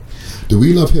The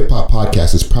We Love Hip Hop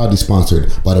podcast is proudly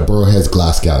sponsored by the Burrowheads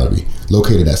Glass Gallery,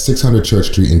 located at 600 Church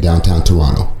Street in downtown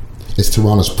Toronto. It's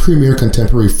Toronto's premier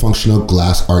contemporary functional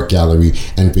glass art gallery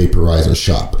and vaporizer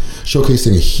shop,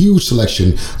 showcasing a huge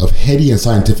selection of heady and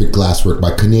scientific glasswork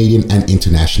by Canadian and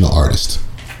international artists.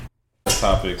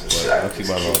 Topics, but I'll keep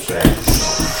my mouth shut.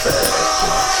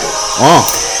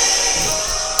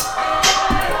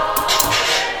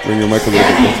 Bring your mic a little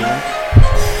bit closer.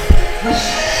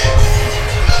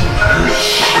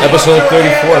 Episode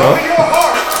 34, huh?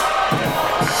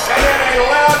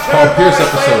 Paul Pierce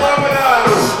episode.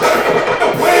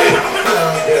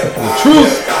 The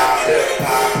truth.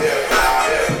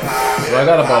 So I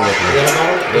got a bottle opener.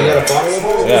 You got a bottle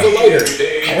opener? Yeah. There's a lighter.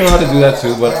 I don't know how to do that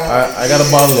too, but I got a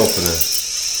bottle opener.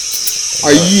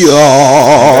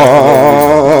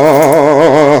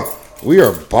 We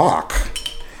are back.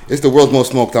 It's the world's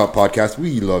most smoked out podcast.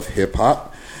 We love hip hop.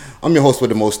 I'm your host with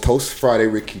the most toast, Friday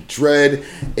Ricky Dread,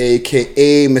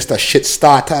 aka Mr. Shit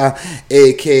Starter,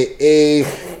 aka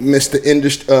Mr.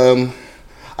 Industry.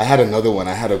 I had another one.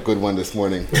 I had a good one this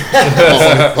morning.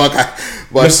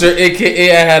 Mr.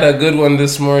 AKA, I had a good one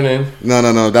this morning.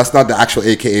 No. That's not the actual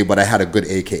AKA, but I had a good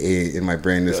AKA in my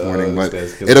brain this morning. But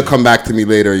it'll come back to me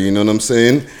later. You know what I'm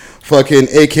saying? Fucking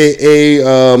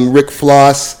AKA Rick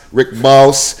Floss, Rick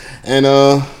Bouse, and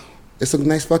it's a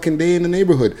nice fucking day in the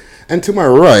neighborhood. And to my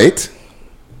right,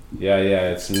 yeah,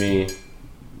 it's me.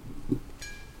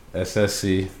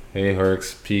 SSC, Hey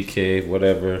Herx, PK,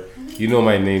 whatever. You know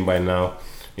my name by now.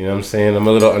 You know what I'm saying? I'm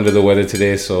a little under the weather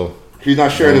today, so... He's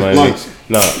not sharing his blunts.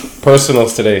 No,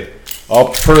 personals today.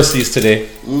 All Percy's today.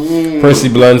 Percy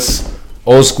blunts,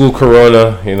 old school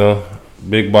Corona, you know,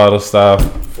 big bottle style.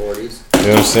 40s. You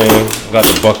know what I'm saying? Got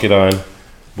the bucket on.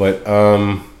 But,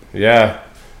 yeah.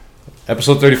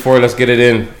 Episode 34, let's get it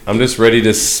in. I'm just ready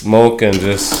to smoke and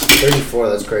just... 34,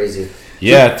 that's crazy.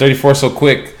 Yeah, 34 so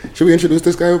quick. Should we introduce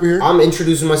this guy over here? I'm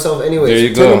introducing myself anyways. There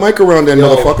you go. Turn the mic around then,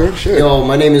 motherfucker. Shit. Yo,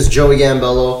 my name is Joey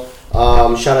Gambello.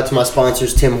 Shout out to my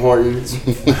sponsors, Tim Hortons,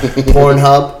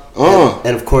 Pornhub,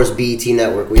 and of course BET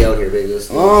Network. We out here, baby.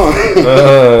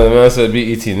 Man said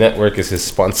BET Network is his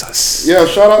sponsors. Yeah,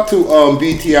 shout out to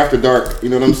BT After Dark. You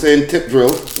know what I'm saying? Tip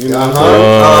drill. You know what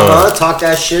I'm saying? Talk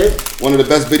that shit. One of the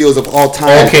best videos of all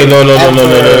time. Okay, no.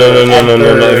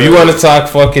 If you want to talk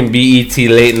fucking BET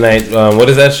late night, what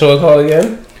is that show called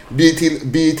again?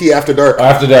 BET After Dark.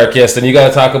 After Dark, yes. Then you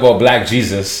gotta talk about Black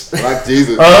Jesus. Black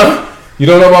Jesus. You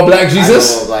don't know about Black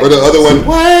Jesus? Or the other one.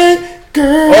 What girl?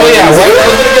 Oh yeah, I was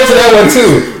gonna get to that one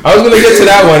too. I was gonna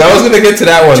get to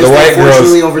that one. Just the white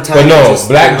girls. Over time, but no,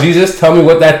 Black Jesus. Tell me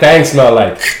what that thing smell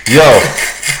like. Yo,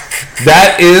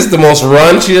 that is the most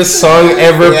raunchiest song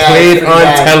ever played on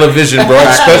television, bro.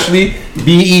 Especially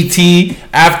BET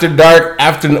After Dark,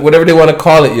 after whatever they want to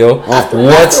call it, yo. After a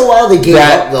while, they gave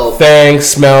that up, though. thing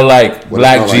smell like?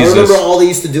 Black Jesus. I remember all they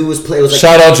used to do was play. It was like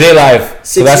shout out J Live.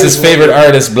 So that's his favorite later.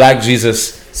 artist, Black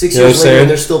Jesus. 6 years later,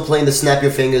 they're still playing the "Snap Your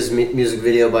Fingers" music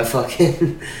video by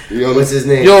fucking what's his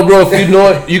name? Yo, bro, if you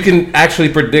know it, you can actually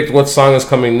predict what song is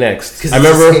coming next. I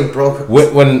remember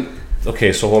when.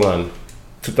 Okay, so hold on.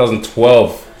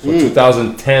 2012, so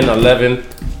 2010, 11.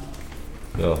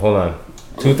 No, hold on.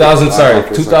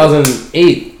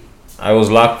 2008. I was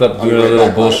locked up doing a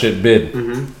little bullshit bid.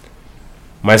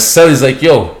 My celly's like,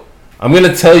 yo, I'm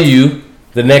gonna tell you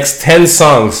the next 10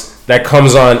 songs that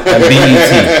comes on at BET.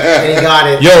 And he got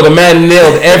it. Yo, the man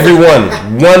nailed everyone,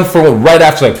 one for one, right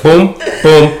after, like boom,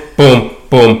 boom, boom,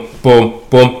 boom, boom,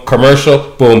 boom, commercial,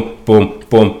 boom, boom,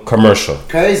 boom, commercial.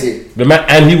 Crazy. The man,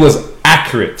 and he was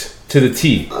accurate to the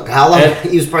T. How long?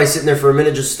 He was probably sitting there for a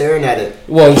minute just staring at it.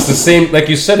 Well, it's the same, like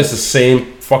you said, it's the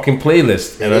same fucking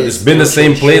playlist, and it's been the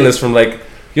same playlist from like,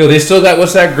 yo, they still got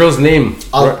what's that girl's name?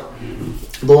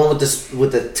 The one with the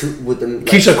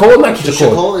Keisha Cole, not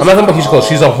Keisha Cole. I'm not talking about Keisha Cole.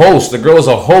 She's a host. The girl is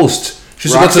a host. She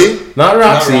used Roxy? to go to not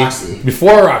Roxy.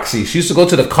 Before Roxy, she used to go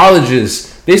to the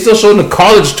colleges. They still showed the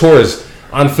college tours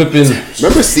on flipping.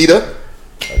 Remember Sita?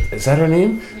 Is that her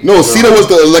name? No, Sita was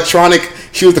the electronic.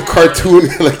 She was the cartoon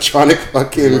electronic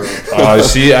fucking.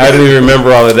 See, I didn't even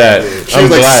remember all of that. She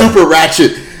was like super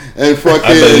ratchet and fucking.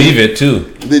 I believe it too.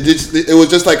 It was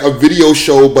just like a video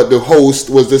show, but the host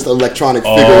was this electronic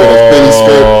figure with a thin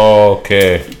skirt. Oh,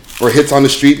 okay. Or Hits on the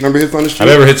Street. Remember Hits on the Street? I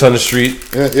remember Hits on the Street.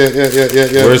 Yeah.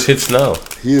 Where's Hits now?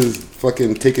 He is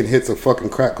fucking taking hits of fucking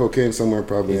crack cocaine somewhere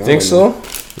probably. You think so?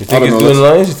 You think he's doing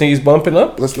lines? You think he's bumping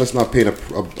up? Let's not paint a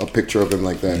picture of him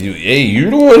like that.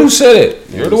 You're the one who said it.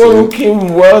 You're the one who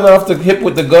came right off the hip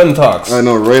with the gun talks. I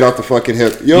know, right off the fucking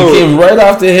hip. Yo, you came right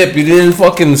off the hip. You didn't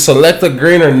fucking select a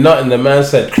grain or nothing. The man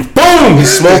said, "Boom,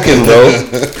 he's smoking, bro."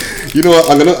 You know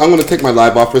what? I'm gonna take my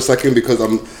live off for a second because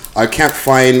I can't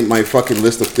find my fucking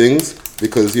list of things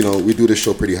because, you know, we do this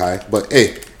show pretty high. But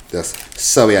hey, that's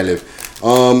so I live.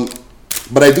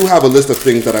 But I do have a list of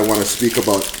things that I want to speak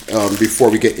about before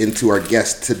we get into our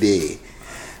guest today.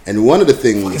 And one of the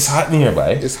things... It's hot in here,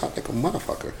 bye. It's hot like a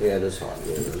motherfucker. Yeah, it is hot.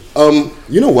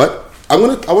 You know what? I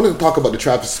wanted to talk about the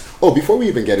Travis... Oh, before we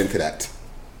even get into that.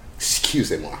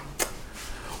 Excusez-moi.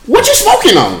 What you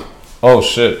smoking on? Oh,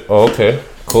 shit. Oh, okay.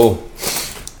 Cool.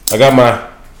 I got my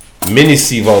mini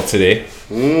C-Vault today.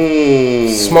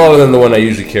 Smaller than the one I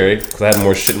usually carry because I had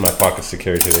more shit in my pockets to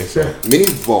carry today. So. Mini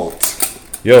Vault.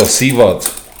 Yo, C-Vault.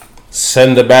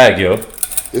 Send the bag, yo.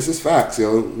 This is facts,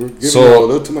 yo. We're giving so, a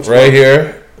little too much right love.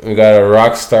 here, we got a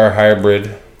Rockstar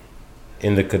Hybrid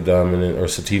Indica Dominant, or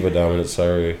Sativa Dominant,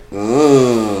 sorry.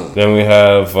 Then we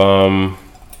have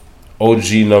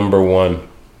OG number 1.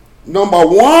 Number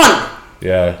 1?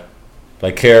 Yeah.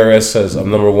 Like KRS says,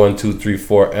 I'm number 1, 2, 3,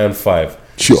 4, and 5.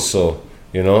 Sure. So,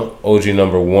 you know, OG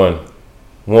number 1.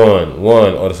 1.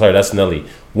 Oh, sorry, that's Nelly.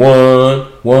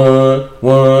 1.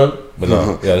 But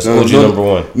no, yeah, it's OG number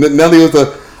 1. Nelly was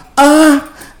the, I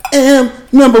am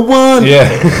number 1. Yeah.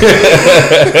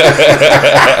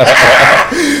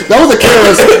 That was a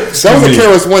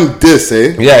KRS-One diss,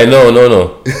 eh? Yeah, no.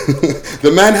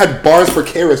 The man had bars for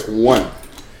KRS-One.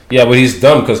 Yeah, but he's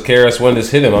dumb because KRS-One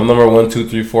just hit him. I'm number 1, 2,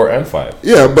 3, 4, and 5.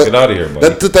 Yeah, but get out of here,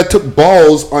 buddy. That took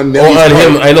balls on Nelly. Oh, on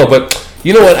him, I know, but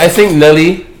you know what? I think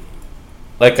Nelly,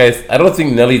 like I don't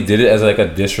think Nelly did it as like a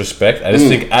disrespect. I just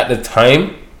think at the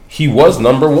time he was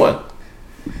number 1.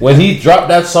 When he dropped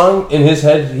that song in his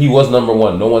head, he was number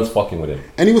 1. No one's fucking with him.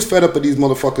 And he was fed up with these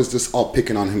motherfuckers just all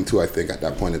picking on him too, I think, at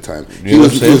that point in time. He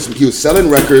was selling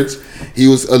records. He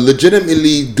was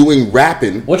legitimately doing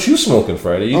rapping. What you smoking,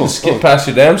 Friday? You just skip past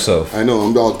your damn self. I know.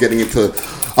 I'm going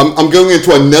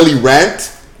into a Nelly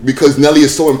rant because Nelly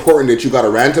is so important that you got to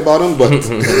rant about him. But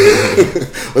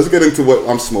let's get into what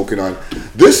I'm smoking on.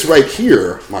 This right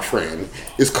here, my friend,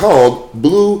 is called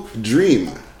Blue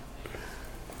Dream.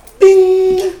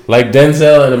 Bing. Like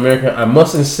Denzel in America, I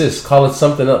must insist, call it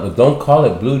something else, but don't call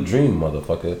it Blue Dream,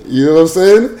 motherfucker. You know what I'm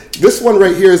saying? This one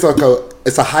right here is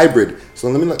it's a hybrid. So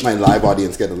let me let my live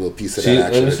audience get a little piece of that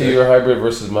action. Let me see your hybrid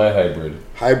versus my hybrid.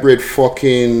 Hybrid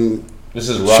fucking... This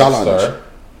is Rockstar. Challenge.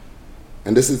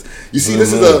 And this is... You see,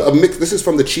 this is a mix... This is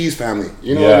from the Cheese family.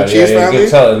 You know the Cheese family? You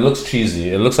can tell. It looks cheesy.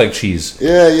 It looks like cheese.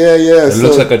 Yeah. It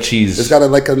looks like a cheese. It's got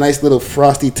a nice little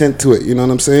frosty tint to it. You know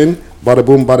what I'm saying? Bada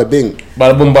boom, bada bing.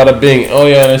 Bada boom, bada bing. Oh,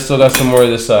 yeah, and I still got some more of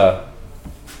this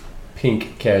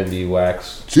pink candy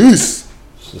wax. Juice.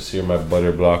 Just here, my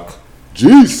butter block.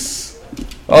 Juice.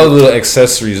 All the little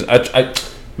accessories.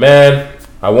 Man,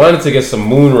 I wanted to get some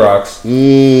moon rocks,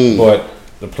 but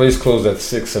the place closed at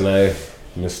 6 and I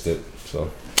missed it.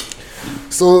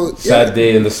 So sad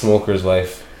day in the smoker's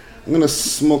life. I'm gonna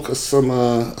smoke some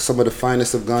of the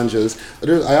finest of ganjas.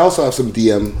 I also have some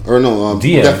DM DM.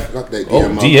 Def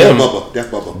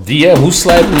Bubba. DM. Who's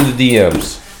sliding in the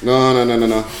DMs?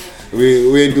 No.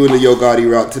 We ain't doing the Yo Gotti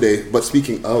route today. But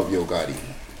speaking of Yo Gotti,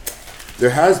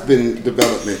 there has been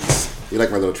developments. You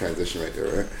like my little transition right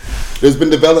there, right? There's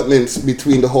been developments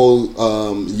between the whole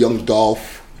Young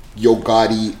Dolph, Yo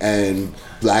Gotti, and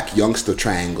Black Youngster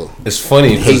triangle. It's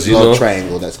funny because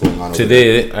triangle that's going on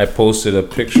today. I posted a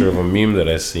picture of a meme that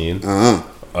I seen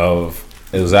of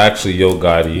it was actually Yo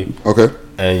Gotti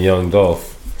and Young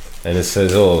Dolph, and it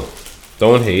says, "Oh,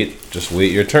 don't hate, just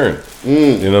wait your turn."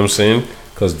 You know what I'm saying?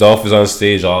 Because Dolph is on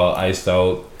stage all iced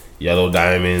out, yellow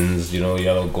diamonds,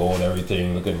 yellow gold,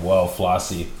 everything looking well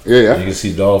flossy. Yeah. And you can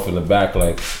see Dolph in the back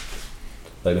like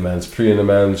the man's pre and the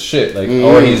man's shit,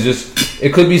 or he's just.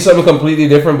 It could be something completely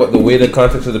different, but the way the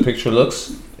context of the picture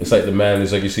looks, it's like the man.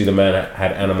 It's like you see the man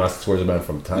had animosity towards the man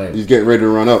from time. He's getting ready to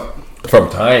run up from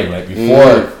time, like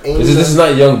before. This is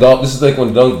not Young Dolph. This is like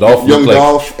when Dolph. Young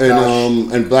Dolph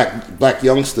and Black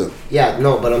Youngster. Yeah,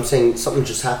 no, but I'm saying something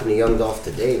just happened to Young Dolph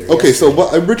today. Okay, so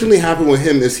what originally happened with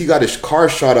him is he got his car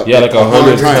shot up. Yeah, like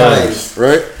 100 times,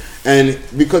 right? And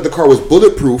because the car was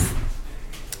bulletproof,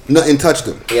 nothing touched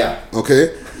him. Yeah.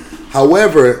 Okay.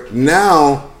 However,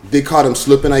 now they caught him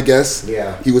slipping, I guess.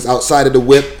 Yeah. He was outside of the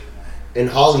whip. In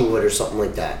Hollywood or something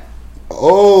like that.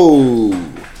 Oh.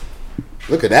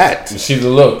 Look at that. You see the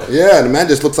look. Yeah, the man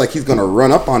just looks like he's going to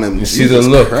run up on him. You see the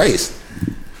look. Christ.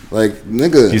 Like,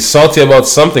 nigga. He's salty about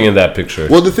something in that picture.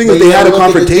 Well, the thing is, they had a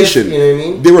confrontation. You know what I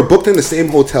mean? They were booked in the same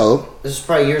hotel. This is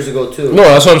probably years ago, too. No,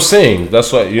 that's what I'm saying.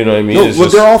 That's what, you know what I mean? No, well,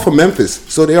 they're all from Memphis.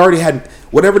 So they already had,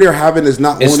 whatever they're having is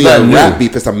not only a rap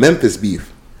beef, it's a Memphis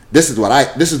beef. This is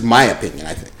my opinion,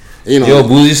 I think. You know, Yo,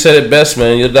 Boozy said it best,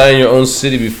 man. You'll die in your own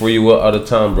city before you will out of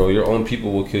town, bro. Your own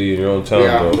people will kill you in your own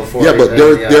town, bro.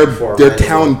 But their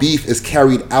town beef is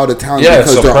carried out of town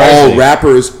because they're all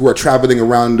rappers who are traveling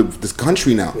around this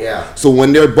country now. Yeah. So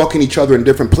when they're bucking each other in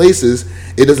different places,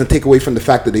 it doesn't take away from the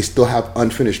fact that they still have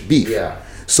unfinished beef. Yeah.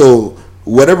 So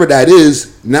whatever that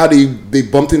is, now they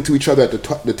bumped into each other at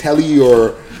the telly,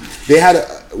 or they had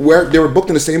where they were booked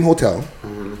in the same hotel,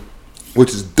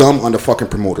 which is dumb on the fucking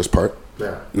promoter's part.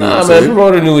 Yeah. Nah, man,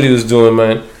 promoter knew what he was doing,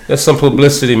 man. That's some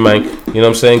publicity, man. You know what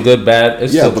I'm saying? Good, bad.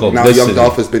 It's still publicity. Now Young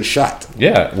Dolph has been shot.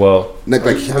 Yeah, well, like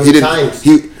how many times?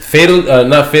 Fatal,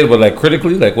 not fatal, but like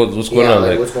critically, like what's going on?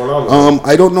 Like what's going on?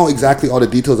 I don't know exactly all the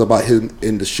details about him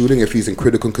in the shooting, if he's in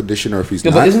critical condition or if he's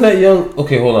not. But isn't that young?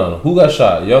 Okay, hold on. Who got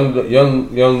shot? Young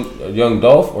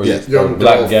Dolph or Young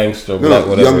Black Dolph. Gangster? Black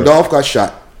whatever. Young Dolph got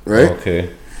shot, right?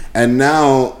 Okay. And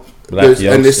now,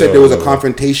 and they said there was a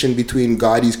confrontation between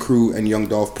Gotti's crew and Young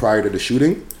Dolph prior to the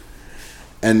shooting,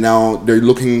 and now they're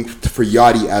looking for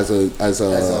Yachty as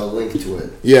a link to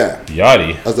it. Yeah,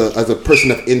 Yachty as a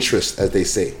person of interest, as they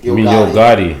say. You mean Yo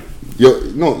Gotti? Yo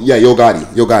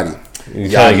Gotti. You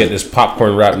trying to get this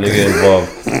popcorn rap nigga involved?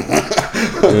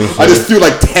 I just threw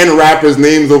like 10 rappers'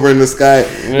 names over in the sky.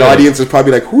 Yeah. The audience is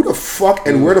probably like, who the fuck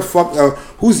and where the fuck?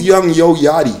 Who's Young Yo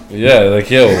Yachty? Yeah, like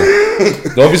yo.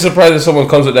 Don't be surprised if someone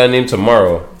comes with that name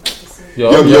tomorrow.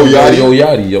 Young Yo Yachty. Yo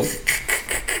Yachty, yo.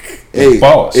 Hey,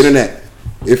 boss. Internet.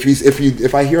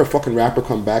 If I hear a fucking rapper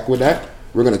come back with that,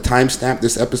 we're gonna timestamp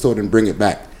this episode and bring it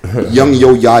back. Young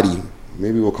Yo Yachty.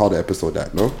 Maybe we'll call the episode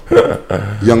that. No.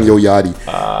 Young Yo Yachty.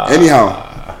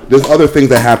 Anyhow, there's other things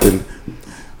that happened.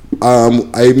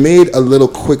 I made a little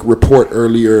quick report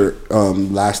earlier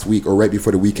last week or right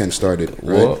before the weekend started.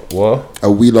 Right? What?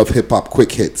 A We Love Hip Hop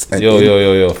quick hits.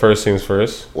 Yo. First things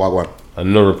first. What?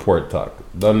 No report talk.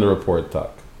 Done the report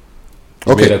talk.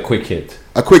 Okay. Made a quick hit.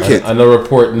 A quick hit. No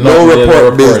report. No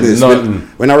report business. Nothing.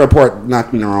 We're not report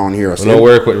nothing around here. We don't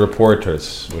work with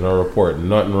reporters. We don't report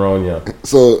nothing around here.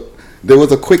 So there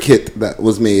was a quick hit that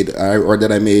was made,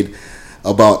 that I made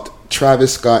about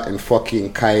Travis Scott and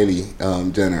fucking Kylie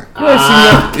Jenner.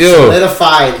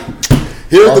 Solidified.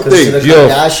 Here's the thing, the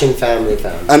Kardashian family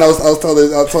found. And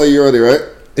I'll tell you earlier, right?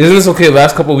 Isn't this okay?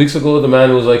 Last couple of weeks ago, the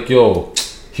man was like, "Yo,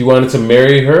 he wanted to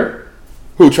marry her."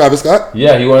 Who, Travis Scott?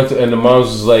 Yeah, he wanted to, and the mom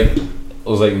was like,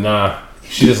 "Nah."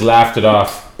 She just laughed it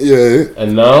off. Yeah.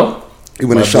 And now he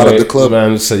went and shot up the club. The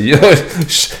man said, "Yo,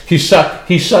 he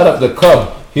shot up the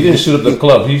club." He didn't shoot up the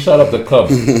club. He shot up the club.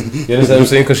 You understand what I'm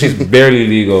saying? Because she's barely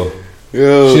legal.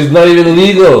 Yo. She's not even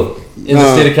legal in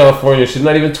the state of California. She's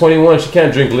not even 21. She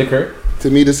can't drink liquor. To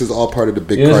me, this is all part of the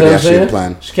big Kardashian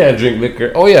plan. She can't drink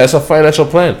liquor. Oh, yeah, it's a financial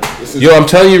plan. Yo, I'm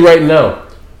telling you right now,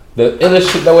 the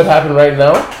illest shit that would happen right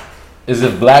now is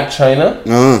if Black China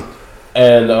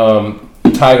and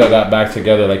Tyga got back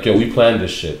together. Like, yo, we planned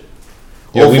this shit.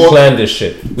 Yo, we planned this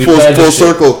shit. Full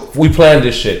circle. We planned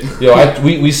this shit. Yo,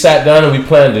 we sat down and we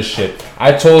planned this shit.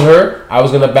 I told her I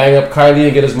was gonna bang up Kylie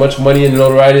and get as much money and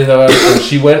notoriety as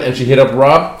she went and she hit up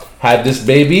Rob, had this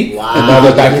baby, wow. and now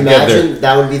they're back together.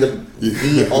 That would be the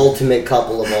ultimate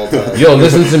couple of all time. Yo,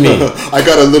 listen to me. I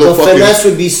got a little the finesse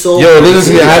would be so. Yo,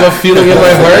 listen to me. I have a feeling in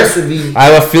my heart. I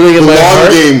have a feeling in my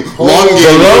heart. Long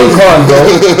game. The long con, bro.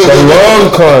 The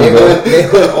long con, bro.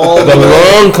 The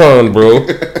long con, bro.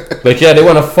 Like, yeah, they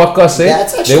want to fuck us, eh?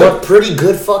 That's actually a pretty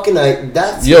good fucking night.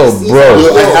 That's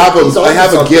bro. I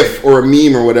have a GIF or a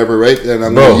meme or whatever, right? And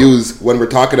I'm gonna use when we're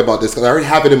talking about this because I already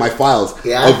have it in my files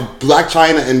of Black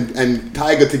China and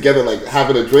Tyga together, like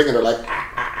having a drink, and they're like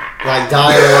dying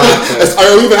laughing. I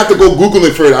don't even have to go Google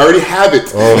it for it. I already have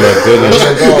it. Oh my goodness!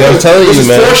 Yeah, I'm telling you,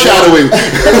 man. Foreshadowing.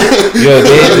 Yo,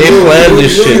 they planned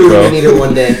this shit, bro. Need it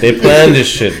one day. They planned this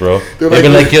shit, bro. They've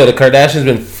been like, yo, the Kardashians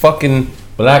been fucking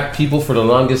Black people for the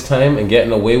longest time and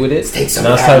getting away with it.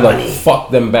 Now it's time to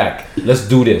fuck them back. Let's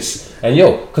do this. And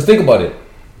yo, cause think about it.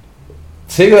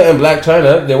 Tyga and Black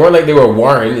China, they weren't like they were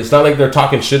warring. It's not like they're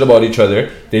talking shit about each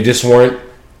other. They just weren't.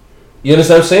 You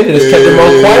understand what I'm saying? They just kept their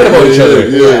mouth quiet about each other.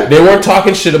 Yeah. They weren't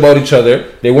talking shit about each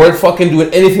other. They weren't fucking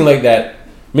doing anything like that.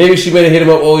 Maybe she might have hit him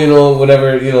up. Oh, you know,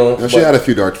 whatever. You know. No, she had a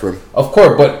few darts for him. Of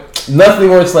course, but nothing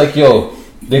where it's like, yo,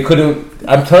 they couldn't.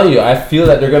 I'm telling you, I feel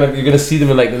that you're gonna see them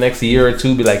in like the next year or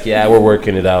two. Be like, yeah, we're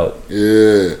working it out. Yeah.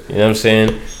 You know what I'm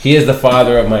saying? He is the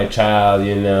father of my child.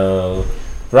 You know,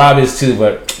 Rob is too,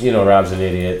 but you know, Rob's an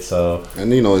idiot. So.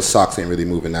 And you know, his socks ain't really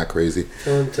moving that crazy.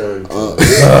 Allow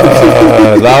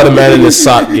the man in his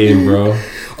sock game, bro.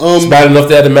 It's bad enough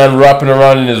they had the man wrapping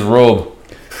around in his robe.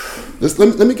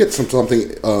 Let me get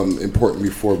something important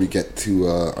before we get to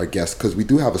our guest, because we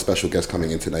do have a special guest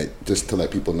coming in tonight. Just to let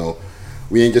people know,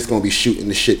 we ain't just gonna be shooting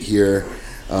the shit here.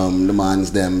 the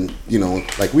mans them,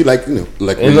 like we like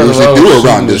like we Ain't nothing usually wrong do with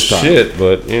around shooting this the time. shit,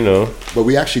 but But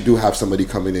we actually do have somebody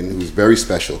coming in who's very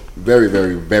special, very,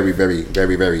 very, very, very,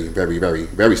 very, very, very, very,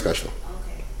 very special.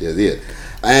 Okay. Yeah.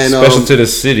 And special to the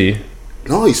city.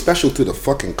 no, he's special to the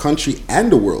fucking country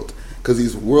and the world because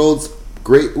he's world's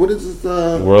great. What is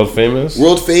it? World famous.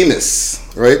 World famous,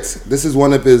 right? This is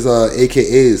one of his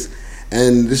AKAs,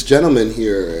 and this gentleman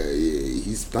here,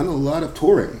 he's done a lot of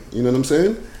touring. You know what I'm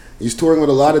saying? He's touring with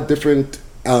a lot of different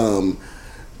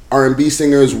R&B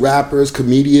singers, rappers,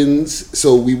 comedians.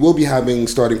 So we will be having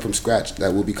starting from scratch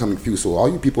that will be coming through. So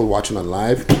all you people watching on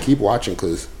live, keep watching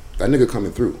because that nigga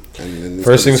coming through. And it's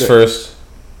First gonna be things sick. first.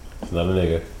 It's not a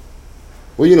nigga.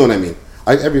 Well, you know what I mean.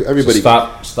 Everybody.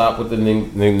 Stop with the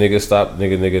nigga. Stop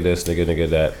nigga this, nigga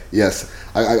that. Yes,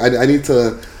 I need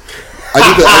to.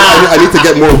 I need to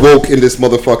get more woke in this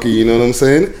motherfucker. You know what I'm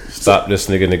saying? Stop this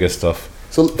nigga stuff.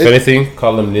 So If anything,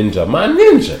 call him ninja. My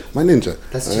ninja. my ninja.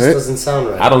 That just alright? doesn't sound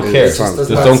right. I don't It care. just Just does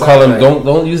not don't call him. sound right.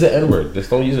 Don't use the N word. Just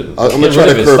don't use it. I'm gonna Get try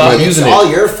rid to of it. curb Stop my- It's using all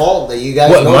it. your fault that you guys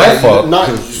What, know my that. fault? Not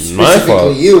My specifically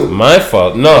fault. you. My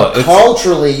fault. No. It's,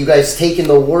 Culturally, you guys taking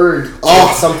the word to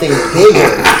Oh. something bigger.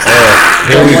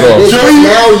 here we What it go. is Joey-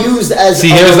 now used as See,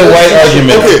 here's the white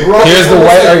argument. Here's the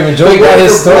white argument. Joey got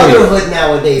his story. Brotherhood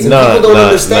nowadays, and Nah, people don't nah,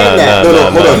 understand nah, that. nah,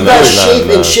 No, hold on. You guys nah, shape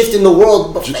nah. and shift in the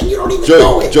world, but man, you don't even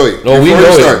know it. Joey. No, we before know you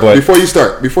it, start, but-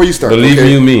 before you start. Believe okay?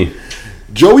 you me.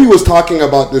 Joey was talking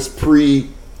about this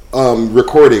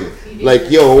recording.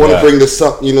 Like, yo, I want to Yeah. bring this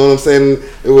up. You know what I'm saying?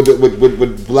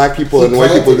 With black people He and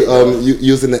white people planted it,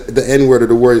 using the N word or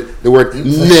the word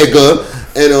nigga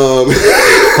and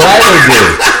Friday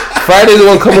did. Friday's the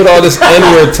one coming with all this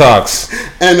N-word talks.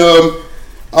 And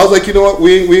I was like, you know what?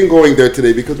 We ain't going there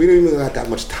today because we don't even have that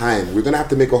much time. We're gonna have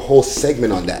to make a whole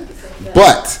segment on that.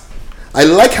 But I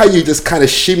like how you just kind of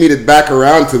shimmied it back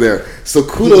around to there. So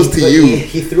kudos to But you.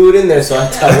 He threw it in there, so I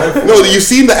went for it. No, you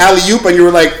seen the alley oop and you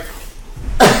were like,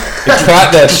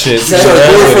 Caught that shit. Said sorry, my-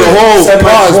 going for the whole said my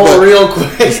pause, quote but real quick.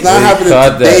 it's not happening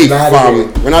caught that. today, Not fam.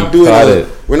 even. We're not He doing caught it.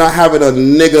 we're not having a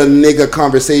nigga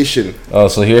conversation. Oh,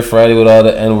 so here Friday with all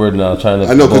the N-word now, trying to.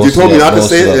 I know because you boast told it me up, not to boast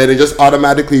say it it, up. and it just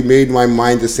automatically made my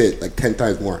mind to say it like 10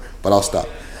 times more. But I'll stop.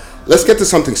 Let's get to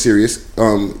something serious,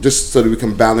 just so that we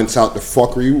can balance out the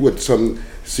fuckery with some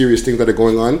serious things that are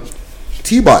going on.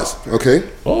 T-Boz, okay?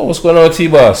 Oh, what's going on with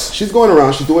T-Boss? She's going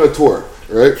around. She's doing a tour,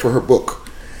 right, for her book.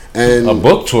 And A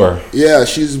book tour. yeah,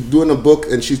 she's doing a book,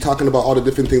 and she's talking about all the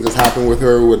different things that's happened with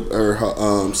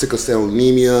her sickle cell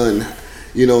anemia, and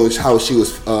how she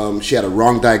was she had a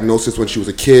wrong diagnosis when she was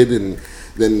a kid, and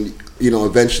then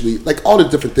eventually like all the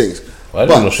different things. Well, I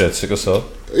didn't know she had sickle cell.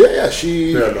 Yeah,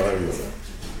 she.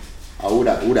 Oh,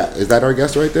 that is that our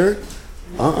guest right there?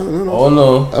 No. Oh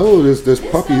no, Oh, there's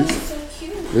puppies.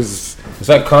 There's is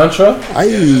that Contra?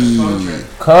 I.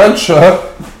 Contra,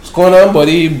 what's going on,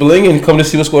 buddy? Blinging, come to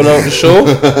see what's going on with the show.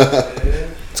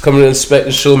 It's coming to inspect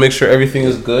the show, make sure everything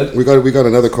is good. We got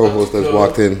another co-host that's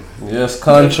walked in. Yes,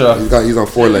 Contra. He's on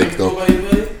 4 legs though.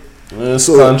 Yes,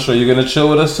 So- Contra. You gonna chill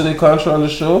with us today, Contra, on the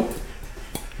show?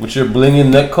 With your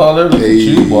blinging neck collar? Look at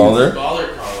you, Hey. baller.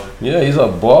 Baller collar. Yeah, he's a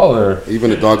baller.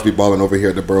 Even the dogs be balling over here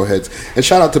at the Burrowheads. And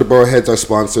shout out to the Burrowheads, our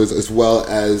sponsors, as well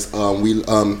as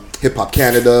Hip Hop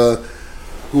Canada.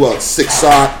 Who else? Six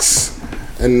Socks.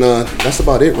 And that's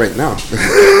about it right now.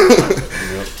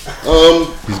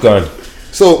 He's gone.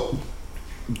 So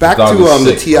back The dog to is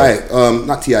the sick, Ti,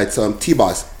 not Ti, it's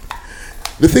T-Boz.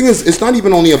 The thing is, it's not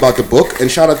even only about the book. And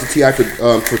shout out to Ti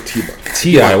for T-Boz.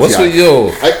 T.I., what's with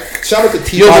yo? Shout out to Yo,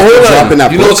 T-Boz but for hold dropping on.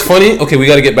 that You book. know what's funny? Okay, we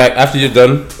gotta get back after you're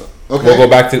done. Okay.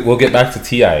 We'll get back to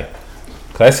Ti.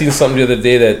 Cause I seen something the other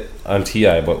day that on Ti,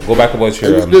 but go back to what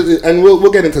you're. And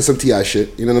we'll get into some T.I.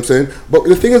 shit, you know what I'm saying? But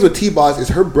the thing is with T-Boz is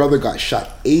her brother got shot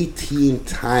 18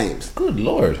 times. Good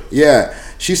lord. Yeah.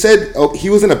 She said he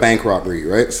was in a bank robbery,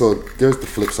 right? So there's the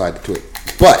flip side to it.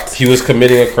 But He was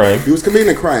committing a crime. he was committing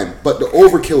a crime, but the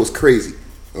overkill was crazy.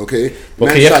 Okay?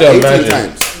 Okay, you have to imagine.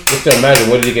 You have to imagine,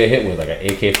 what did he get hit with? Like an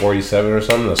AK-47 or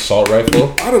something? An assault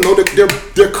rifle? I don't know.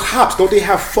 They're cops. Don't they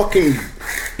have fucking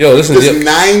Yo, listen. just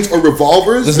nines or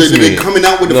revolvers? Listen to They me. coming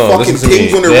out with the No, fucking listen to things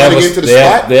me. when they're They have running a- into the they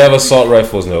have- spot? They have assault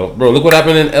rifles now, bro. Look what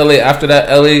happened in LA after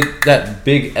that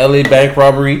big LA bank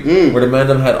robbery, where the man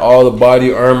them had all the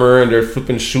body armor and they're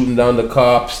flipping shooting down the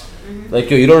cops. Like,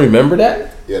 yo, you don't remember that?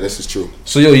 Yeah, this is true.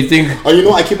 So, yo, you think? Oh, you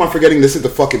know, I keep on forgetting this is the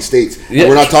fucking States. Yeah. And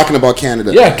we're not talking about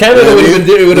Canada. Yeah, Canada You know would what I have mean?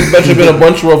 been. It would have been a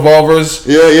bunch of revolvers.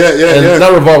 Yeah. And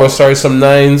not revolvers, sorry, some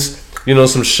nines,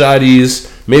 some shotties,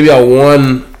 maybe a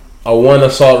one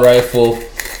assault rifle, a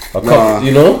couple, Nah.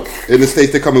 you In the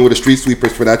States, they're coming with the street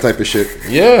sweepers for that type of shit.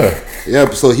 Yeah. Yeah,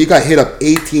 so he got hit up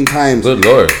 18 times. Good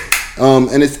lord.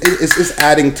 And it's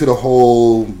adding to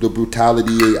the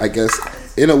brutality, I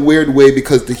guess, in a weird way,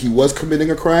 because he was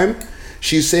committing a crime.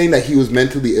 She's saying that he was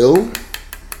mentally ill,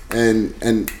 and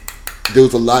there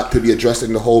was a lot to be addressed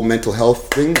in the whole mental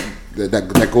health thing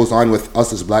that goes on with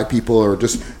us as black people, or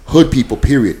just hood people,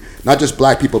 period. Not just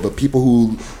black people, but people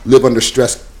who live under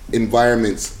stress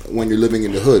environments when you're living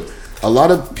in the hood. A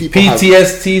lot of people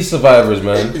PTSD survivors,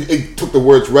 man. It took the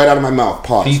words right out of my mouth.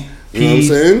 Pause. You know what I'm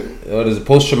saying? What is it?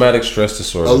 Post-traumatic stress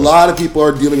disorder. A lot of people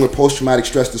are dealing with post-traumatic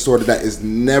stress disorder that is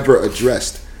never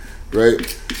addressed,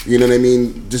 right? You know what I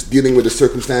mean? Just dealing with the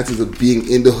circumstances of being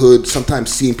in the hood,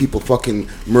 sometimes seeing people fucking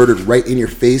murdered right in your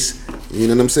face. You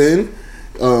know what I'm saying?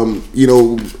 You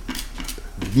know,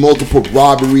 multiple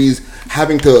robberies,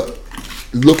 having to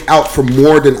look out for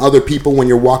more than other people when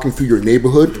you're walking through your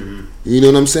neighborhood. Mm-hmm. You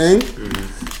know what I'm saying?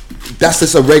 Mm-hmm. That's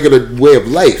just a regular way of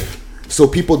life. So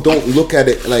people don't look at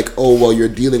it like, oh, well, you're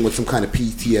dealing with some kind of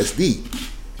PTSD,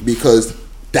 because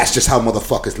that's just how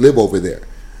motherfuckers live over there.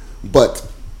 But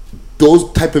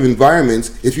those type of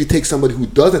environments, if you take somebody who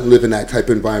doesn't live in that type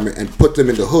of environment and put them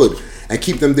in the hood and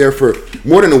keep them there for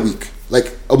more than a week,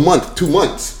 like a month, 2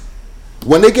 months,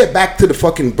 when they get back to the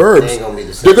fucking burbs,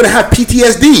 they're going to have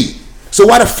PTSD. So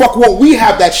why the fuck won't we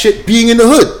have that shit being in the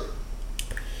hood?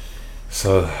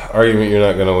 So, argument you're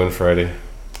not going to win Friday.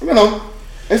 You know.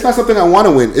 It's not something I want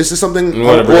to win. It's just something I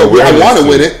want to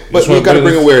win it, but we got to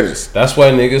bring awareness. That's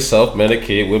why niggas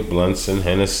self-medicate with blunts and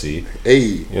Hennessy. Hey.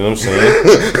 You know what I'm saying?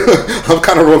 I'm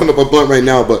kind of rolling up a blunt right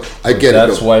now, but I get it.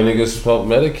 That's why niggas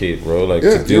self-medicate, bro. Like,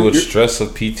 to deal with stress of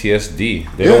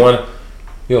PTSD. They don't want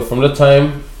to... from the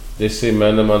time they say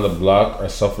man them on the block are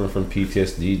suffering from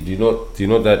PTSD, do you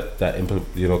know that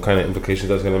kind of implications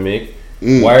that's going to make?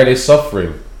 Why are they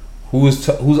suffering? Who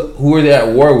are they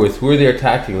at war with? Who are they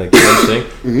attacking? Like, you know what I'm saying?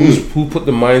 Mm-hmm. Who put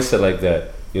the mindset like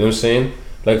that? You know what I'm saying?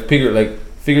 Like, figure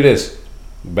this.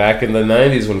 Back in the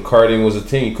 90s when carding was a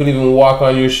thing, you couldn't even walk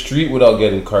on your street without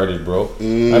getting carded, bro.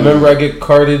 I remember I get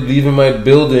carded leaving my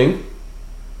building.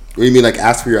 What do you mean, like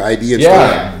ask for your ID and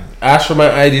stuff? Ask for my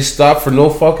ID, stop for no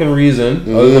fucking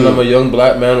reason other than I'm a young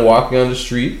black man walking on the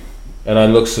street and I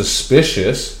look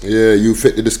suspicious. Yeah, you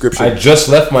fit the description. I just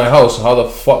left my house. How the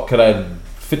fuck could I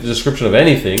fit the description of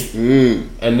anything,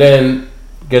 and then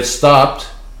get stopped,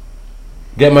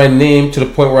 get my name to the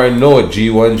point where I know it,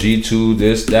 G1, G2,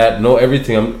 this, that, know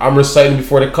everything. I'm reciting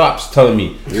before the cops telling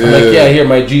me. Yeah. I'm like, here,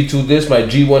 my G2 this, my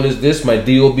G1 is this, my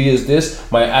DOB is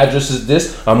this, my address is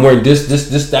this, I'm wearing this,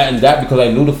 that, and that, because I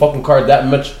knew the fucking card that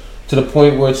much, to the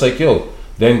point where it's like,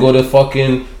 then go to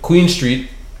fucking Queen Street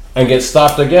and get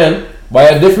stopped again by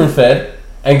a different Fed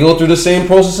and go through the same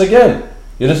process again.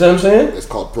 You understand what I'm saying? It's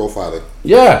called profiling.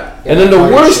 Yeah. And then the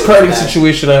worst carding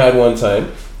situation I had one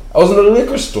time, I was in a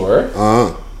liquor store,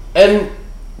 and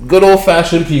good old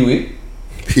fashioned Pee-wee.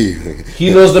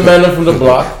 He knows the man from the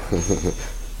block.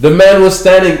 The man was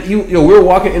standing, we were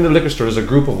walking in the liquor store, there's a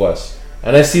group of us,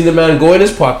 and I seen the man go in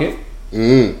his pocket,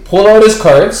 pull out his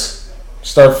cards,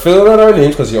 start filling out our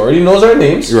names, because he already knows our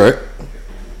names. Right.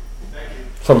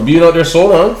 From being out there so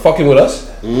long, fucking with us.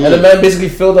 And the man basically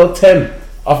filled out 10.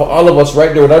 Off of all of us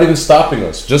right there without even stopping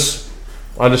us, just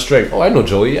on the strength. Oh, I know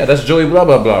Joey. Yeah, that's Joey. Blah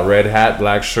blah blah. Red hat,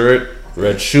 black shirt,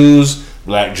 red shoes,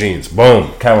 black jeans.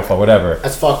 Boom, camouflage, whatever.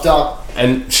 That's fucked up.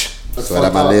 And that's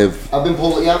what I live. I've been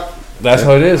pulling. Yep. That's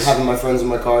how it is. Having my friends in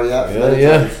my car.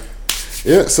 Yeah.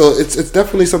 Yeah. So it's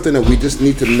definitely something that we just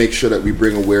need to make sure that we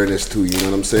bring awareness to. You know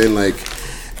what I'm saying? Like,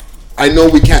 I know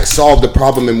we can't solve the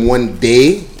problem in one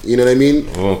day. You know what I mean?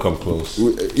 We won't come close.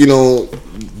 You know,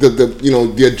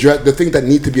 the things that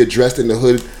need to be addressed in the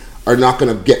hood are not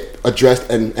going to get addressed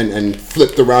and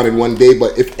flipped around in one day.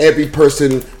 But if every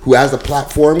person who has a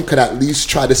platform could at least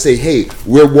try to say, hey,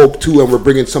 we're woke too and we're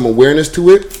bringing some awareness to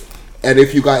it. And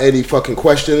if you got any fucking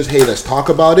questions, hey, let's talk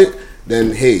about it.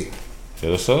 Then, hey,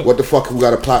 what the fuck we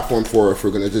got a platform for if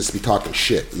we're going to just be talking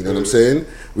shit? You know what I'm saying?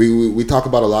 We talk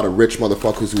about a lot of rich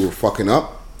motherfuckers who are fucking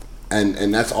up.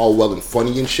 And that's all well and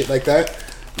funny and shit like that.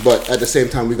 But at the same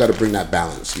time, we got to bring that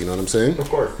balance. You know what I'm saying? Of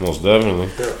course. Most definitely.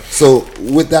 Yeah. So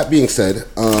with that being said,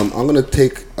 I'm going to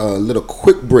take a little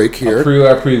quick break here.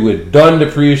 We're done the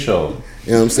pre-show.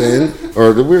 You know what I'm saying?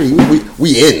 Or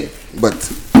we in.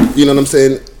 But you know what I'm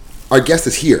saying? Our guest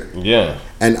is here. Yeah.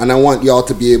 And I want y'all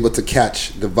to be able to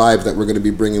catch the vibes that we're going to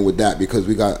be bringing with that, because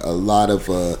we got a lot of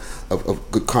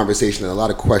good conversation and a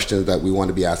lot of questions that we want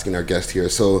to be asking our guest here.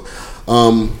 So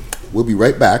we'll be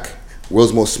right back.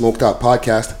 World's Most Smoked Out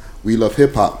Podcast. We love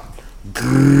hip hop.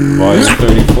 Volume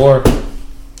 34.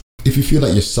 If you feel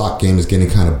like your sock game is getting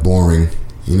kind of boring,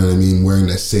 you know what I mean, wearing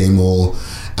that same old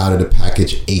out of the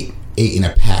package 8 in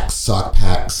a pack sock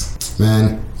packs,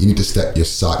 man, you need to step your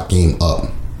sock game up.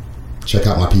 check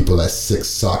out my people at Six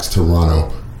Socks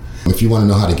Toronto. If you want to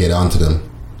know how to get onto them,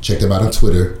 check them out on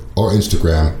Twitter or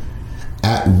Instagram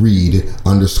at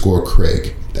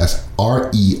Reid_Craig. That's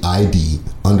REID_CRAIG.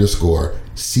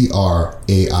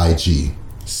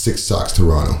 Six Socks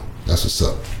Toronto. That's what's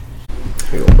up.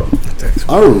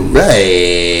 All right,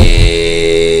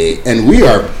 and we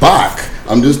are back.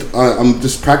 I'm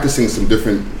just practicing some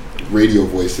different radio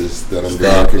voices that I'm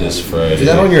Stop doing. this Friday. Do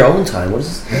that on your own time. What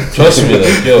is this? Trust me,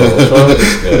 like, yo, what's wrong with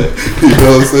this guy? You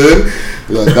know what I'm saying?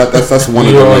 Like, that's one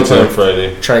of Your own the time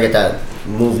Friday. Trying to get that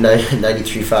Move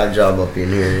 93.5 job up in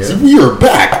here. Yeah? So we are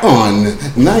back on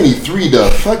 93,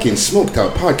 the fucking Smoked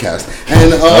Out podcast,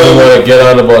 and I don't want to get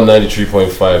on about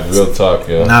 93.5. Real talk,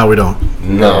 yo. No, we don't.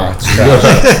 No. It's trash.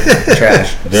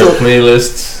 Trash. Their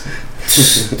playlists.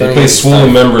 They play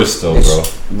Swollen members still, bro.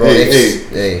 Bro,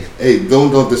 Hey,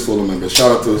 don't diss Swollen members.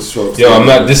 Shout out to Yo, I'm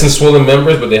not dissing Swollen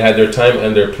members, but they had their time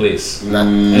and their place. And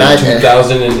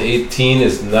 2018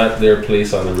 is not their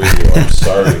place on the radio. I'm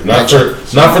sorry. Not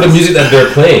for the music that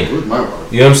they're playing. Where's my water?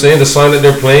 You know what I'm saying? The song that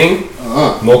they're playing,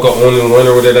 Mocha Own and One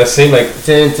or whatever that same, like,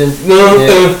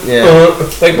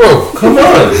 like, bro, come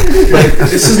on. Like,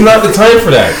 this is not the time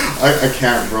for that. I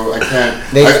can't, bro. I can't.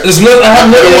 I have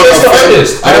nothing against the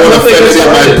artist. I have nothing against the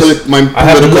artist. I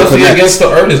have nothing against the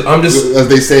artist. I'm just, as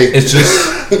they say, it's just,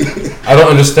 I don't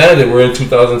understand it. We're in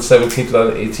 2017,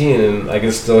 2018, and I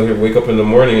can still wake up in the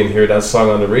morning and hear that song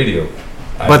on the radio.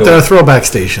 But they're a throwback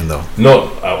station, though.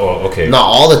 No, okay. Not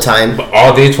all the time. But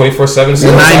all day, 24/7.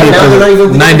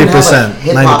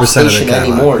 90% of the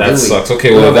anymore. That sucks.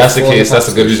 Okay, well, if that's the case, that's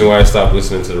a good reason why I stopped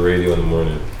listening to the radio in the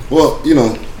morning. well, you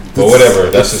know. But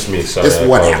whatever, that's just me. Sorry, it's I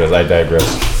what apologize. I digress.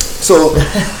 So,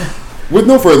 with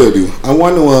no further ado, I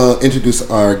want to introduce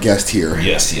our guest here.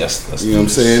 Yes. You know what I'm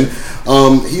saying?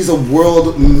 He's a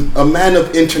man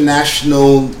of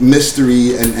international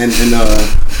mystery and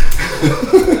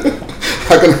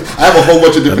I have a whole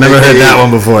bunch of different. I've never heard that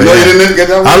one before. No, yeah. you didn't get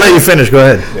that one? I'll let you finish. Go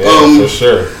ahead. Yeah, for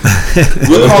sure.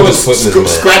 We'll call it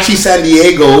Scratchy San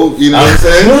Diego. You know what I'm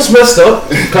saying? You know what's messed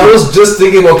up? I was just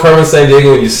thinking about Carmen San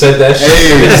Diego when you said that shit.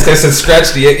 Hey. This guy said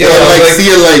Scratch Diego. That's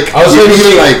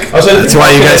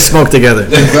why you guys smoke together.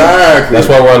 Exactly. That's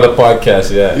why we're on the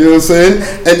podcast, yeah. You know what I'm saying?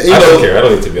 And I don't care. I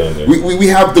don't need to be on there. We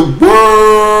have the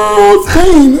world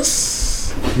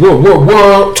famous.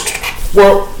 World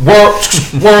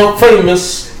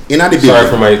famous. Sorry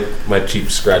for my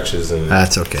cheap scratches and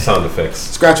That's okay. sound effects.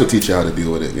 Scratch will teach you how to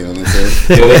deal with it. You know what I'm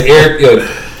saying?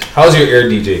 How's your air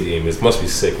DJ game? It must be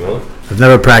sick, no? I've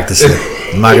never practiced it.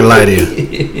 I'm not gonna lie to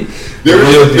you.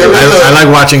 I like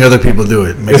watching other people do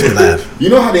it. It makes me laugh. You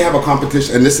know how they have a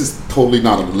competition, and this is totally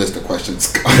not on the list of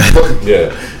questions.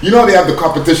 Yeah. You know how they have the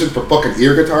competition for fucking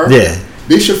air guitar? Yeah.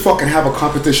 They should fucking have a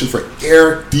competition for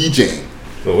air DJing.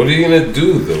 But what are you gonna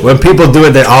do though? When people do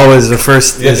it, they always the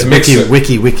first is the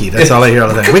wiki. That's all I hear all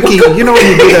the time. Wiki, you know when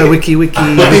you do that wiki. But they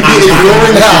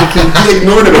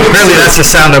ignore the Apparently, that's the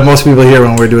sound that most people hear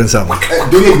when we're doing something.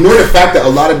 They ignore the fact that a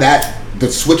lot of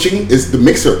the switching is the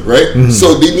mixer, right? Mm-hmm.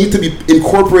 So they need to be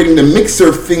incorporating the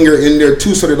mixer finger in there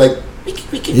too. So they're like,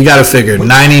 you got to figure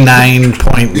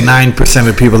 99.9%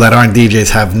 of people that aren't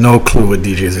DJs have no clue what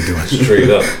DJs are doing.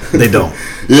 Straight up. They don't.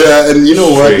 yeah, and you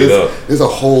know what? Straight There's a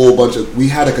whole bunch of. We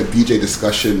had like a DJ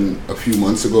discussion a few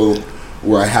months ago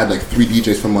where I had like 3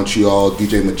 DJs from Montreal: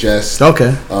 DJ Majest,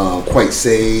 Okay. Quite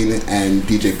Sane, and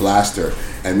DJ Blaster,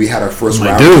 and we had our first My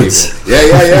round dudes. table.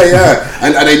 Yeah.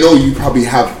 and I know you probably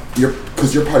have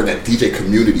because you're part of that DJ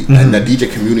community, and that DJ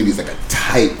community is like a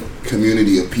tight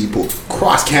community of people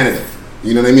across Canada.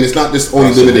 You know what I mean? It's not just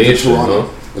only limited to Toronto. No?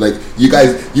 Like you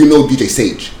guys, you know DJ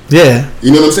Sage. Yeah.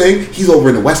 You know what I'm saying? He's over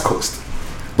in the West Coast.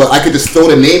 But I could just throw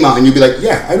the name out and you'd be like,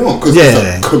 yeah, I know, because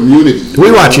it's a community.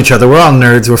 We watch each other. We're all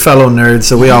nerds. We're fellow nerds,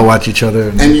 so we all watch each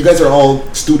other. And you guys are all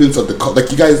students of like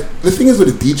you guys. The thing is with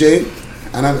a DJ,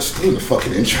 and I'm still in the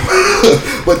fucking intro,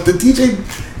 but the DJ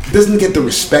doesn't get the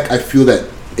respect I feel that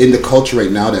in the culture right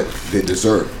now that they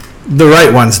deserve. The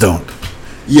right ones don't.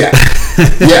 Yeah.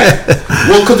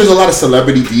 Well, because there's a lot of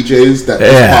celebrity DJs that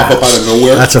pop up out of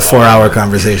nowhere. That's a 4-hour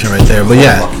conversation right there. But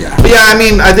yeah. But yeah, I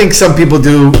mean, I think some people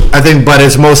do. But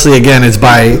it's mostly it's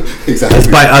by it's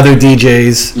by other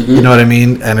DJs. Mm-hmm. You know what I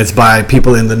mean? And it's by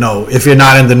people in the know. If you're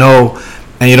not in the know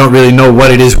and you don't really know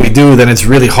what it is we do, then it's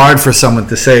really hard for someone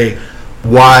to say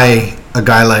why a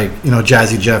guy like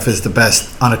Jazzy Jeff is the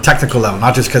best on a technical level,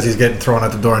 not just because he's getting thrown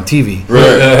out the door on TV,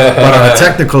 right? But on a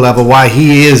technical level, why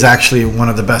he is actually one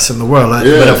of the best in the world.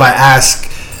 But if I ask,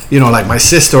 like my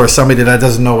sister or somebody that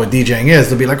doesn't know what DJing is,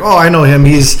 they'll be like, "Oh, I know him.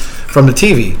 He's from the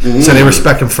TV," so they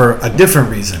respect him for a different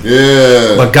reason.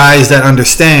 Yeah. But guys that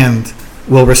understand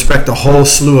will respect a whole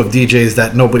slew of DJs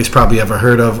that nobody's probably ever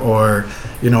heard of, or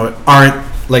aren't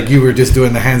like you were just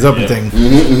doing the hands up thing.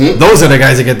 Those are the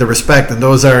guys that get the respect, and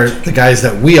those are the guys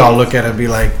that we all look at and be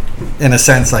like, in a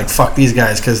sense, like, fuck these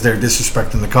guys because they're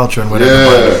disrespecting the culture and whatever.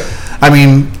 But I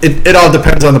mean, it all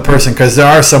depends on the person, because there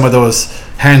are some of those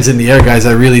hands in the air guys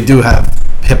that really do have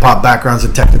hip hop backgrounds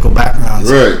and technical backgrounds,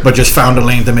 but just found a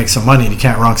lane to make some money, and you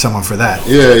can't wrong someone for that.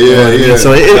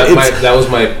 So that was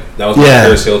my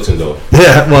Paris Hilton though.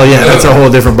 That's a whole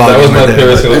different ballgame. That was my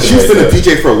Paris Hilton. And she's been a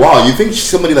DJ for a while. You think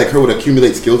somebody like her would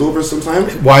accumulate skills over some time?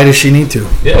 Why does she need to?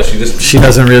 Yeah, she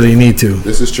doesn't really need to.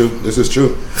 This is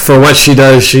true. For what she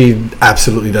does, she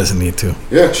absolutely doesn't need to.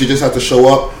 Yeah, she just has to show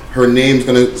up. Her name's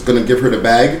gonna give her the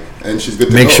bag, and she's good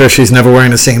to go. Make sure she's never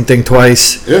wearing the same thing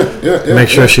twice. Make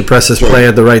sure she presses play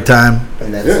at the right time.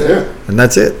 And that's it. And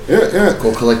that's it.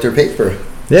 Go collect her paper.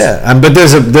 But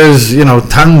there's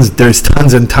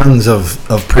tons and tons of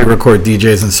pre-record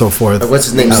DJs and so forth. What's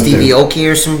his name? Stevie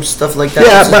Aoki or some stuff like that?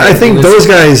 Yeah, but I think those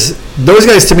guys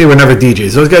to me were never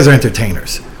DJs. Those guys are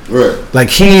entertainers. Right. Like,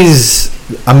 he's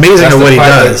amazing at what he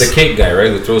does. The cake guy, right?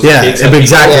 Who throws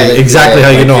exactly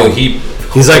how you know him.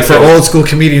 He's like, for old school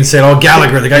comedians saying, "Oh,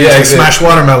 Gallagher, the guy who used to smash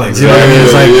watermelons." You know what I mean?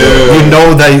 It's like you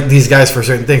know that these guys for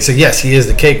certain things. So yes, he is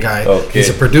the cake guy. He's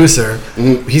a producer.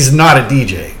 He's not a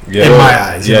DJ in my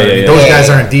eyes. You know what I mean? Those guys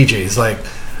aren't DJs. Like,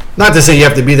 not to say you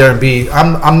have to be there and be.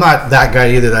 I'm not that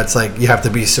guy either. That's like, you have to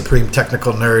be supreme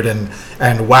technical nerd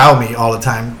and wow me all the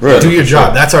time. Do your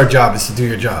job. That's our job, is to do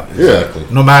your job. Exactly.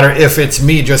 No matter if it's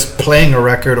me just playing a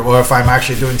record or if I'm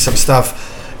actually doing some stuff.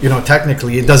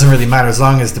 Technically, it doesn't really matter as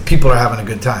long as the people are having a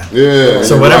good time. Yeah.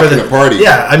 So whatever the party.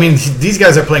 Yeah, I mean, these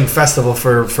guys are playing festival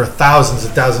for thousands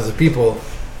and thousands of people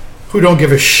who don't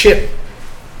give a shit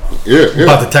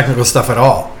about the technical stuff at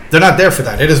all. They're not there for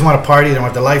that. They just want to party. They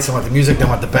want the lights. They want the music. They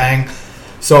want the bang.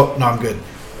 So no, I'm good.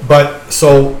 But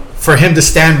so for him to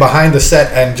stand behind the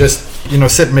set and just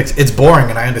sit and mix, it's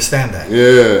boring, and I understand that.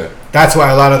 Yeah. That's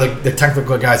why a lot of the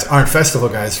technical guys aren't festival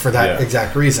guys for that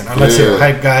exact reason. Unless you're a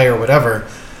hype guy or whatever.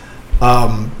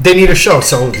 They need a show,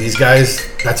 so these guys,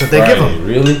 that's what they give them.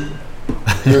 Really?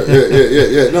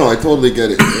 Yeah. No, I totally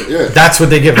get it. Yeah. That's what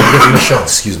they give him. They give him a show.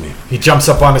 Excuse me. He jumps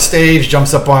up on a stage,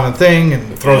 jumps up on a thing,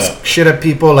 and throws shit at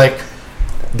people. Like,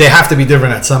 they have to be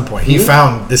different at some point. He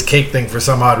found this cake thing for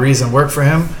some odd reason worked for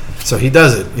him, so he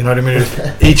does it. You know what I mean?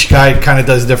 Each guy kind of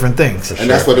does different things. And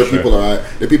that's what the people are.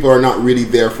 The people are not really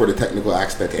there for the technical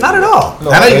aspect anymore. Not at all.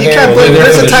 You can't blame.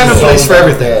 There's a time and place for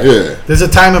everything. Yeah. There's a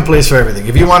time and place for everything.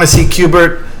 If you want to see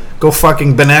Qbert go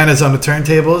fucking bananas on the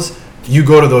turntables, you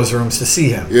go to those rooms to see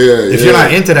him. If you're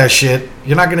not into that shit,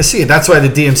 you're not going to see it. That's why the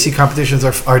DMC competitions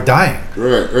are dying.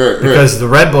 Right. Because the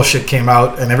Red Bull shit came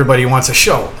out and everybody wants a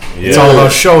show. It's all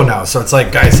about show now. So it's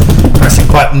like guys pressing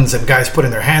buttons and guys putting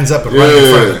their hands up and running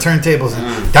in front of the turntables.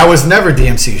 And that was never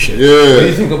DMC shit. What do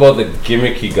you think about the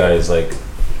gimmicky guys? Like,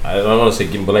 I don't want to say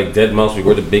gimmick, but like Deadmau5, we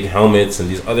wear the big helmets, and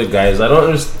these other guys. I don't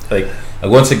understand.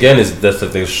 Like once again, that's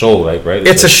like their show, like, right?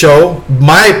 It's a show.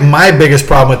 My biggest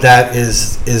problem with that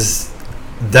is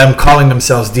them calling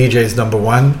themselves DJs, number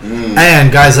one,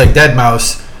 and guys like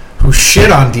Deadmau5 who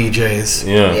shit on DJs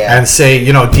and say,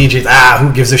 DJs,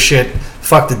 who gives a shit,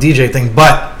 fuck the DJ thing,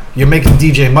 but you're making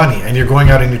DJ money and you're going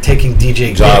out and you're taking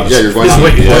DJ jobs. gigs. Yeah, you're going out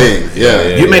and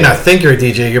playing. You may not think you're a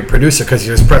DJ, you're a producer because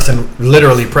you're just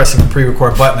literally pressing a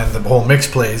pre-record button and the whole mix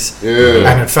plays. And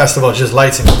at festival it's just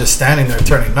lights and you're just standing there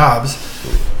turning knobs.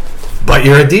 But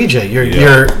you're a DJ.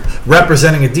 You're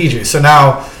representing a DJ. So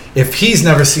now, if he's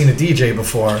never seen a DJ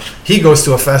before, he goes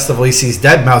to a festival, he sees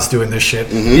Deadmau5 doing this shit.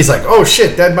 He's like, oh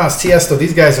shit, Deadmau5, Tiesto,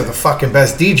 these guys are the fucking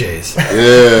best DJs.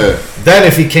 Then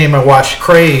if he came and watched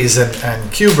Craze and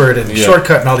Qbert and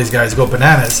Shortcut and all these guys go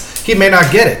bananas, he may not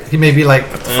get it. He may be like,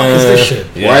 what the fuck is this shit?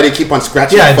 Why do they keep on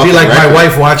scratching? Yeah, it'd be like my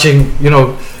wife watching,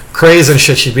 Craze and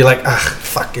shit. She'd be like,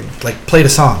 fucking, like, play the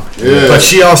song. But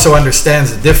she also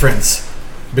understands the difference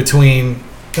between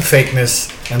the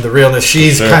fakeness and the realness.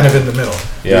 She's kind of in the middle.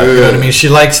 You know what I mean? She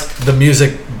likes the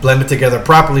music blended together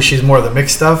properly. She's more of the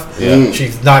mixed stuff.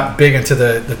 She's not big into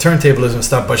the turntablism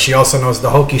stuff, but she also knows the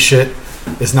hokey shit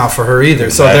is not for her either.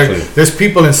 So there's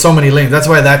people in so many lanes. That's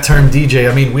why that term DJ,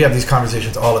 I mean, we have these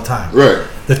conversations all the time. Right.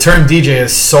 The term DJ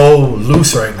is so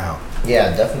loose right now.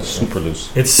 Yeah, definitely. Super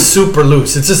loose. It's super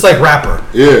loose. It's just like rapper.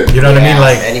 Yeah. You know what I mean?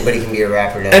 Like anybody can be a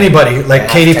rapper now. Anybody. Like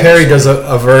Katy Perry does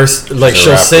a verse, like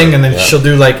she'll sing and then she'll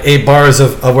do like 8 bars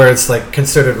of where it's like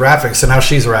considered rapping. So now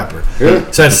she's a rapper.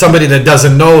 So it's somebody that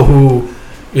doesn't know who,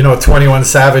 21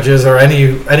 Savage is or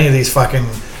any of these fucking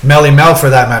Melly Mel for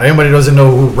that matter. Anybody who doesn't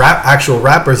know who actual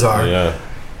rappers are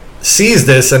sees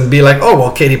this and be like, oh,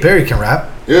 well, Katy Perry can rap.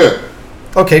 Yeah.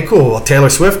 Okay, cool. Well, Taylor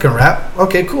Swift can rap.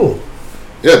 Okay, cool.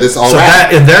 Yeah, this all So rap.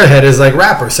 that in their head is like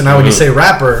rapper. So now when you say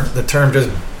rapper, the term just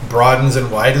broadens and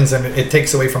widens, and it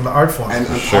takes away from the art form. And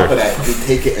on top of that, they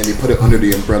take it and they put it under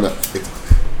the umbrella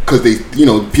because they,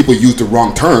 people use the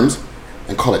wrong terms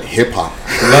and call it hip hop.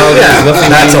 No,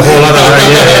 That's a whole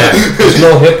other. There's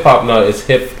no hip hop now. It's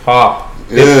hip hop.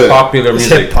 It's popular There's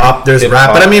music. hip hop. There's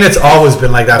rap, but I mean, it's always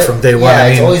been like that from day one. Yeah, I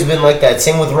it's mean, always been like that.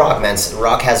 Same with rock, man.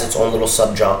 Rock has its own little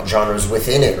subgenres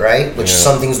within it, right? Which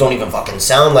some things don't even fucking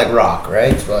sound like rock,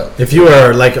 right? But if you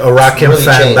were like a Rakim really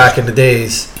fan changed. back in the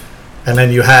days, and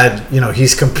then you had,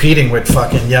 he's competing with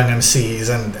fucking Young MCs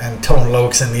and Tone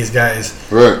Lokes and these guys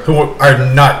Right. who are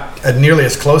not nearly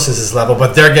as close as his level,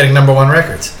 but they're getting number one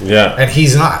records. Yeah. And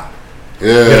he's not. Yeah.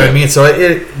 You know what I mean? So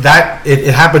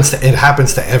it happens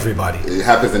to everybody. It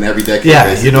happens in every decade. Yeah,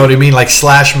 basically. you know what I mean? Like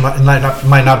Slash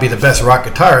might not be the best rock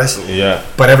guitarist, Yeah.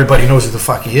 but everybody knows who the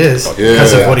fuck he is Yeah.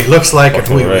 because of what he looks like and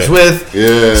who he was Right. with.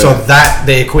 Yeah. So that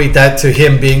they equate that to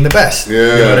him being the best.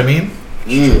 Yeah. You know what I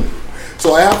mean?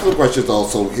 So I have some questions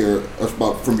also here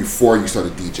about from before you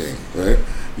started DJing, right?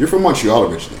 You're from Montreal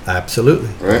originally, Absolutely.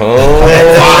 right?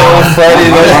 Oh, Freddie,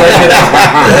 look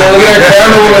at our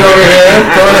cameraman over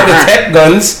here throwing up the tech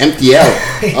guns.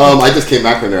 MTL. I just came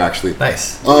back from there actually.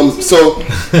 Nice. So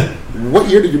what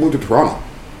year did you move to Toronto?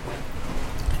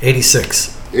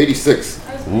 86. 86.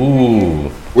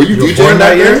 Ooh. Were you You were DJing born that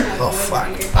that year? year? Oh fuck.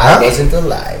 I wasn't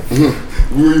alive.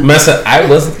 Messa, I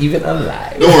wasn't even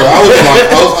alive. Don't worry, I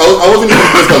wasn't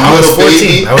even just a I was little 14.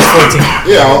 baby. I was 14.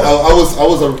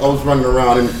 Yeah, I was running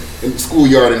around in the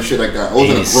schoolyard and shit like that. I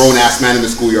wasn't a grown ass man in the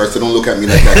schoolyard, so don't look at me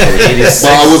like that. 86.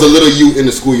 But I was a little youth in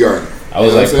the schoolyard. I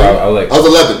was You know like, what I'm saying? I was like, I was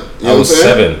 11. You know I was what I'm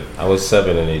saying? 7. I was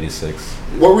 7 in '86.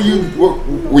 What were you?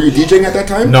 Were you DJing at that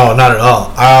time? No, not at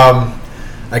all.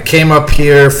 I came up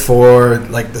here for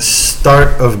like the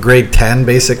start of grade 10,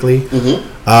 basically.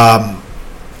 I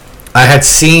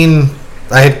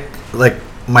had like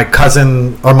my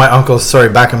cousin or my uncle,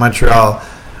 back in Montreal,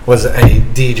 was a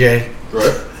DJ,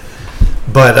 Right.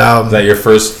 but Is that your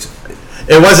first?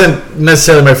 it wasn't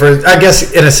necessarily my first. I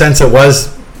guess in a sense it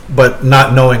was, but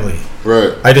not knowingly.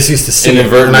 Right. I just used to see it, and I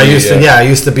Inadvertently, used to, yeah. I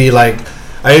used to be like,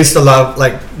 I used to love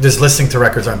like just listening to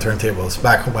records on turntables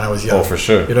back when I was young. Oh, for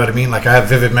sure. You know what I mean? Like I have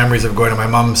vivid memories of going to my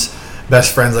mom's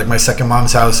best friend's, like my second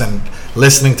mom's house, and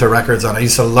listening to records on. I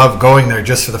used to love going there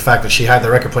just for the fact that she had the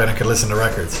record player and I could listen to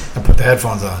records and put the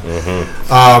headphones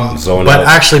on. Zone But out.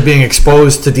 actually being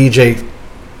exposed to DJ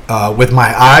with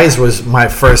my eyes was my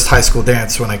first high school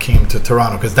dance when I came to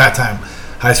Toronto, because that time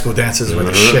high school dances were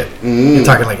the shit. You're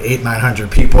talking like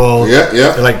 800-900 people. Yeah,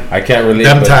 yeah. They're like I can't relate.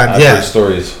 Them but times, I've yeah. heard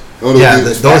stories. Oh, yeah,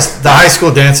 those- the high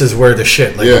school dances were the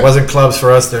shit. Like Yeah. it wasn't clubs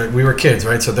for us. We were kids,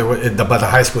 right? So but the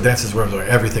high school dances were where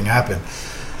everything happened.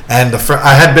 And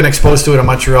I had been exposed to it in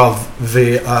Montreal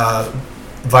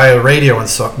via radio and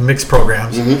mix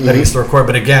programs that I used to record.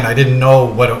 But again, I didn't know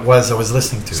what it was I was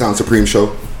listening to. Sound Supreme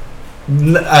show.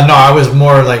 No, I was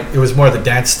more like it was more the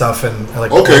dance stuff and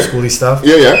like Okay. the old schooly stuff.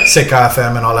 Yeah, yeah. Sick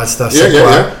FM and all that stuff. Yeah, Sick yeah,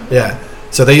 Rock. Yeah.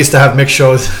 So they used to have mix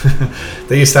shows.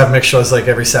 They used to have mix shows like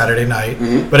every Saturday night.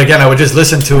 But again, I would just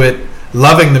listen to it,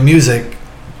 loving the music,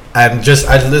 and I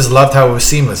just loved how it was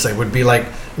seamless. It would be like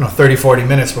 30, 40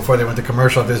 minutes before they went to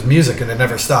commercial. There's music and it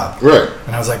never stopped. Right.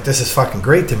 And I was like, this is fucking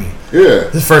great to me. Yeah.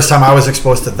 This is the first time I was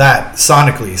exposed to that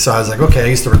sonically. So I was like, okay, I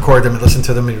used to record them and listen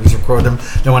to them and record them.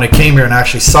 Then when I came here and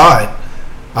actually saw it,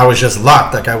 I was just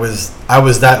locked. Like I was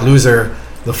that loser,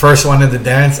 the first one in the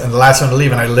dance and the last one to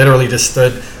leave. And I literally just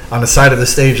stood on the side of the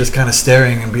stage just kind of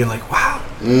staring and being like, wow.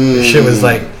 This shit was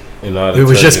like, it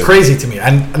was just crazy to me.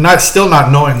 And still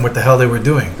not knowing what the hell they were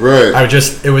doing. Right.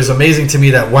 It was amazing to me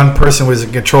that one person was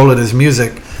in control of this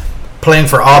music, playing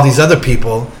for all these other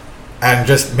people and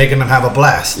just making them have a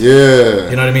blast. Yeah.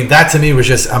 You know what I mean? That to me was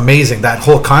just amazing. That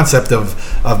whole concept of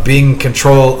being in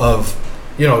control of,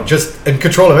 just in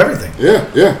control of everything. Yeah,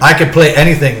 yeah. I could play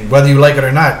anything, whether you like it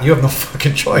or not. You have no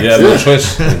fucking choice. Yeah, no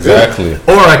choice. Exactly.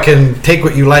 Or I can take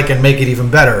what you like and make it even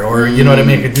better. Or, you know what I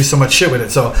mean? I could do so much shit with it.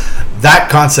 So that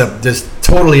concept just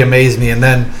totally amazed me. And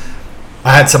then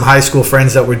I had some high school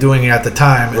friends that were doing it at the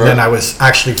time. And then I was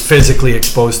actually physically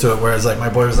exposed to it. Whereas like my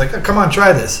boy was like, oh, come on,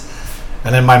 try this.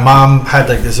 And then my mom had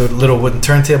like this little wooden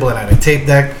turntable and I had a tape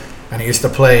deck. And I used to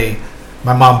play.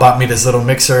 My mom bought me this little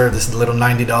mixer, this little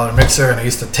 $90 mixer. And I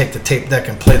used to take the tape deck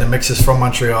and play the mixes from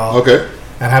Montreal. Okay.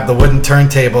 And have the wooden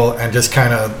turntable and just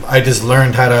I just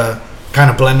learned how to kind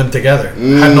of blend them together.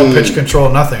 Had no pitch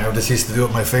control, nothing. I just used to do it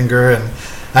with my finger, and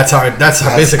that's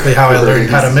basically how I learned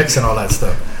how to mix and all that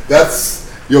stuff. That's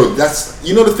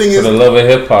the thing For is, the love of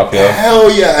hip hop, yo.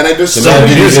 hell yeah, and I just So none of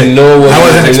you music. even know what I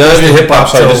wasn't none exposed of your to hip hop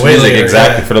hip-hop are just till way music, later,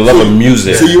 exactly. yeah. For the love of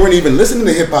music. So you weren't even listening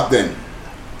to hip hop then.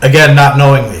 Again, not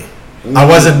knowingly. I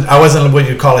wasn't what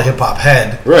you'd call a hip hop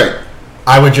head. Right.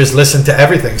 I would just listen to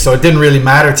everything, so it didn't really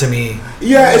matter to me.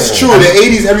 Yeah, it's true. In the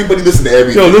 80s, everybody listened to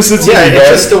everything. Yo, listen to Yeah, me, it's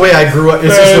man. just the way I grew up.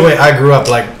 It's just the way I grew up.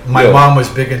 Like my Yo. mom was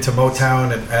big into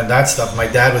Motown and that stuff. My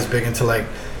dad was big into like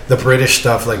the British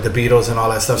stuff, like the Beatles and all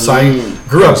that stuff. So I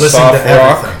grew up listening Soft to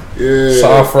rock. everything. Yeah.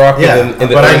 Soft rock Yeah, in the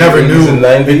but I never 80s knew. and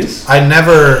 90s. I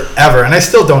never ever, and I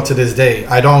still don't to this day.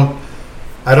 I don't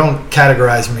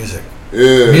categorize music.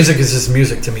 Yeah. Music is just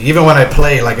music to me. Even when I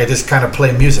play, like I just kind of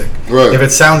play music. Right. If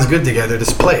it sounds good together,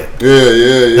 just play it.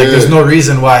 Yeah. Like there's no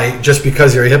reason why just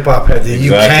because you're a hip hop head that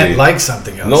you Exactly. can't like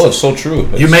something else. No, it's so true.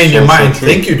 you It's may in your so mind true.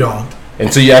 think you don't.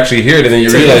 Until you actually hear it, and then you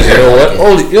Until you realize, you hear know it. what?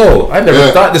 Oh, yo, I never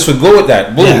Yeah. thought this would go with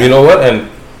that. Boom, Yeah. you know what? And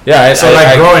yeah, So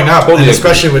like growing up, totally and agree.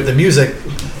 especially with the music,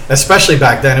 especially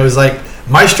back then, it was like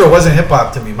Maestro wasn't hip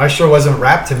hop to me. Maestro wasn't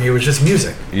rap to me. It was just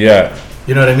music. Yeah,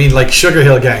 You know what I mean? Like Sugar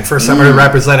Hill Gang. First time I heard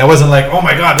Rappers Delight, I wasn't like, oh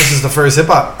my god, this is the first hip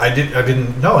hop. I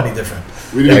didn't know any different.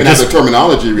 We didn't even just- have the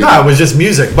terminology, really. No, it was just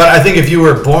music. But I think if you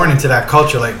were born into that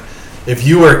culture, like if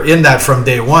you were in that from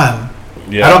day one,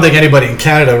 yeah. I don't think anybody in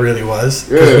Canada really was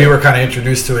because Yeah. we were kind of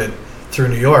introduced to it through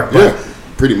New York. But Yeah,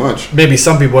 pretty much. maybe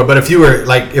some people were. But if you were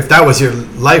like, if that was your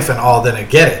life and all, then I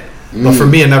get it. But for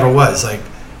me, it never was. Like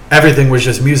everything was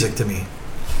just music to me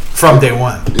from day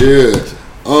one. Yeah.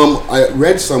 I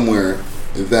read somewhere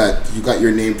that you got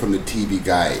your name from the TV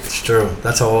Guide. It's true.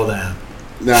 That's how old I am.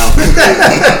 Now,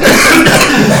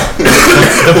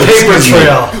 The paper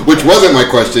trail. which wasn't my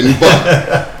question,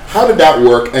 but how did that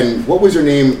work? And what was your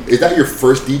name? Is that your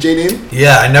first DJ name?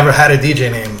 Yeah, I never had a DJ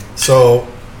name. So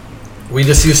we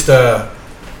just used to,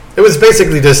 it was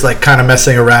basically just like kind of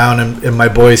messing around in my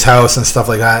boy's house and stuff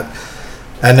like that.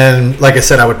 And then, like I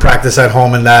said, I would practice at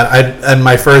home and that. And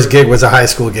my first gig was a high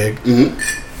school gig.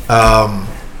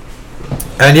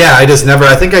 And yeah, I just never,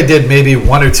 I think I did maybe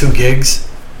 1 or 2 gigs,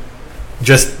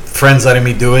 just friends letting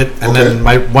me do it. And then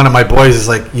one of my boys is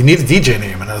like, you need a DJ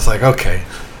name. And I was like, okay.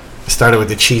 I started with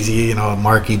the cheesy,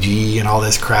 Marky G and all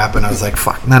this crap. And I was like,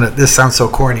 fuck, none of this sounds so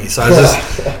corny. So I was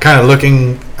just kind of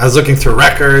looking through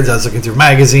records. I was looking through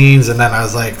magazines. And then I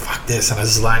was like, fuck this. And I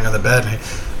was just lying on the bed and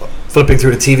flipping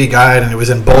through the TV Guide. And it was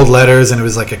in bold letters. And it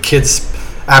was like a kid's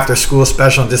after school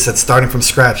special. And just said starting from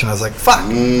scratch. And I was like, fuck,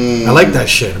 I like that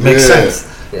shit. It makes sense.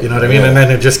 You know what I mean? And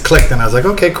then it just clicked. And I was like,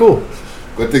 okay, cool.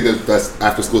 Good thing that that's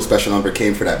after school special number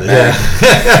came for that bag.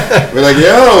 Yeah. We're like,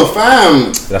 yo,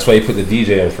 fam. That's why you put the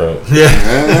DJ in front. Yeah.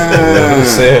 You know what I'm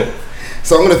saying?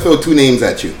 So I'm gonna throw 2 names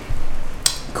at you: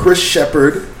 Chris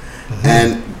Shepard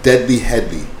and Deadly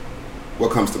Headley.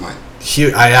 What comes to mind?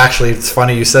 It's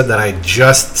funny you said that. I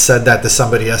just said that to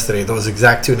somebody yesterday. Those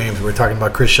exact 2 names. We were talking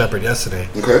about Chris Shepard yesterday.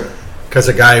 Okay. Because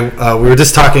a guy, we were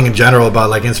just talking in general about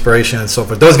like inspiration and so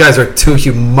forth. Those guys are 2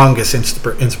 humongous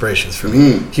inspirations for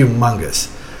me. Humongous.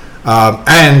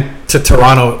 And to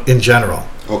Toronto in general.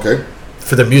 Okay.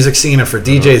 For the music scene and for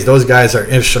DJs, those guys are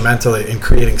instrumental in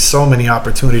creating so many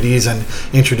opportunities and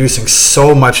introducing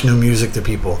so much new music to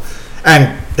people.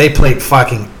 And they played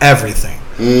fucking everything.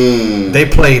 They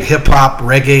played hip hop,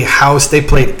 reggae, house. They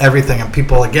played everything, and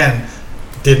people again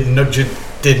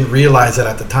didn't realize it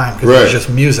at the time because it was just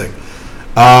music.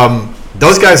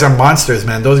 Those guys are monsters,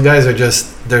 man. Those guys are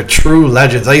they're true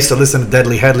legends. I used to listen to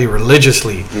Deadly Headley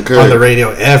religiously on the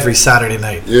radio every Saturday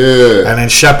night. Yeah. And then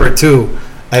Shepard too.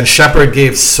 And Shepard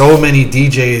gave so many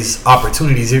DJs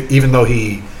opportunities, even though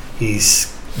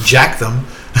he's jacked them.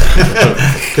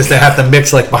 Because they have to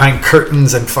mix like behind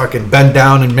curtains and fucking bend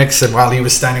down and mix it while he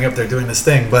was standing up there doing this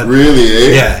thing. But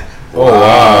really, eh? yeah. Oh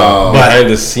wow! But- Behind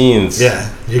the scenes. Yeah,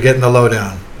 you're getting the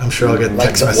lowdown. I'm sure I'll get Like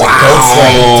text some message.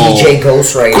 DJ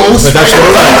Ghostwriting. But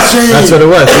that's what it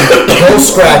was.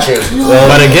 Ghost scratching.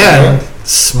 But again,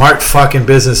 smart fucking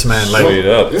businessman. Like Straight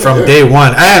up. from day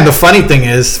one. And the funny thing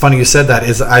is, funny you said that,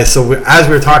 is as we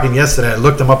were talking yesterday, I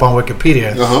looked him up on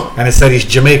Wikipedia, and it said he's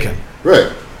Jamaican.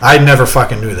 Right. I never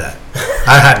fucking knew that.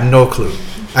 I had no clue.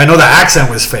 I know the accent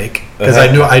was fake because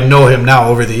I know him now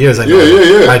over the years. I know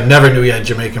him. I never knew he had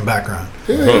Jamaican background.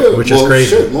 Which is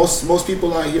crazy. Shit, most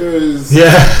people out here is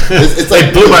It's like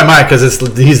it blew my mind because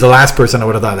he's the last person I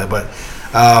would have thought that.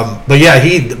 But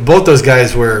yeah, both those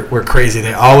guys were crazy.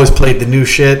 They always played the new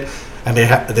shit, and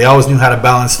they always knew how to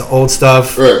balance the old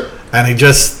stuff. Right. And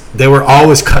they were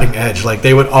always cutting edge. Like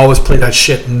they would always play that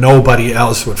shit nobody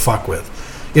else would fuck with.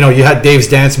 You had Dave's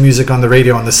Dance Music on the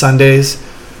radio on the Sundays,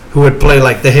 who would play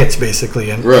like the hits basically,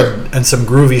 and some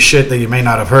groovy shit that you may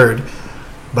not have heard.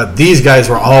 But these guys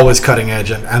were always cutting edge,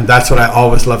 and that's what I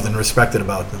always loved and respected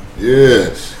about them.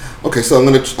 Yeah. Okay, so I'm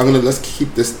gonna let's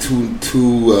keep this two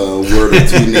word or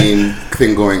 2 name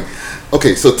thing going.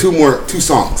 Okay, so 2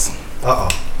 songs. Uh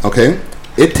oh. Okay,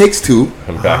 It Takes Two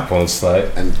And Backbone Slide.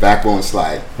 and Backbone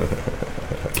Slide.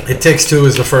 It Takes Two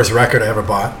is the first record I ever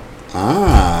bought,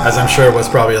 as I'm sure it was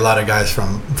probably a lot of guys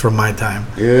from my time.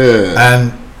 Yeah.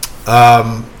 And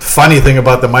funny thing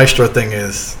about the Maestro thing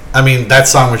is, I mean, that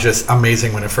song was just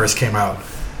amazing when it first came out,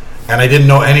 and I didn't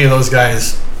know any of those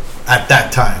guys at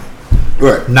that time.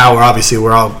 Right. Now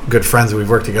we're all good friends. We've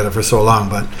worked together for so long,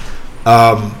 but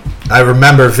I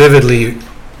remember vividly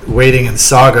waiting in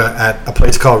Saga at a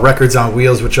place called Records on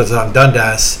Wheels, which was on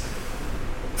Dundas,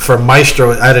 for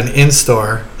Maestro at an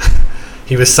in-store.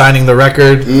 He was signing the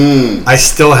record. I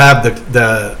still have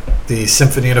the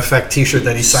Symphony in Effect T-shirt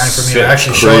that he signed for me. Shit, I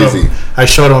actually showed him. I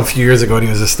showed him a few years ago, and he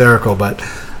was hysterical. But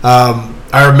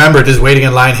I remember just waiting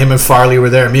in line. Him and Farley were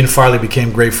there. Me and Farley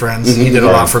became great friends. He did a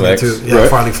lot for me Flex. too. Yeah, Right.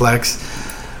 Farley Flex.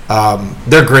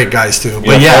 They're great guys too. Yeah,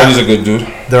 But yeah, Farley's a good dude.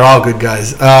 they're all good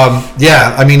guys.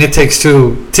 Yeah, I mean, It Takes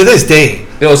Two. To this day,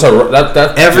 Yo, so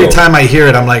that every time I hear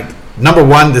it, I'm like, number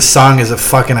one, this song is a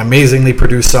fucking amazingly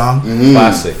produced song.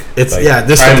 classic. It's Like,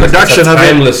 this the timeless. production It's a of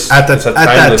timeless- it it's a at that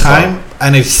timeless time, song.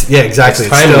 and it's exactly.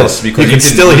 It's timeless still, because you you can can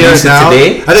still hear release it it now.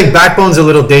 today. I think Backbone's a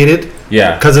little dated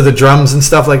Yeah. because of the drums and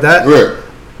stuff like that. Right.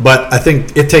 But I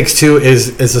think It Takes Two is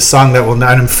a song that will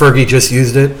not, and Fergie just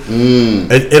used it.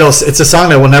 It's a song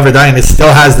that will never die, and it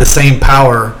still has the same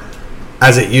power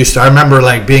as it used to. I remember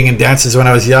like being in dances when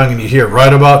I was young, and you hear it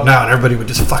right about now, and everybody would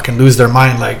just fucking lose their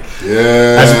mind. Like,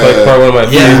 Yeah. It's like probably one of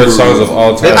my Yeah. favorite songs of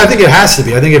all time. I think it has to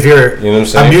be. I think if you're You know what I'm a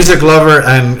saying? music lover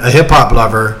and a hip hop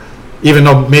lover, even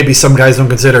though maybe some guys don't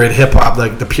consider it hip hop,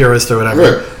 like the purist or whatever.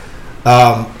 Right.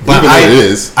 But Even though it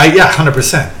is.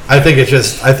 100%. I think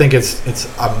it's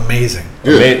amazing.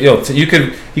 Yo, you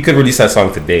could release that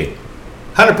song today.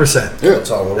 100%. Yeah. That's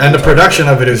all we're And the talking production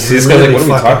of it is See, it's gonna really like,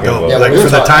 what are we fucking talking dope. about? Yeah, Like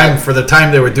we're for the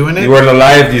time they were doing it. You weren't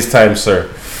alive these times, sir.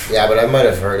 about. Yeah, but I might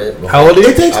have heard it. How old are you?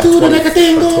 It Takes I'm Two to 20 make a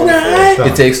thing I'm go 24. right.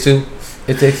 It takes two.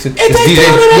 It takes two. It takes DJ. two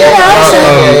to make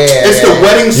Yeah, a It's the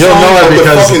wedding You'll song know of it the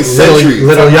because fucking century.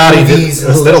 Little Yachty movies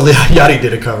and Little Yachty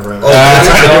did a cover of it.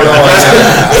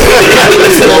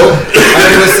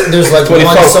 There's like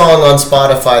 24. one song on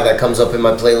Spotify that comes up in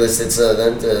my playlist. It's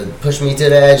Push Me to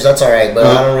the Edge. That's alright, but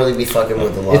I don't really be fucking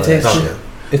with a lot of that shit.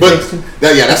 But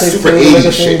that's takes super two to make a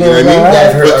 80s shit, thing you know what I go mean? right. Yeah,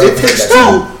 I've heard- But I've It heard Takes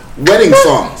that Two wedding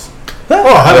songs. Oh,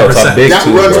 Yo, it's a 100%. big That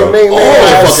two, runs bro. all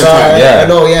the fucking time. Yeah, I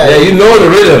know, yeah. Yeah, you know the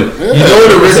rhythm. You know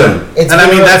the rhythm. It's And I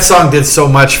mean, more- that song did so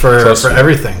much for Trust me.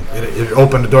 everything. It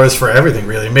opened the doors for everything,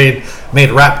 really.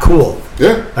 Made rap cool.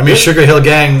 Yeah. I mean, Sugar Hill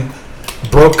Gang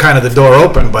broke kind of the door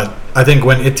open, but I think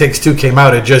when It Takes Two came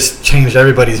out, it just changed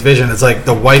everybody's vision. It's like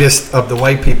the whitest of the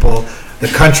white people, the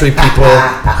country people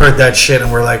heard that shit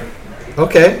and were like,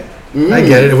 okay, I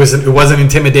get it. It wasn't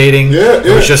intimidating. Yeah,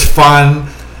 It was yeah. just fun.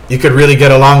 You could really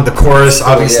get along. The chorus,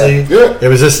 obviously. Yeah.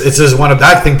 It's just one of.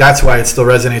 I think that's why it still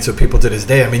resonates with people to this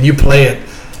day. I mean, you play it,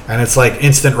 and it's like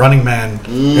instant Running Man.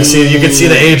 You can see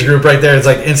the age group right there. It's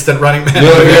like instant Running Man. You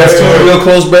know, if you have two real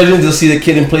close brethren, you'll see the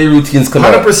kid and play routines come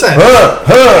out. 100%.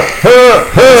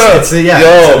 It's Yo,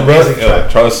 an bro. amazing Yo, track.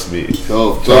 trust me.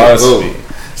 So, me.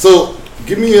 So,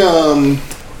 give me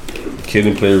Kid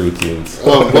and play routines.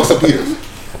 Buster Peters.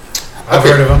 I've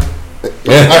heard of him.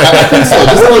 I think so,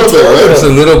 just a little bit, right? Just a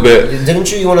little bit.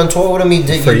 Didn't you went on tour with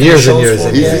him? For years and years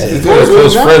and Yeah. years. He's We're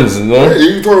close friends, you know? Yeah,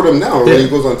 you tour with him now when he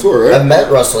goes on tour, I right?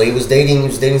 met Russell. He was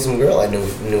dating some girl I knew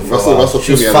for Russell- a while. Russell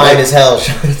She was Fumi, I fine like. as hell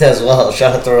as well.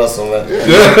 Shout out to Russell,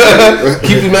 man.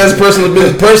 Keep the man's personal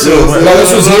business personal. No,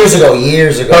 this was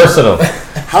years ago. Personal.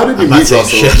 How did you not meet saying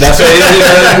Russell? shit. That's what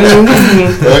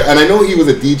it Right? And I know he was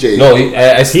a DJ. is. No, he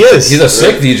is. He's a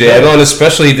sick DJ. I know, and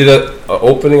especially he did a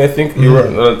opening. I think he wrote,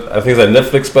 I think it's a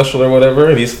Netflix special or whatever.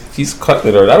 And he's cutting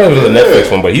it. Or I don't know if it was a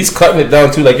Netflix one, but he's cutting it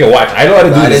down too. Like, yo, watch. I know how to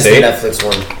do That this. is the Eh? Netflix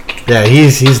one. Yeah,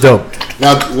 he's dope.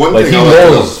 Now, one Like thing he I like to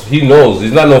know, knows. He knows.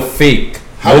 He's not no fake.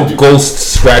 How No did you-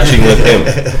 ghost scratching with him.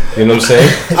 You know what I'm saying?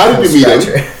 how did you meet him?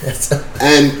 Scratcher.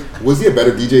 And was he a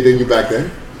better DJ than you back then?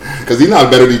 Because he's not a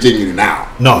better DJ than you now.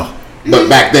 No, But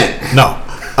back then. no.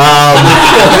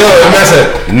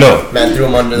 No. Man threw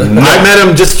him under the. I met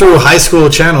him just through high school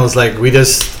channels. Like we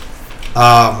just,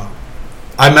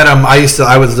 I met him.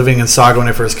 I was living in Saga when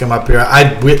I first came up here.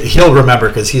 He'll remember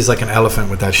because he's like an elephant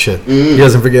with that shit. He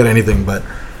doesn't forget anything. But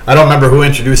I don't remember who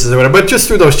introduced us or whatever. But just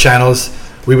through those channels,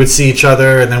 we would see each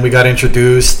other, and then we got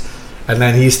introduced. And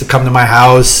then he used to come to my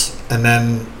house, and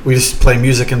then we used to play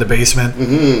music in the basement.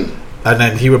 And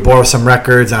then he would borrow some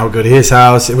records, and I would go to his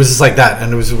house. It was just like that,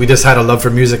 and we just had a love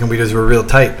for music, and we just were real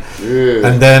tight. Yeah.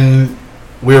 And then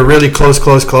we were really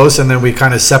close, and then we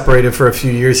kind of separated for a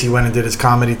few years. He went and did his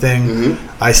comedy thing.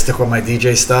 I stuck with my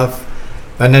DJ stuff,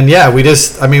 And then we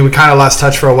we kind of lost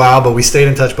touch for a while, but we stayed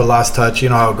in touch but lost touch. You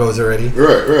know how it goes already.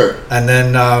 Right. And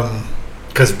then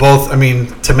because both,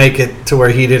 to make it to where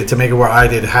he did it, to make it where I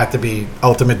did, it had to be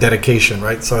ultimate dedication,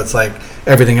 right? So it's like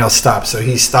everything else stopped. So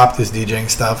he stopped his DJing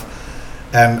stuff,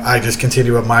 and I just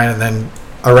continued with mine. And then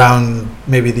around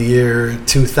maybe the year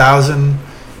 2000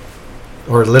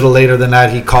 or a little later than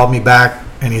that, he called me back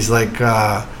and he's like,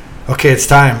 okay, it's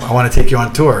time. I want to take you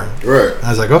on tour. Right. I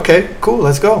was like, okay, cool,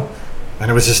 let's go. And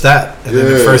it was just that. And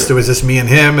then at first it was just me and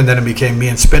him, and then it became me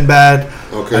and Spinbad.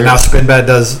 Okay. And now Spinbad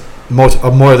does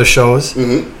more of the shows.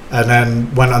 Mm-hmm. And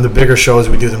then when on the bigger shows,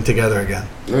 we do them together again.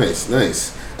 Nice.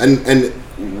 And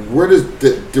where does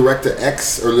the Director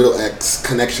X or Little X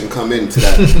connection come into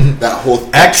that whole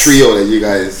X, trio that you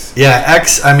guys? Yeah,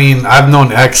 X. I've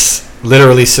known X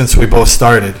literally since we both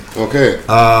started. Okay.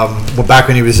 Well, back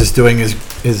when he was just doing his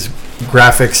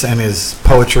graphics and his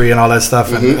poetry and all that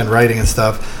stuff, and writing and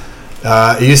stuff.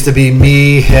 It used to be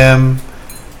me, him,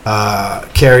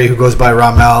 Carrie, who goes by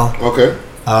Ramel. Okay.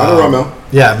 I know Ramel.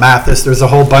 Yeah, Mathis. There's a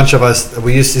whole bunch of us.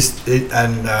 We used to,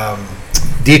 and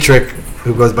Dietrich,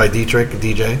 who goes by Dietrich,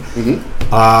 DJ.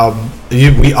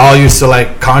 We all used to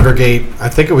like congregate. I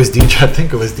think it was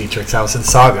Dietrich's house in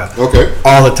Saga. Okay.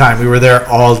 All the time. We were there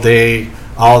all day,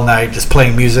 all night, just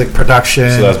playing music, production.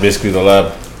 So that's basically the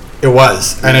lab. It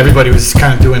was, and everybody was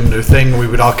kind of doing their thing. We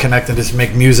would all connect and just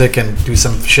make music and do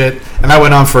some shit. And that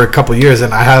went on for a couple of years.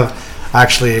 And I have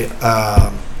actually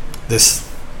this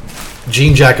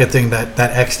jean jacket thing that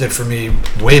X did for me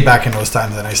way back in those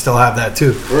times, and I still have that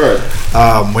too. Right.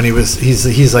 When he's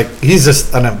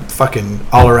just a fucking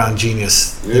all around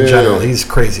genius in general. He's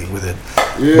crazy with it.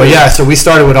 Yeah. But so we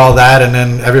started with all that, and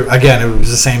then again it was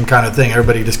the same kind of thing.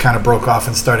 Everybody just kind of broke off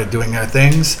and started doing their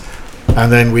things. And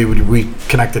then we would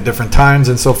reconnect at different times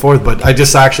and so forth. But I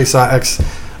just actually saw X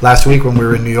last week when we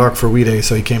were in New York for We Day,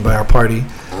 so he came by our party.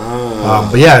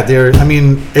 But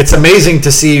it's amazing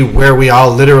to see where we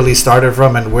all literally started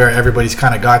from and where everybody's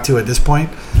kind of got to at this point.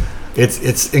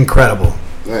 It's incredible.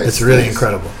 Nice, it's really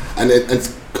incredible. And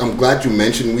I'm glad you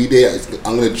mentioned We Day.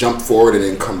 I'm going to jump forward and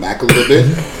then come back a little bit.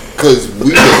 Because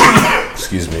We Day...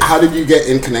 Excuse me. How did you get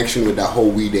in connection with that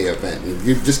whole We Day event?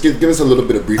 You just give us a little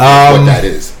bit of brief of what that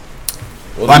is.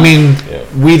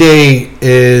 We Day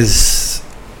is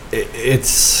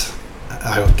it's.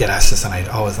 I get asked this, and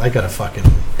I gotta fucking.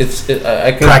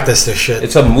 I can practice this shit.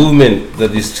 It's a movement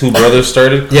that these two brothers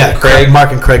started. Yeah,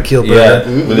 Mark and Craig Kielberger.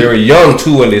 Yeah, but they were young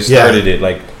too when they started it,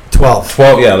 like 12.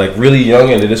 Yeah, like really young,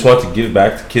 and they just want to give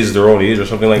back to kids their own age or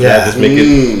something like that. Just make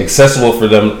it accessible for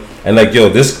them. And like,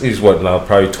 this is what now,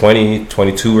 probably 20,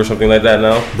 22 or something like that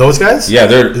now. Those guys? Yeah,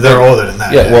 they're older than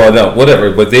that. Yeah, well, no,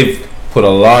 whatever, but they've put a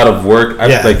lot of work.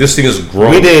 Like this thing is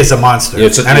growing. We Day is a monster,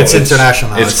 it's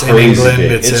international. It's in England.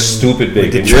 Big. It's stupid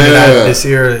big. This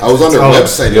year, I was on their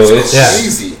website. It's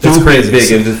crazy. It's crazy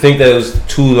big, and to think that it was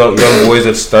two young boys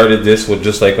that started this with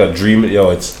just like a dream.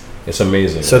 It's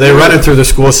amazing. So they run it through the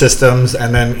school systems,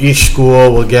 and then each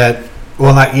school will get,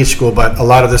 well, not each school, but a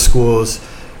lot of the schools,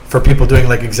 for people doing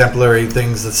like exemplary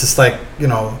things. It's just like,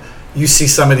 you see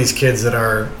some of these kids that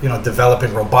are,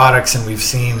 developing robotics, and we've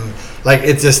seen, like,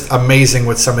 it's just amazing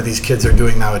what some of these kids are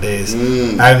doing nowadays.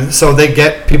 And so they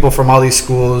get people from all these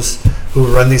schools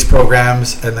who run these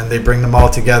programs, and then they bring them all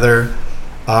together.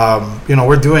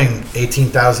 We're doing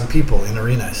 18,000 people in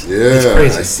arenas. Yeah, it's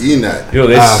crazy. I seen that.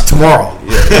 Tomorrow.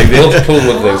 Yeah, they'll pull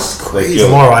with this. Crazy.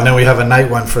 Tomorrow, and then we have a night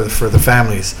one for the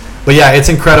families. But yeah, it's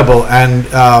incredible. And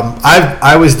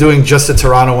I was doing just the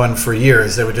Toronto one for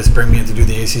years. They would just bring me in to do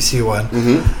the ACC one.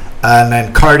 And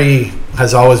then Cardi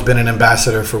has always been an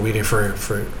ambassador for We Day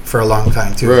for a long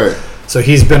time too. Right. So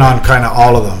he's been on kind of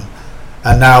all of them.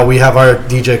 And now we have our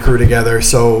DJ crew together.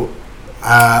 So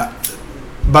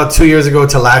about 2 years ago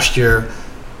to last year,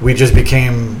 we just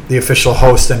became the official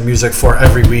host and music for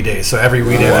every We Day. So every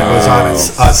We Day that goes on,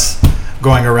 it's us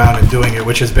going around and doing it,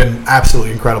 which has been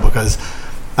absolutely incredible. Because,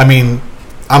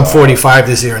 I'm 45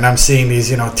 this year, and I'm seeing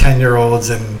these, 10-year-olds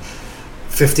and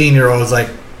 15-year-olds like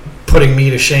putting me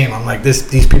to shame. I'm like,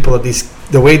 these people,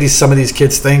 the way some of these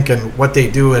kids think and what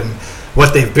they do and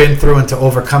what they've been through and to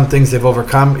overcome things they've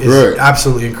overcome is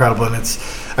absolutely incredible. And it's,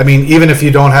 even if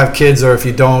you don't have kids, or if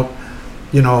you don't,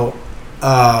 if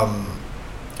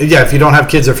you don't have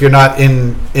kids, or if you're not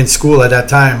in school at that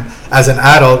time, as an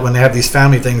adult, when they have these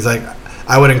family things, like,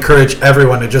 I would encourage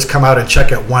everyone to just come out and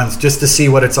check it once, just to see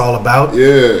what it's all about.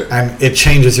 Yeah. And it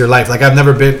changes your life. Like, I've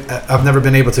never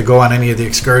been able to go on any of the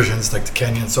excursions, like to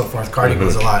Kenya and so forth. Cardi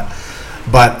goes a lot,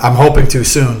 but I'm hoping to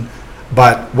soon.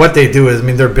 But what they do is,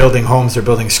 they're building homes, they're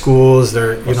building schools,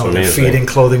 they're they're feeding,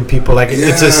 clothing people. Like,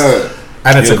 it's just,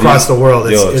 and it's across the world.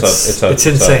 It's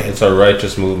insane. It's a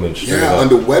righteous movement. Yeah, on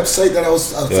the website that I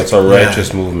was like, it's a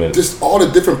righteous movement. Just all the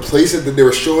different places that they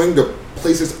were showing, the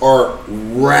places are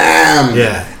rammed.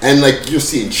 Yeah, and like you're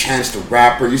seeing Chance the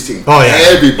Rapper, you're seeing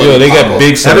everybody. Yo, they got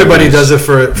big. Everybody does it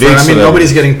for I mean,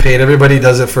 nobody's getting paid. Everybody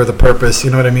does it for the purpose.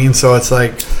 You know what I mean? So it's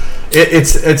like.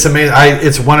 It's amazing.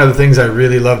 It's one of the things I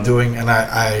really love doing, and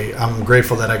I'm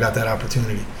grateful that I got that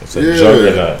opportunity. It's a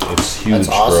juggernaut. It's huge,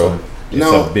 awesome. bro. It's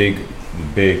a big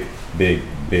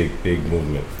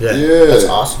movement. Yeah, that's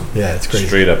awesome. Yeah, it's crazy.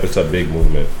 Straight up, it's a big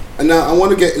movement. And now I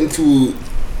want to get into.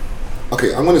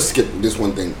 Okay, I want to skip this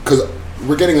one thing because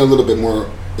we're getting a little bit more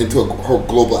into a whole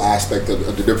global aspect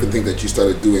of the different things that you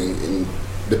started doing in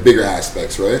the bigger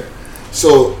aspects, right?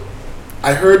 So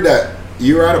I heard that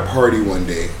you were at a party one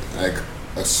day. Like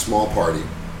a small party,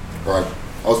 or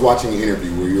I was watching an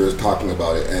interview where you were talking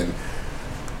about it, and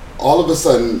all of a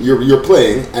sudden you're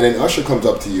playing, and an usher comes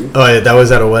up to you. Oh yeah, that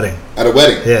was at a wedding. At a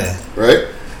wedding. Yeah. Right,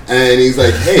 and he's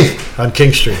like, "Hey." On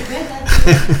King Street.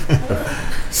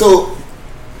 So,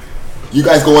 you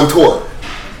guys go on tour.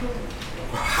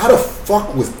 How the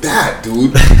fuck was that,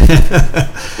 dude?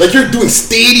 Like you're doing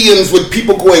stadiums with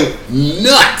people going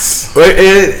nuts.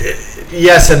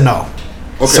 Yes and no.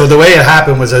 Okay. So the way it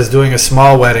happened was I was doing a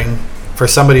small wedding for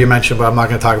somebody you mentioned, but I'm not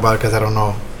going to talk about it because I don't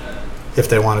know if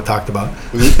they want to talk about it.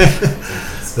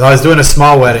 Mm-hmm. So I was doing a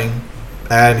small wedding,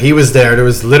 and he was there. There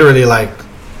was literally like,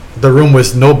 the room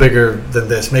was no bigger than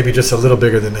this, maybe just a little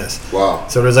bigger than this. Wow.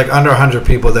 So there was like under 100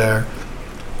 people there,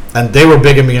 and they were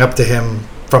bigging me up to him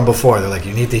from before. They're like,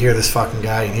 you need to hear this fucking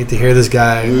guy. You need to hear this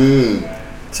guy.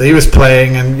 So he was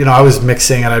playing, and you know I was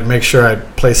mixing, and I'd make sure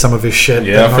I'd play some of his shit.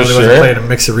 Yeah, for sure. I'd play it and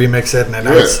remix it, and then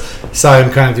I saw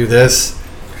him kind of do this.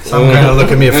 So I'm kind of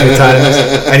look at me a few times,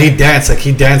 and he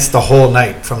danced the whole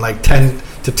night from like 10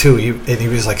 to 2. And he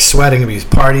was like sweating, and he was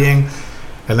partying,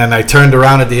 and then I turned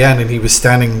around at the end, and he was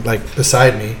standing like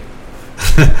beside me,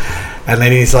 and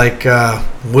then he's like,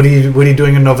 "What are you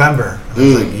doing in November?" And I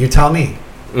was like, "You tell me."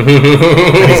 And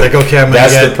he's like, okay, I'm gonna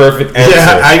that's the perfect answer.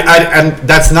 Yeah, and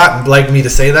that's not like me to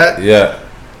say that. Yeah.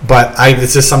 But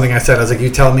it's just something I said. I was like, you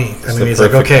tell me. And then he's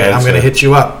like, okay, answer. I'm gonna hit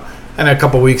you up. And a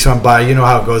couple weeks went by. You know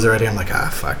how it goes already. I'm like,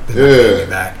 fuck, they're not getting me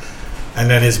back. And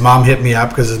then his mom hit me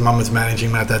up because his mom was managing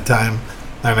him at that time.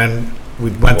 And then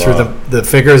we went through the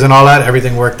figures and all that.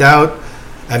 Everything worked out.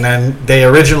 And then they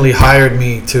originally hired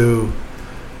me to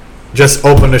just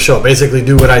open the show, basically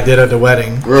do what I did at the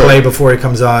wedding, play before he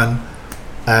comes on.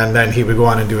 And then he would go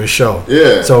on and do his show.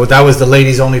 Yeah. So that was the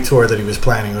ladies only tour that he was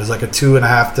planning. It was like a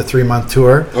 2.5 to 3 month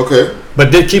tour. Okay.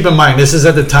 But keep in mind, this is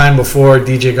at the time before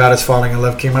DJ Got Us Falling in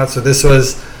Love came out. So this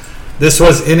was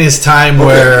in his time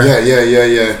where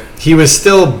he was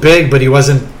still big, but he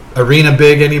wasn't arena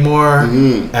big anymore.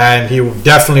 Mm-hmm. And he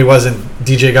definitely wasn't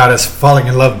DJ Got Us Falling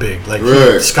in Love big. Like he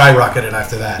skyrocketed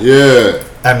after that. Yeah.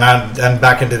 And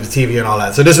back into the TV and all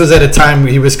that. So this was at a time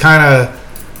he was kind of.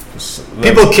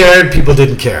 People cared, people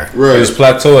didn't care. Right. He was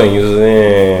plateauing.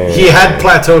 He had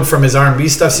plateaued from his R&B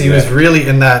stuff, so he was really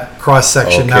in that cross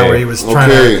section now where he was trying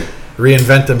to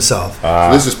reinvent himself. So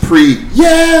this is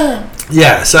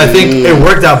Yeah, so I think it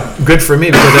worked out good for me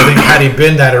because I think had he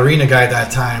been that arena guy at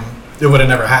that time, it would have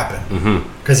never happened.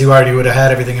 Because he already would have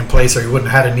had everything in place, or he wouldn't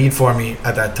have had a need for me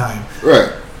at that time.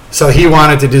 Right. So he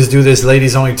wanted to just do this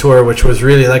ladies only tour, which was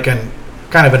really like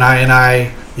kind of an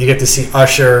I&I. You get to see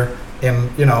Usher in,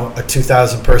 you know, a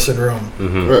 2,000 person room.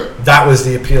 Mm-hmm. Right. That was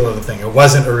the appeal of the thing. It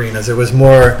wasn't arenas. It was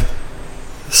more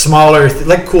smaller,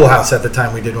 like Cool House at the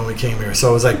time we did when we came here. So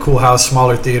it was like Cool House,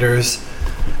 smaller theaters.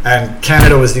 And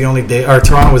Canada was the only date, or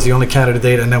Toronto was the only Canada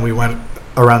date, and then we went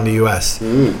around the U.S.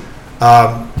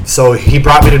 So he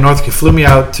brought me to he flew me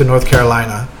out to North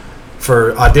Carolina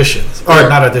for auditions, or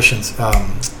not auditions,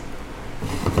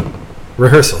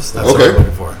 rehearsals. That's what I'm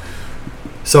looking for.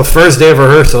 So first day of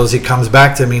rehearsals, he comes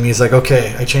back to me and he's like,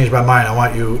 okay, I changed my mind. I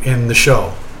want you in the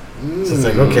show. So it's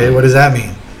like, okay, what does that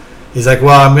mean? He's like,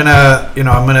 well, I'm going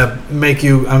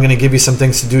to give you some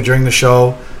things to do during the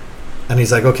show. And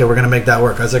he's like, okay, we're going to make that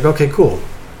work. I was like, okay, cool.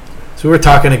 So we were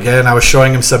talking again. I was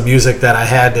showing him some music that I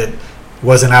had that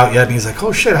wasn't out yet. And he's like,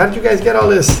 oh shit, how did you guys get all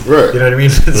this? Right. You know what I mean?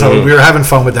 So we were having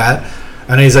fun with that.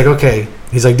 And he's like, okay.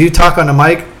 He's like, do you talk on the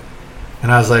mic?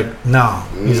 And I was like, no.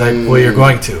 He's like, well, you're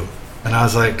going to. And I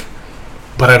was like,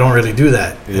 but I don't really do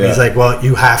that. And he's like, well,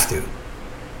 you have to.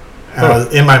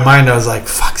 And in my mind, I was like,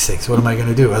 fuck sakes, what am I going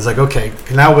to do? I was like, okay.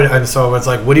 And so it's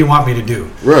like, what do you want me to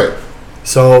do? Right.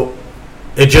 So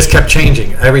it just kept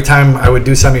changing. Every time I would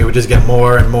do something, it would just get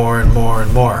more and more and more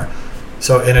and more.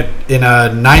 So in a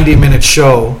 90-minute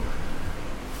show,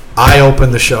 I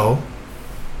opened the show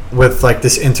with like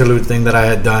this interlude thing that I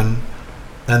had done.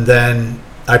 And then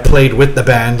I played with the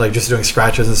band, like just doing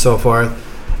scratches and so forth.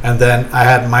 And then I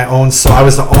had my own, so I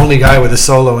was the only guy with a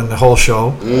solo in the whole show.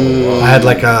 I had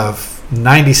like a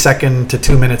 90-second to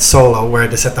 2-minute solo where I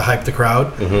just had to hype the crowd.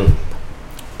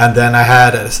 And then I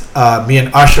had me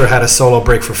and Usher had a solo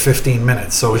break for 15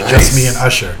 minutes, so it was just me and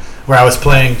Usher, where I was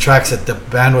playing tracks that the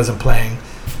band wasn't playing.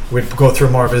 We'd go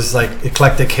through more of his like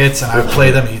eclectic hits, and I would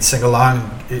play them. He'd sing along.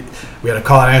 We had a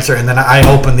call and answer, and then I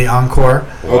opened the encore.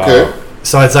 Okay.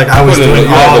 So it's like I was doing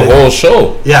all the whole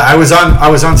show. Yeah, I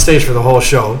was on stage for the whole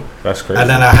show. That's crazy. And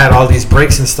then I had all these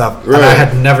breaks and stuff, and I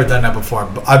had never done that before.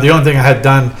 But the only thing I had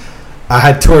done, I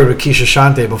had toured with Keisha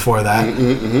Shante before that.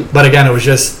 But again, I was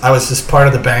just part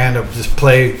of the band. I would just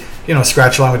play,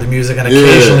 scratch along with the music, and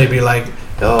occasionally be like,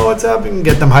 "Oh, what's up?" and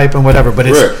get them hype and whatever. But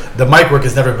the mic work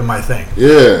has never been my thing.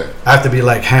 Yeah, I have to be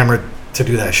like hammered to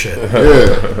do that shit.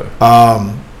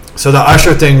 So the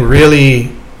Usher thing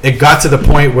really. It got to the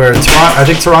point where I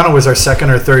think Toronto was our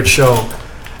second or third show,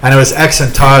 and it was X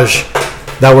and Taj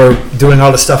that were doing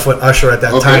all the stuff with Usher at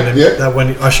that time. And that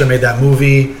when Usher made that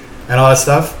movie and all that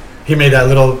stuff, he made that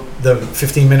the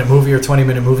 15-minute movie or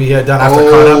 20-minute movie he had done after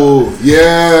Caught Up. Oh,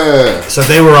 yeah. So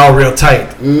they were all real tight.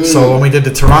 So when we did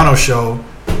the Toronto show,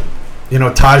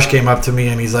 Taj came up to me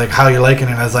and he's like, "How you liking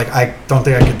it?" And I was like, "I don't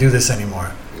think I could do this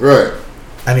anymore." Right.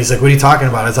 And he's like, "What are you talking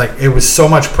about?" It's like, it was so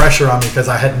much pressure on me because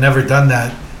I had never done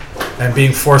that. And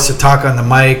being forced to talk on the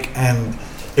mic, and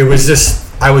it was just,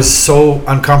 I was so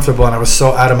uncomfortable and I was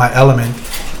so out of my element.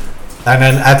 And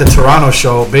then at the Toronto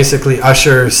show, basically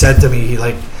Usher said to me, he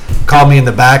like called me in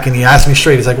the back and he asked me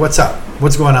straight, he's like, "What's up?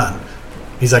 What's going on?"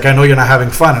 He's like, "I know you're not having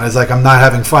fun." And I was like, "I'm not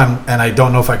having fun and I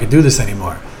don't know if I could do this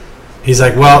anymore." He's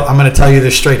like, "Well, I'm going to tell you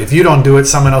this straight. If you don't do it,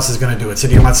 someone else is going to do it. So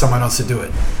do you want someone else to do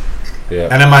it?" Yeah.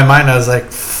 And in my mind, I was like,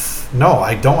 "No,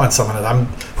 I don't want someone else.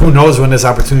 Who knows when this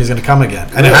opportunity is going to come again?"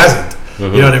 And it hasn't.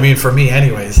 You know what I mean? For me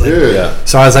anyways.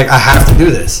 So I was like, I have to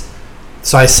do this.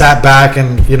 So I sat back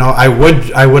and,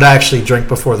 I would actually drink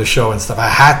before the show and stuff. I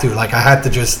had to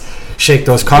just shake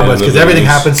those cobwebs because everything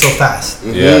happens so fast.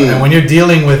 And when you're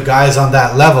dealing with guys on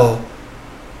that level,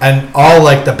 and all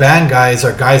like the band guys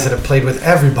are guys that have played with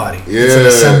everybody. It's an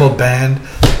assembled band.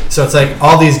 So it's like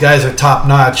all these guys are top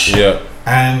notch.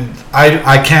 And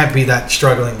I can't be that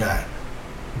struggling guy.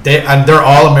 They're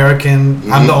all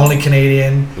American. I'm the only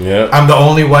Canadian. I'm the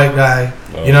only white guy.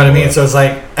 You know what I mean? So it's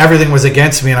like everything was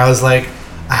against me, and I was like,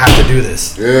 I have to do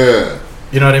this.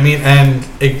 You know what I mean? And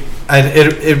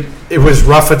it was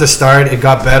rough at the start. It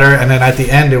got better, and then at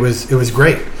the end, it was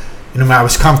great. I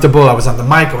was comfortable. I was on the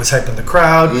mic. I was hyping the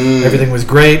crowd. Everything was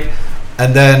great,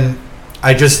 and then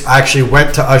I just actually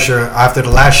went to Usher after the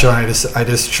last show, and I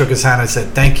just shook his hand. And I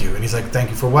said, "Thank you," and he's like,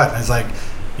 "Thank you for what?" And I was like,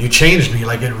 "You changed me.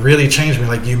 Like, it really changed me.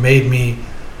 Like, you made me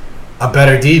a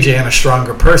better DJ and a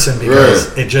stronger person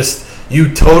because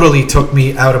you totally took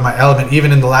me out of my element."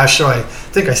 Even in the last show, I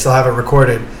think I still have it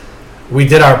recorded. We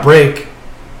did our break,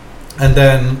 and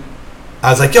then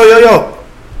I was like, yo.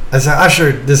 I said,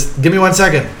 "Usher, just give me 1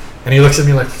 second." And he looks at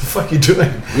me like, "What the fuck are you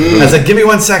doing?" I said, "Give me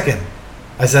 1 second."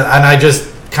 I said, and I just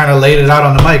kind of laid it out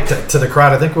on the mic to the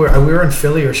crowd. I think we were in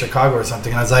Philly or Chicago or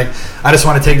something. And I was like, I just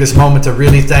want to take this moment to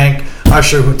really thank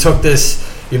Usher, who took this,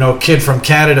 kid from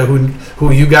Canada who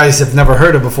you guys have never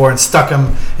heard of before and stuck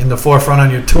him in the forefront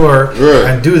on your tour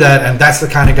and do that. And that's the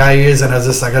kind of guy he is. And I was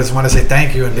just like, I just want to say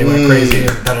thank you. And they went crazy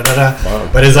and Wow.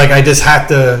 But it's like, I just had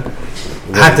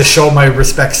to show my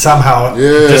respect somehow,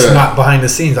 just not behind the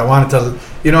scenes. I wanted to,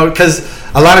 because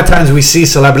a lot of times we see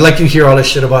celebrity, like you hear all this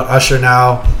shit about Usher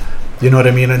now. You know what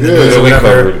I mean? And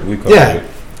whatever. We covered it.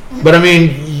 But I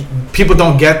mean, people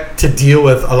don't get to deal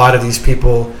with a lot of these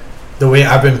people the way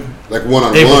I've been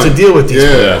able to deal with these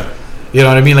people. You know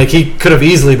what I mean? Like, he could have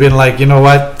easily been like, "You know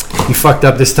what? You fucked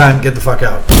up this time. Get the fuck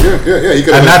out."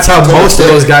 And that's how most of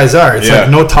those guys are. It's like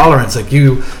no tolerance. Like,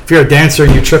 if you're a dancer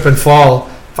and you trip and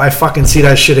fall, if I fucking see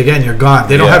that shit again, you're gone.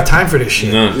 They don't have time for this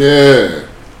shit.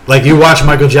 Like, you watch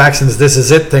Michael Jackson's "This Is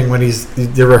It" thing when he's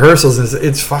the rehearsals,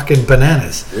 it's fucking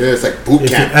bananas. It's like boot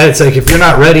camp. It's like, if you're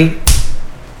not ready,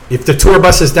 if the tour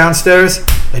bus is downstairs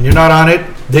and you're not on it,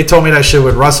 they told me that shit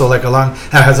with Russell, like it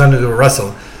has nothing to do with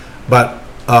Russell, but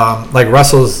like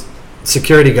Russell's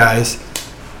security guys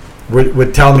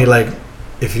would tell me, like,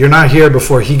 if you're not here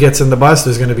before he gets in the bus,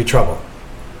 there's going to be trouble.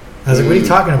 I was like, what are you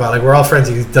talking about? Like, we're all friends.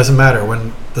 It doesn't matter.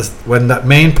 When the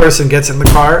main person gets in the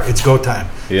car, it's go time.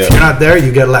 If you're not there,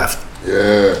 you get left.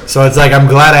 So it's like, I'm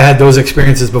glad I had those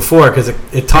experiences before, because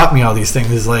it taught me all these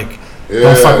things. It's like,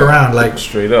 don't fuck around. Like,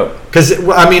 straight up. Because,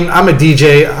 I mean, I'm a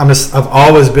DJ. I've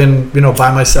always been,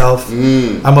 by myself.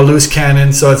 I'm a loose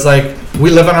cannon. So it's like, we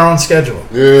live on our own schedule.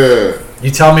 You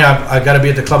tell me I got to be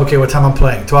at the club. Okay, what time I'm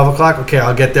playing? 12 o'clock. Okay,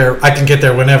 I'll get there. I can get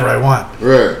there whenever I want.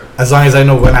 Right. As long as I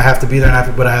know when I have to be there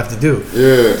and what I have to do.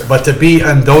 Yeah. But to be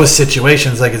in those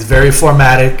situations, like it's very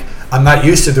formatic. I'm not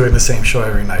used to doing the same show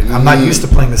every night. I'm not used to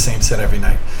playing the same set every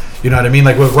night. You know what I mean?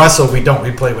 Like with Russell, we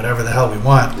play whatever the hell we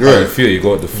want. How you feel? You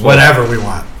go with the flow. Whatever we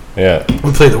want. Yeah.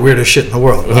 We play the weirdest shit in the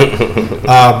world.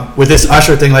 With this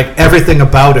Usher thing, like everything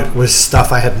about it was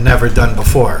stuff I had never done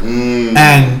before.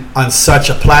 And on such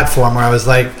a platform where I was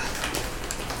like,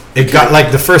 it got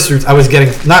like the first, I was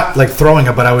getting, not like throwing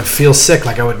up, but I would feel sick.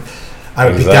 Like I would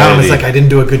be down. It's like I didn't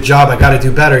do a good job. I got to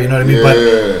do better. You know what I mean? But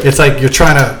it's like you're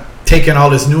trying to take in all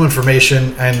this new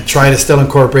information and try to still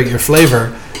incorporate your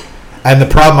flavor. And the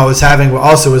problem I was having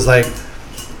also was like,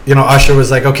 you know, Usher was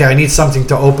like, okay, I need something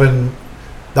to open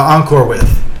the encore with.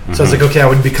 So I was like, okay, I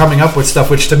would be coming up with stuff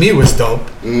which to me was dope.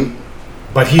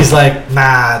 But he's like,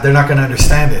 nah, they're not going to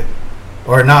understand it.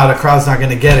 Or nah, the crowd's not going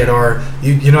to get it. Or,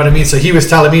 you know what I mean? So he was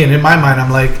telling me, and in my mind, I'm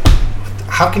like,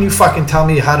 how can you fucking tell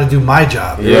me how to do my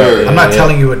job? I'm not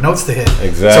telling you what notes to hit.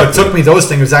 Exactly. So it took me those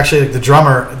things. It was actually like the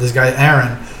drummer, this guy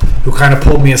Aaron, who kind of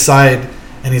pulled me aside,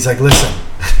 and he's like, listen,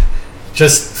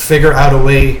 just figure out a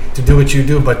way to do what you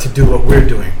do, but to do what we're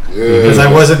doing. Because I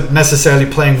wasn't necessarily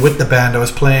playing with the band. I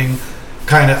was playing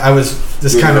I was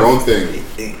this doing kind your of own thing.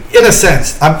 in a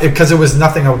sense, because it was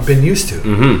nothing I've been used to.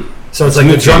 So it's like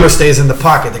the drummer stays in the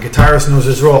pocket, the guitarist knows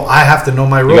his role. I have to know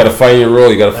my role. You got to find your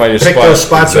role. You got to find your Pick spot. those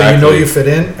spots where you know you fit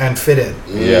in, and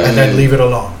Yeah. then leave it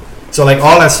alone. So like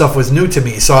all that stuff was new to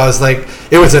me. So I was like,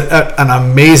 it was an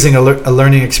amazing a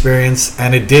learning experience,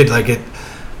 and it did like it,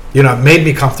 you know, it made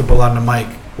me comfortable on the mic.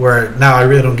 Where now I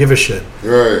really don't give a shit.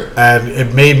 Right. And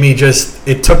it made me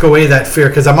it took away that fear,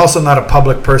 because I'm also not a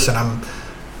public person.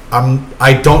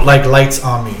 I don't like lights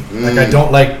on me. Like I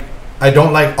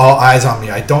don't like all eyes on me.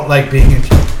 I don't like being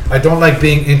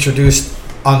introduced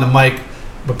on the mic,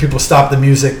 but people stop the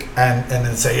music and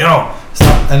then say, yo,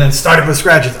 stop, and then start it from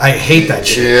scratch. I hate that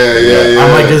shit. Yeah.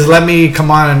 I'm like, just let me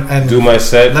come on and do my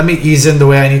set. Let me ease in the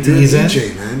way I need to ease You're a in.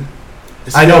 DJ, man.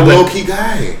 I know, a but low-key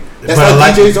guy. That's but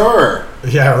how DJs are.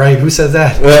 Yeah, right. Who says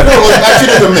that? No, actually,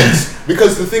 there's a mix.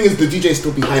 Because the thing is, the DJ's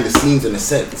still behind the scenes in a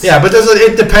sense. Yeah, but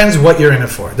it depends what you're in it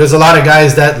for. There's a lot of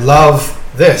guys that love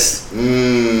this.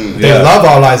 They love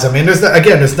all eyes. I mean, there's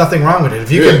nothing wrong with it.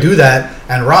 If you can do that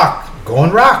and rock, go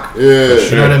and rock. Yeah,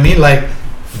 you know what I mean? Like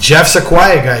Jeff's a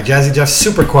quiet guy. Jazzy Jeff's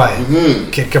super quiet.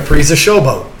 Kid Capri's a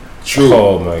showboat. True.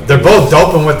 Oh my God. They're both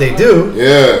dope in what they do.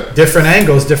 Yeah. Different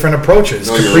angles, different approaches.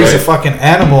 No, Capri's a fucking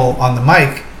animal on the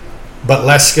mic, but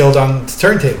less skilled on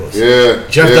turntables. Yeah.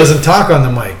 Jeff doesn't talk on the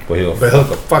mic, but he'll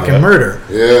fucking murder.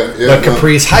 Yeah. But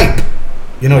Capri's hype.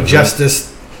 You know, Jeff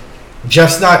doesn't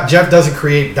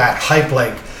create that hype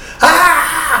like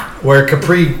where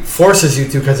Capri forces you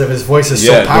to, because of his voice is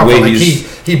so powerful. Like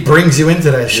he brings you into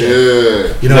that shit.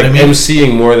 Yeah. You know what I mean?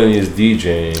 MCing more than he's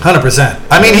DJing. 100%.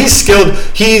 I mean, he's skilled.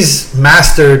 He's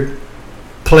mastered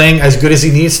playing as good as he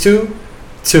needs to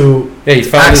he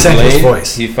found accent his lane. his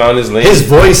voice. He found his lane. His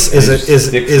voice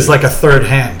is like a third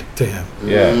hand to him.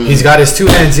 Yeah. He's got his two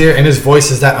hands here, and his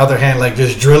voice is that other hand, like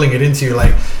just drilling it into you.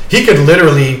 Like he could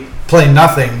literally play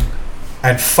nothing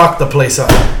and fuck the place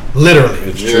up. Literally.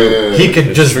 It's true. He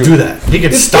could just do that. He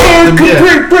could stop them.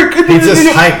 He's just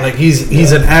hype. Like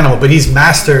he's an animal, but he's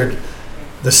mastered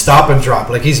the stop and drop.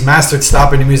 Like he's mastered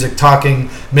stopping the music, talking,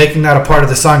 making that a part of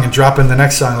the song, and dropping the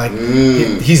next song. Like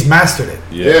he's mastered it.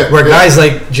 Yeah. Where guys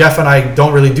like Jeff and I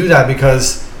don't really do that,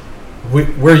 because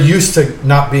we're used to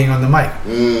not being on the mic.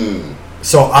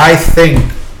 So I think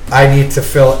I need to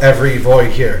fill every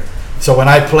void here. So when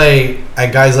I play,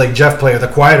 and guys like Jeff play, or the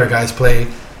quieter guys play,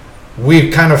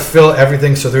 we kind of fill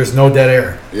everything so there's no dead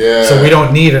air. Yeah. So we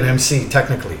don't need an MC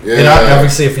technically. Yeah. You know,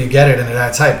 obviously if you get it and it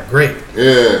adds hype, great.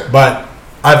 Yeah. But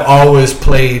I've always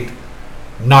played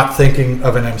not thinking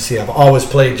of an MC. I've always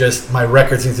played just my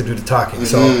records need to do the talking.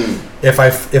 So if I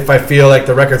feel like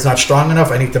the record's not strong enough,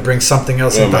 I need to bring something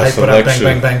else in to hype it up. Bang,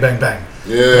 bang, bang, bang, bang.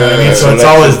 Yeah. You know what I mean? So it's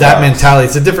always that mentality.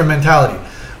 It's a different mentality.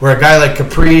 Where a guy like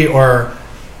Capri or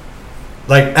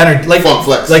like Funk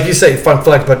Flex, like you say, Funk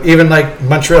Flex, but even like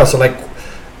Montreal, so like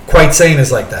Quite Sane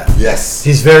is like that. Yes.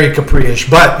 He's very Capri-ish,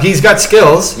 but he's got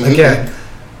skills again.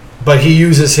 But he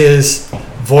uses his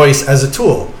voice as a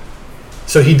tool,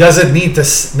 so he doesn't need to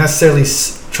necessarily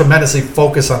tremendously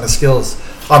focus on the skills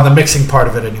on the mixing part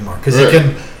of it anymore, because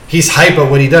he's hype at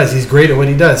what he does. He's great at what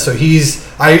he does. So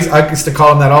I used to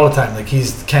call him that all the time. Like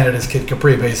he's Canada's Kid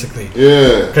Capri, basically.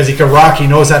 Yeah. Because he can rock, he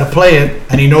knows how to play it,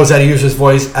 and he knows how to use his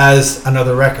voice as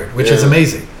another record, which is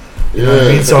amazing. You know what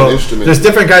I mean? So there's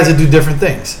different guys that do different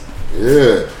things.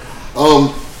 Yeah.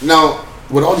 Now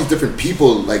with all these different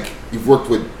people, like you've worked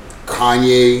with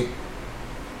Kanye,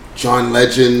 John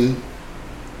Legend,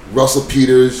 Russell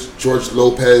Peters, George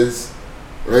Lopez,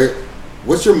 right?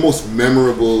 What's your most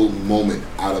memorable moment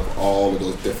out of all of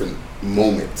those different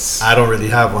moments? I don't really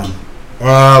have one.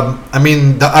 I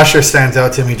mean, the Usher stands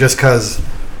out to me just because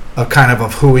of kind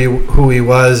of who he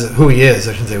is.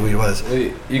 I shouldn't say who he was.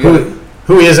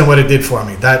 Who he is and what it did for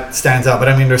me. That stands out. But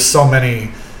I mean, there's so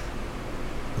many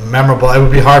memorable. It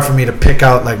would be hard for me to pick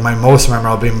out like my most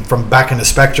memorable being from back in the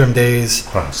Spectrum days.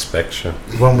 Spectrum.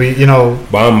 When we,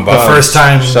 the first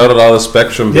time. Shout out all the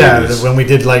Spectrum babies. Yeah, when we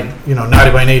did like,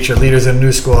 Naughty by Nature, Leaders in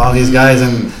New School, all these guys,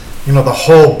 and the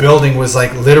whole building was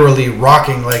like literally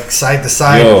rocking like side to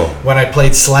side when I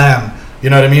played Slam. You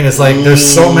know what I mean? It's like there's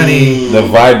so many. The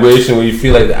vibration where you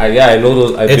feel like, I know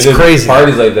those. It's crazy.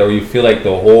 Parties like that where you feel like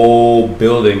the whole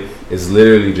building is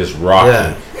literally just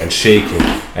rocking and shaking,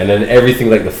 and then everything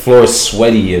like the floor is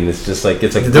sweaty and it's just like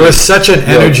there was such an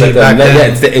energy back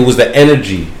then. Yeah, it was the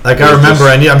energy. Like I remember,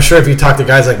 and I'm sure if you talk to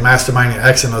guys like Mastermind and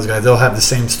X and those guys, they'll have the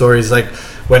same stories. Like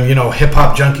when Hip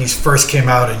Hop Junkies first came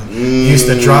out and used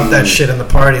to drop that shit in the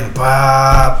party and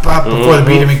before the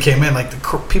beat even came in, like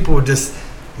the people would just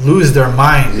lose their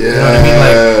mind. Yeah. You know what I mean?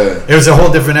 Like it was a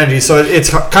whole different energy. So it's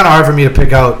kind of hard for me to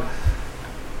pick out,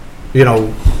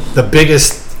 the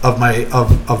biggest of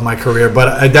my career, but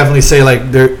I definitely say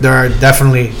like there are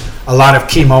definitely a lot of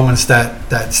key moments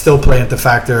that still play into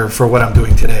factor for what I'm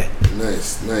doing today.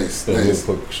 Nice.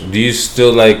 Do you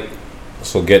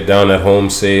still get down at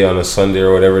home, say on a Sunday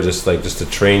or whatever, just to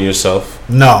train yourself?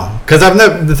 No, because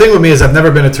the thing with me is I've never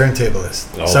been a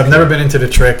turntablist, so I've never been into the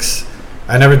tricks.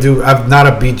 I'm not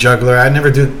a beat juggler. I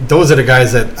never do. Those are the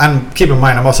guys that keep in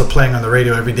mind. I'm also playing on the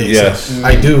radio every day. Yes. So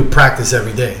I do practice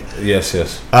every day. Yes.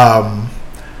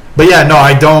 But yeah, no,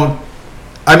 I don't.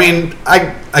 I mean,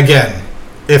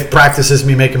 if practice is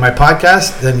me making my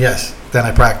podcast, then yes, then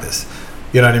I practice.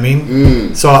 You know what I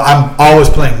mean? So I'm always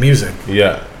playing music.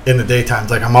 Yeah. In the daytimes,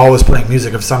 like I'm always playing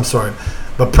music of some sort.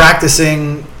 But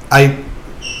practicing, I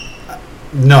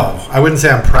wouldn't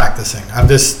say I'm practicing. I'm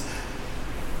just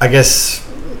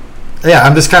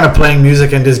kind of playing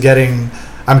music and just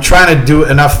I'm trying to do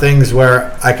enough things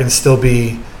where I can still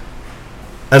be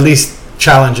at least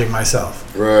challenging myself.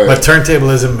 Right. But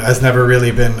turntablism has never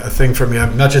really been a thing for me.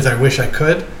 Much as I wish I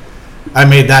could, I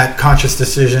made that conscious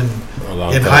decision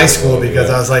in high school because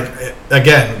I was like,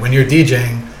 again, when you're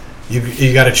DJing,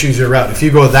 you got to choose your route. If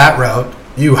you go that route,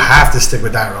 you have to stick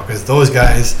with that route because those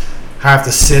guys have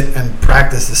to sit and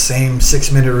practice the same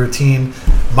 6-minute routine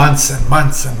months and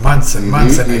months and months and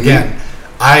months. And again,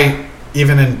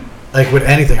 even in like with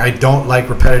anything, I don't like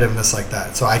repetitiveness like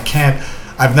that. So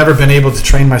I've never been able to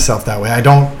train myself that way. I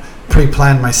don't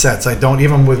pre-plan my sets. I don't,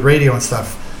 even with radio and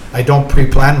stuff, I don't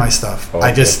pre-plan my stuff.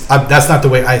 Okay. That's not the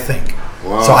way I think.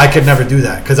 Wow. So I could never do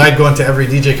that because I'd go into every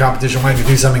DJ competition wanting to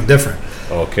do something different.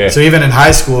 Okay. So even in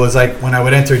high school, it's like when I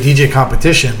would enter DJ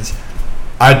competitions,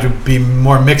 I'd be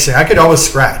more mixing. I could always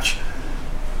scratch.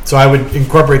 So I would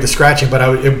incorporate the scratching,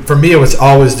 but for me, it was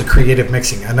always the creative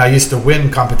mixing. And I used to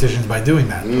win competitions by doing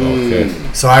that. Okay.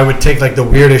 So I would take like the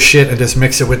weirdest shit and just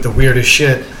mix it with the weirdest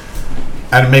shit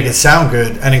and make it sound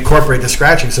good and incorporate the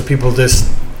scratching. So people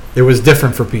it was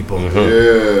different for people.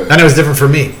 Yeah. And it was different for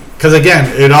me. Because again,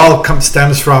 it all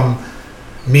stems from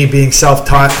me being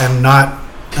self-taught and not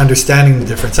understanding the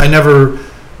difference. I never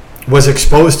was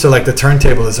exposed to like the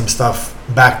turntablism stuff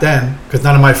back then because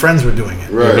none of my friends were doing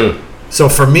it. Right. So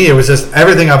for me, it was just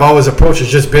everything I've always approached has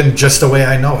just been just the way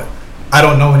I know it. I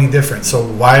don't know any different. So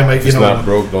why am I? It's not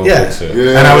broke, don't fix it.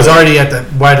 Yeah. And I was already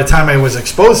by the time I was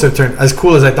exposed to turn, as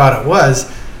cool as I thought it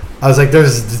was, I was like,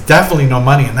 there's definitely no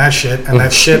money in that shit, and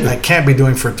that shit I can't be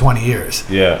doing for 20 years.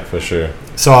 Yeah, for sure.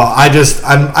 So I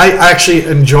actually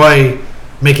enjoy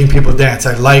making people dance.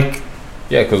 I like.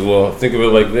 Yeah, because think of it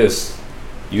like this: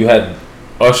 you had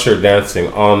Usher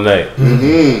dancing all night.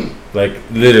 Mm-hmm. Like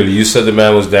literally, you said the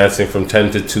man was dancing from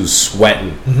 10 to 2,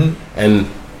 sweating, and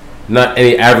not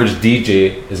any average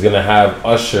DJ is gonna have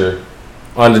Usher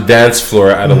on the dance floor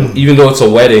at even though it's a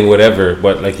wedding, whatever.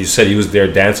 But like you said, he was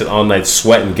there dancing all night,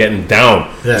 sweating, getting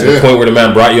down to the point where the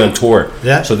man brought you on tour.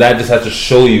 Yeah. So that just has to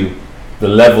show you the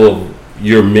level of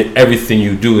everything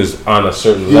you do is on a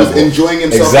certain level. He was enjoying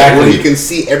himself. Exactly. Where he can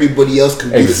see everybody else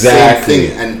can do the same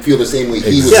thing and feel the same way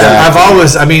he was. Yeah,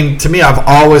 I've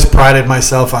always prided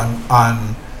myself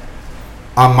on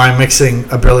my mixing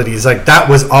abilities. Like that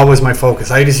was always my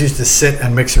focus. I just used to sit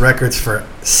and mix records for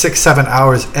 6-7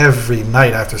 hours every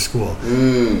night after school.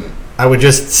 I would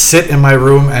just sit in my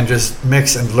room and just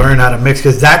mix and learn how to mix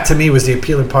because that to me was the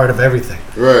appealing part of everything.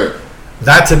 Right.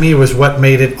 That to me was what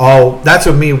made it all. That's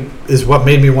what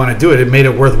made me want to do it. It made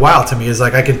it worthwhile to me. Is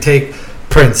like I could take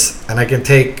Prince, and I can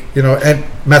take, and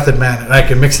Method Man, and I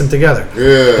can mix them together.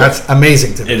 Yeah. That's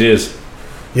amazing to me. It is.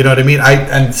 You know what I mean?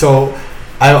 And so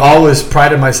I always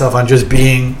prided myself on just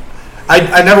being.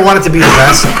 I never wanted to be the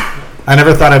best. I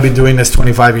never thought I'd be doing this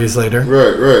 25 years later.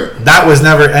 Right. That was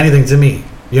never anything to me.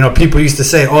 People used to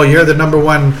say, "Oh, you're the number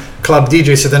one club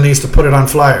DJ," so then they used to put it on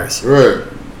flyers. Right.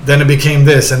 Then it became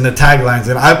this and the taglines,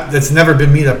 and it's never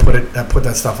been me that put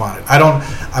that stuff on it.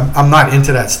 I'm not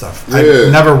into that stuff. Yeah.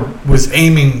 I never was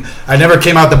aiming. I never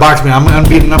came out the box. I'm gonna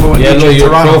be the number one DJ in your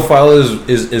Toronto. profile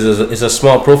is a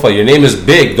small profile. Your name is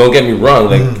big. Don't get me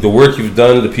wrong. Like the work you've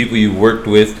done, the people you've worked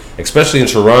with, especially in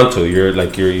Toronto, you're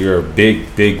a big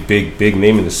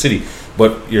name in the city.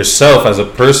 But yourself as a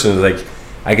person, like,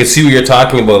 I can see what you're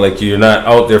talking about. Like, you're not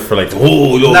out there for like,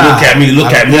 look at me.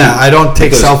 Yeah, I don't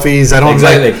take selfies. I don't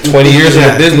exactly. Like 20 years in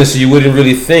the business, you wouldn't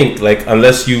really think, like,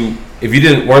 unless if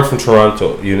you weren't from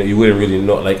Toronto, you wouldn't really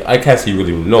know. Like, I can't say you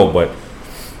really know, but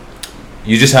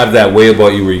you just have that way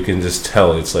about you where you can just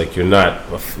tell. It's like you're not,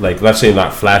 like, not saying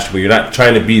not flashy, but you're not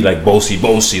trying to be like bossy.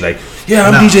 Like, yeah,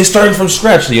 I'm DJ starting from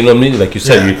scratch. You know what I mean? Like you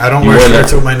said, I don't wear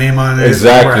shirts with my name on it.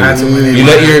 Exactly. You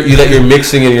let your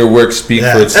mixing and your work speak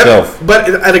for itself.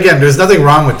 And again, there's nothing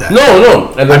wrong with that.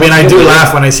 No. And I do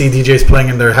laugh when I see DJs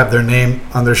playing and they have their name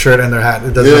on their shirt and their hat.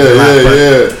 It doesn't make me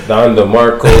laugh. Don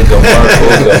DeMarco.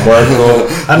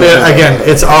 I mean, again,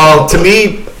 it's all, to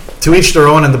me, to each their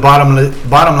own, and the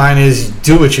bottom line is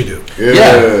do what you do.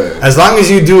 Yeah. As long as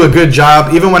you do a good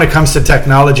job, even when it comes to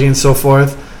technology and so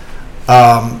forth,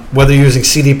 whether you're using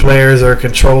CD players or a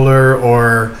controller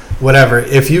or whatever,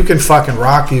 if you can fucking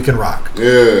rock, you can rock.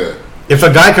 Yeah. If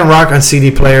a guy can rock on CD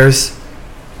players,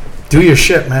 do your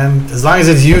shit, man. As long as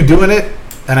it's you doing it,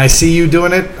 and I see you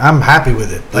doing it, I'm happy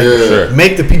with it. Like,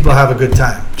 make the people have a good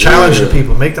time. Challenge the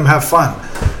people. Make them have fun.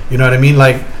 You know what I mean?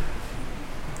 Like,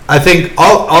 I think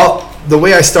all the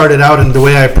way I started out and the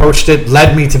way I approached it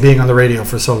led me to being on the radio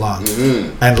for so long,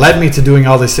 and led me to doing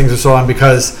all these things for so long,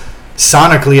 because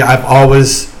sonically I've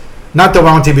always, not that I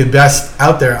want to be the best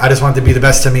out there, I just want to be the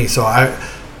best to me. So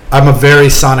I'm a very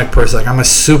sonic person. Like, I'm a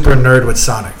super nerd with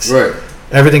sonics. Right.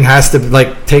 Everything has to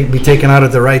be taken out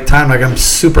at the right time. Like, I'm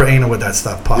super anal with that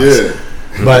stuff. Pause.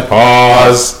 Yeah.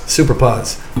 But super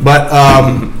pause. But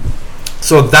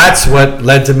so that's what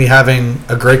led to me having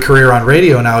a great career on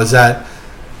radio now, is that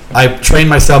I trained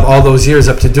myself all those years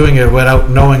up to doing it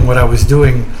without knowing what I was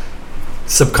doing,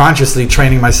 subconsciously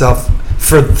training myself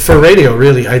for radio,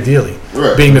 really, ideally.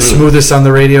 Right. Being the smoothest on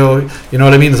the radio, you know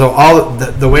what I mean? So all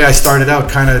the way I started out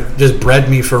kind of just bred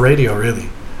me for radio, really.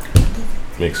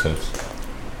 Makes sense.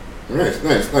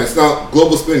 Nice. Now,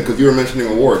 Global Spin, because you were mentioning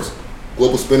awards.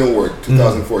 Global Spin Award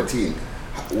 2014.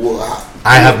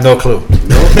 I have no clue.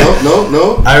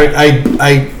 No.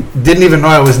 I didn't even know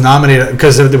I was nominated,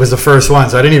 because it was the first one,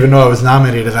 so I didn't even know I was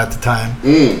nominated at the time.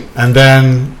 And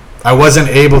then I wasn't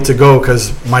able to go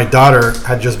because my daughter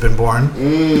had just been born.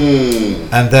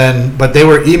 And then, but they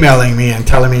were emailing me and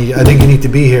telling me, I think you need to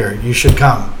be here. You should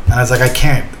come. And I was like, I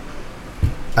can't.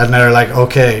 And they're like,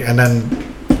 okay. And then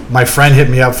my friend hit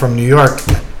me up from New York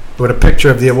with a picture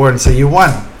of the award and said, you won.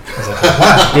 I was like, I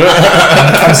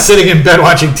won? I'm sitting in bed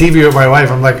watching TV with my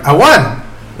wife. I'm like, I won.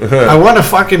 I won a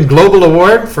fucking global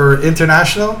award for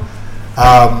international.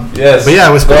 Yes. But yeah,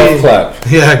 it was golf clap.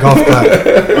 Yeah, golf clap.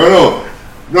 I know.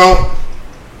 Now,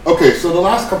 okay, so the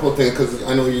last couple of things, because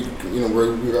I know we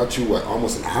got you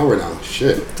almost an hour now.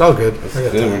 Shit. It's all good.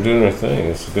 We're doing our thing.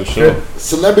 It's a good show.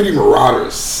 Celebrity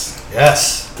Marauders.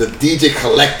 Yes. The DJ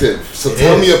Collective. So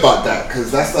tell me about that, because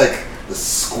that's like the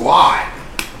squad.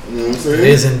 You know what I'm saying? It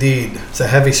is indeed. It's a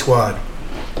heavy squad.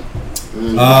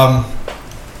 What up?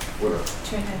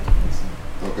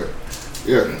 Okay.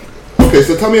 Yeah. Okay,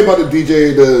 so tell me about the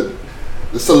DJ,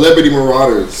 the Celebrity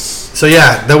Marauders. So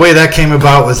yeah, the way that came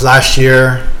about was last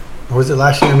year. Or was it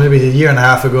last year? Maybe a year and a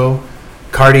half ago.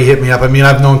 Cardi hit me up. I mean,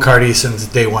 I've known Cardi since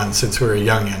day one, since we were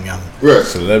young. Right.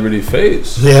 Celebrity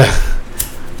face. Yeah.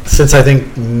 Since I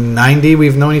think 90,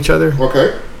 we've known each other.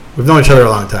 Okay. We've known each other a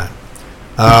long time.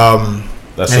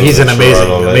 That's and he's an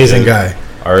amazing guy.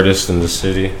 Artist in the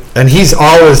city. And he's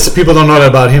always, people don't know that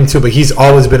about him too, but he's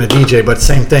always been a DJ. But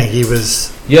same thing, he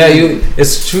was. Yeah,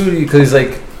 it's true, because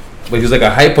he's like a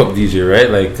hype up DJ, right?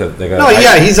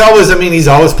 He's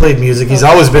always played music. He's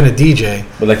always been a DJ.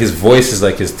 But like his voice is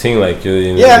like his thing, like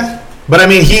Yeah, but I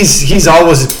mean, he's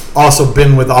always also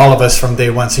been with all of us from day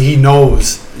one, so he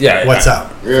knows what's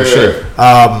up. For sure.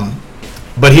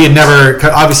 But he had never,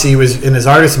 obviously he was in his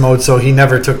artist mode, so he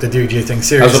never took the DJ thing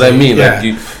seriously. That's what I mean. Yeah.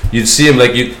 Like you'd see him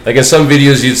like in some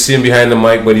videos you'd see him behind the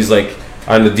mic, but he's like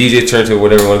on the DJ turntable,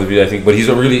 whatever one of the videos I think. But he's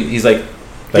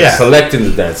like selecting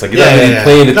the dance. Like you're not really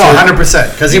playing the. No,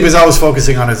 100%, because he was always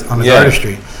focusing on his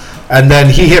artistry. And then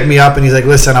he hit me up and he's like,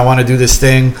 "Listen, I want to do this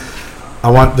thing.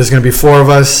 There's going to be 4 of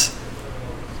us,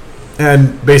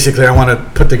 and basically I want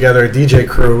to put together a DJ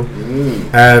crew,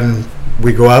 and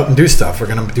we go out and do stuff. We're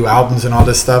going to do albums and all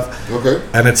this stuff. Okay.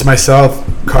 And it's myself,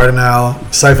 Cardinal,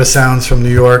 Cypher Sounds from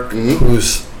New York,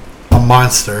 who's a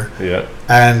monster,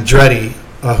 and Dreddy,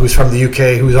 who's from the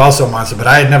UK, who's also a monster. But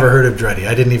I had never heard of Dreddy.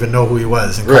 I didn't even know who he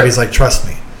was. And Cardi's like, trust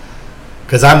me,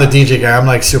 because I'm the DJ guy. I'm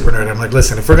like super nerd. I'm like,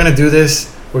 listen, if we're going to do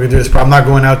this, we're going to do this. I'm not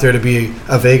going out there to be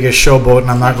a Vegas showboat,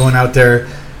 and I'm not going out there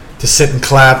to sit and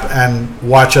clap and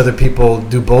watch other people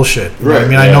do bullshit. You know what I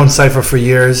mean? I've known Cypher for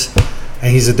years, and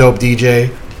he's a dope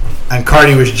DJ. And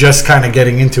Cardi was just kind of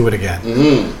getting into it again.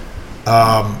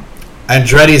 And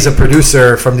Dreddy's a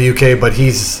producer from the UK, but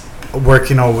he's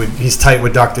he's tight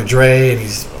with Dr. Dre, and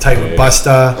he's tight with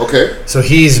Busta. Okay. So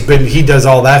he does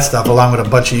all that stuff along with a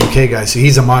bunch of UK guys. So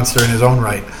he's a monster in his own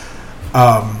right.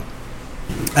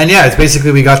 And yeah, it's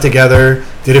basically we got together,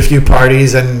 did a few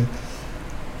parties, and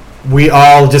we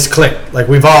all just clicked. Like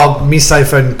me,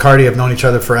 Cypher, and Cardi have known each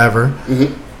other forever.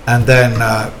 And then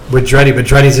with Dreddy, but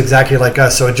Dreddy's exactly like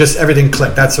us, so it just everything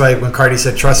clicked. That's why when Cardi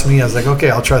said trust me, I was like, okay,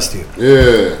 I'll trust you.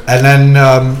 Yeah. And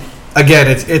then again,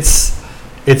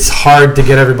 it's hard to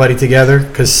get everybody together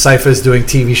because Cypher's doing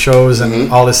TV shows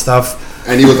and all this stuff.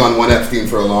 And he was on One Epstein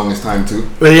for the longest time too.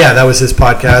 Well, yeah, that was his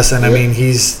podcast, and I mean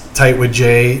he's tight with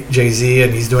Jay-Z,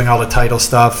 and he's doing all the title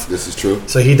stuff. This is true.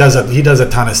 So he does a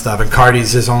ton of stuff, and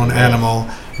Cardi's his own animal.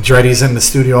 Dreddy's in the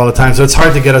studio all the time, so it's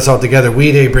hard to get us all together.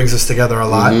 We Day brings us together a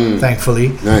lot, thankfully.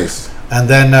 Nice. And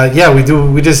then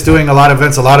we're just doing a lot of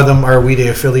events. A lot of them are We Day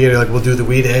affiliated. Like we'll do the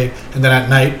We Day, and then at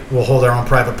night we'll hold our own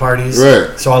private parties.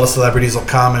 Right. So all the celebrities will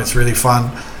come, and it's really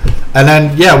fun. And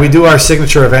then we do our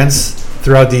signature events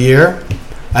throughout the year.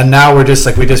 And now we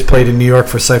just played in New York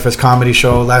for Cypher's comedy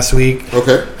show last week.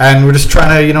 Okay. And we're just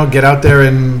trying to get out there,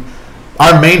 and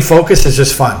our main focus is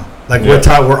just fun. Like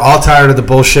we're all tired of the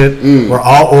bullshit. We're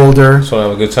all older. So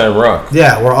have a good time, rock.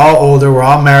 Yeah, we're all older. We're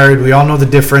all married. We all know the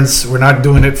difference. We're not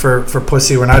doing it for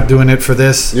pussy. We're not doing it for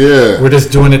this. Yeah. We're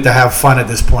just doing it to have fun at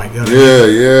this point. You know what I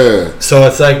mean? Yeah. So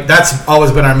it's like that's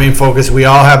always been our main focus. We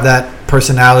all have that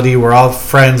personality. We're all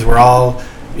friends. We're all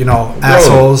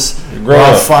assholes. We're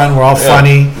all fun. We're all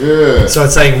funny. Yeah. So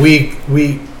it's like we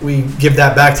give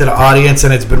that back to the audience,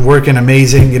 and it's been working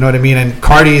amazing. You know what I mean? And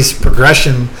Cardi's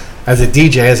progression as a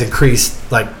DJ has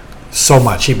increased like so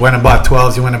much. He went and bought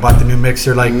 12s. He went and bought the new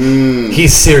mixer. Like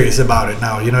he's serious about it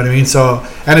now. You know what I mean? So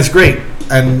and it's great.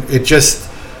 And it just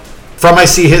I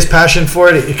see his passion for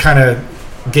it. It kind of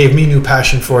gave me new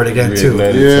passion for it again too.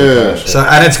 Yeah. So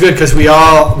and it's good because we're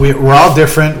all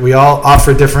different. We all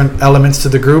offer different elements to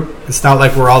the group. It's not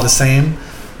like we're all the same.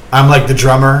 I'm like the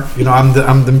drummer, I'm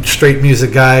the straight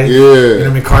music guy. Yeah. I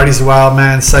mean, Cardi's the wild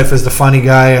man, Cypher's the funny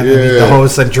guy, and he's the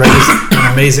host, and Dre's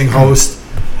an amazing host,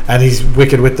 and he's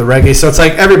wicked with the reggae. So it's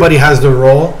like everybody has their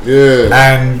role. Yeah.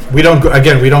 And we don't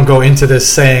go into this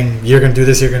saying you're gonna do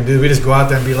this, you're gonna do this. We just go out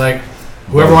there and be like,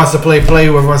 whoever wants to play,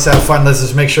 whoever wants to have fun, let's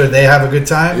just make sure they have a good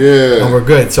time. Yeah. And we're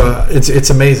good. So it's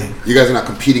amazing. You guys are not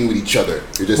competing with each other.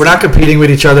 We're not competing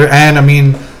with each other, and I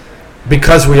mean,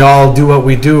 because we all do what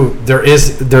we do,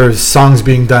 there's songs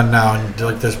being done now, and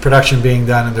like there's production being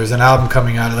done, and there's an album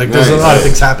coming out. Like there's a lot of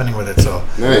things happening with it, so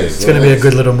it's going to be a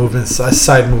good little movement, a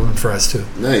side movement for us too.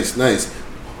 Nice.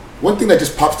 One thing that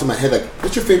just pops to my head, like,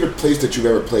 what's your favorite place that you've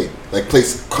ever played? Like,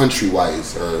 place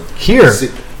country-wise or here?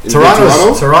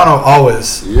 Toronto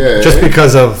always. Yeah. Just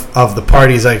because of the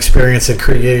parties I experienced and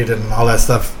created and all that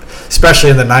stuff, especially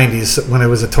in the '90s when it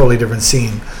was a totally different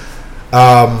scene.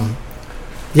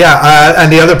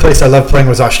 And the other place I loved playing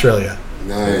was Australia.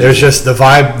 Nice. There's just the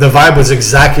vibe. The vibe was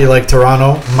exactly like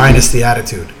Toronto, minus the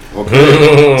attitude.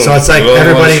 Okay. So it's like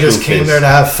everybody just came there to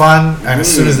have fun, and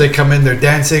as soon as they come in, they're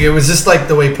dancing. It was just like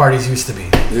the way parties used to be.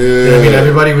 Yeah. You know what I mean?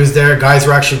 Everybody was there. Guys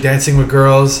were actually dancing with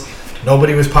girls.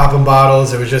 Nobody was popping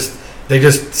bottles. It was just they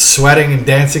just sweating and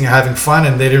dancing and having fun,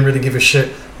 and they didn't really give a shit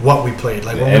what we played.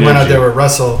 Like when we went out there with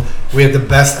Russell, we had the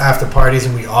best after parties,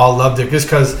 and we all loved it just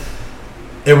because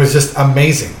it was just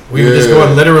amazing. We would just go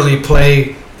and literally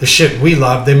play the shit we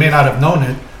loved. They may not have known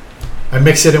it, and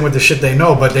mix it in with the shit they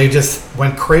know, but they just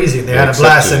went crazy. They had a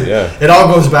blast, and it all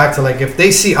goes back to like if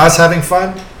they see us having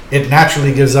fun, it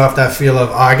naturally gives off that feel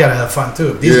of I gotta have fun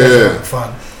too. These guys are having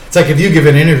fun. It's like if you give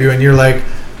an interview and you're like,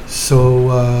 so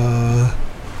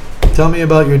tell me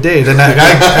about your day. Then that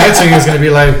guy answering is going to be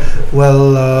like,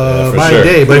 well, my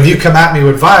day. But if you come at me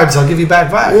with vibes, I'll give you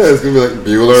back vibes. Yeah, it's going to be like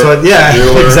Bueller. So,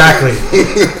 Bueller. Exactly.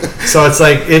 So it's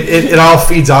like, it all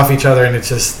feeds off each other, and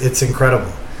it's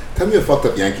incredible. Tell me a fucked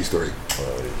up Yankee story.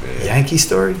 Yankee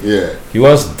story? Yeah. He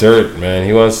wants dirt, man.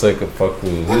 He wants like a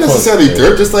fucking. Not necessarily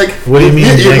dirt, just like. What do you mean,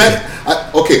 Yankee?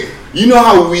 Okay, you know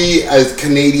how we as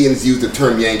Canadians use the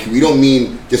term Yankee. We don't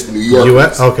mean just New York.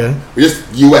 U.S. Okay. We're just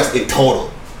U.S. in total.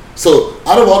 So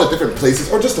out of all the different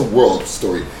places, or just a world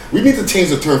story, we need to change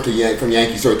the term to from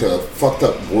Yankee story to a fucked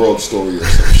up world story or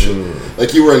some shit.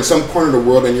 Like you were in some corner of the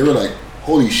world and you were like,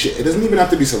 holy shit! It doesn't even have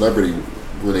to be celebrity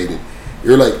related.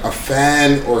 You're like a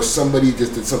fan or somebody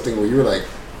just did something where you were like,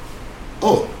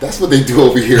 oh, that's what they do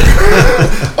over here.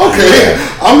 Okay,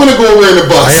 I'm gonna go over in the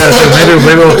bus.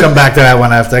 Maybe we'll come back to that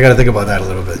one after. I got to think about that a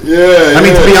little bit. Yeah. I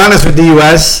mean, to be honest with the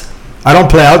U.S., I don't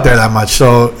play out there that much.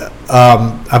 So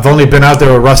I've only been out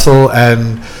there with Russell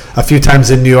and a few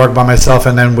times in New York by myself,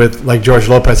 and then with like George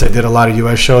Lopez, I did a lot of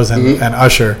U.S. shows and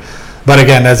Usher. But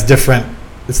again, that's different.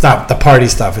 It's not the party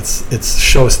stuff. It's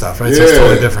show stuff, right? So it's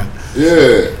totally different.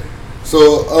 Yeah.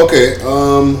 So okay,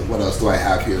 what else do I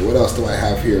have here? What else do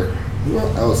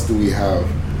we have?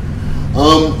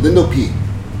 Lindo P.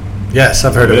 Yes,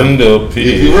 I've heard of him. Lindo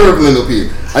P. You've heard of Lindo P.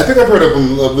 I think I've heard of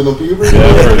him. Lindo P. You've heard Yeah,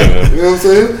 I've heard of him. You know what I'm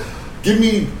saying? Give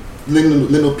me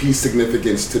Lindo P's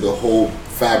significance to the whole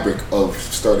fabric of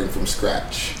starting from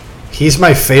scratch. He's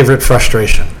my favorite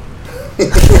frustration.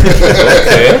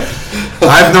 Okay.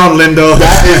 I've known Lindo.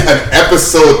 That is an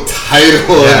episode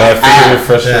title. My favorite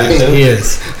frustration. Yeah, he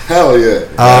is. Hell yeah.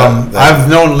 I've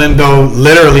known Lindo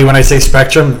literally when I say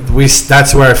Spectrum.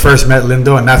 That's where I first met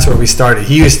Lindo, and that's where we started.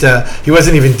 He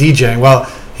wasn't even DJing. Well,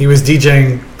 he was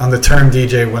DJing on the term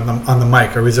DJ on the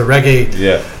mic, or he was a reggae.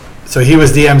 Yeah. So he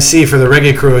was the MC for the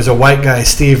reggae crew. It was a white guy,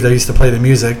 Steve, that used to play the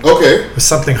music. Okay. It was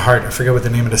something hard. I forget what the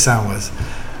name of the sound was.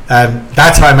 And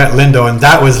that's how I met Lindo, and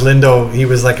that was Lindo. He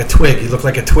was like a twig. He looked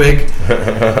like a twig,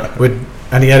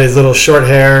 and he had his little short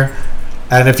hair.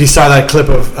 And if you saw that clip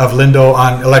of Lindo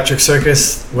on Electric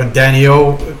Circus when Danny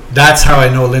O, that's how I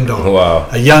know Lindo. Wow.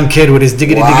 A young kid with his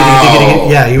diggity.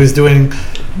 Yeah, he was doing.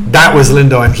 That was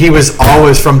Lindo, and he was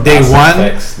always from day one.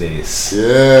 Days.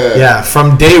 Yeah. Yeah,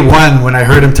 from day one when I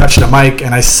heard him touch the mic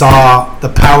and I saw the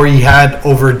power he had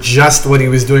over just what he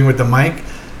was doing with the mic,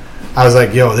 I was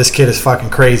like, yo, this kid is fucking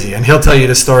crazy. And he'll tell you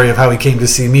the story of how he came to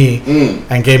see me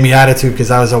and gave me attitude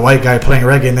because I was a white guy playing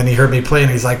reggae, and then he heard me play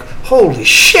and he's like, holy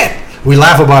shit. We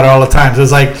laugh about it all the time. So it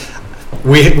was like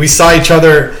we saw each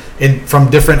other from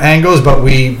different angles, but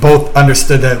we both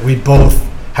understood that we both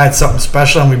had something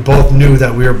special, and we both knew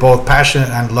that we were both passionate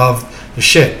and loved the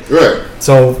shit. Right.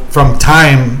 So from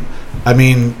time, I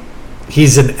mean,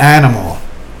 he's an animal.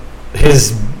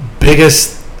 His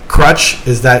biggest crutch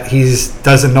is that he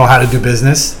doesn't know how to do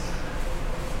business,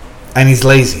 and he's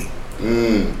lazy,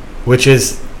 which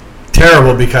is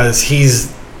terrible because he's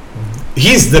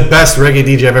the best reggae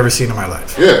DJ I've ever seen in my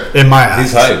life. Yeah. In my eyes.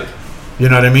 He's hype. You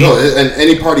know what I mean? No, and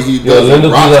any party he does,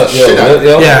 Lindo rock do that. shit out.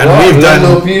 Yeah, and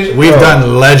Lindo we've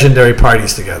done legendary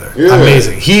parties together. Yeah.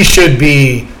 Amazing. He should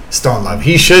be Stone Love.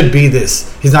 He should be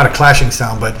this. He's not a clashing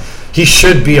sound, but he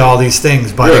should be all these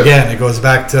things. But again, it goes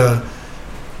back to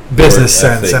business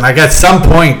sense. ethic. And I got some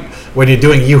point when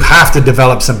you have to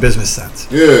develop some business sense.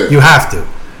 Yeah. You have to.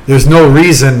 There's no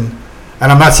reason,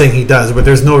 and I'm not saying he does, but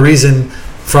there's no reason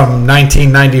from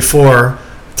 1994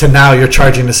 to now you're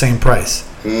charging the same price.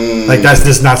 Like that's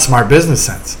just not smart business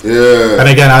sense. Yeah. And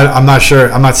again, I'm not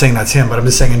sure. I'm not saying that's him, but I'm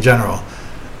just saying in general.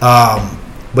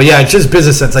 But yeah, it's just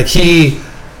business sense. Like he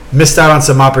missed out on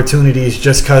some opportunities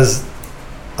just because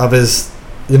of his,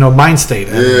 mind state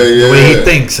and the way he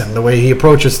thinks and the way he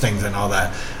approaches things and all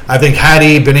that. I think had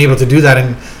he been able to do that,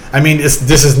 and I mean,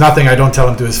 this is nothing I don't tell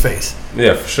him to his face.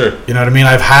 Yeah, for sure. You know what I mean?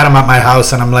 I've had him at my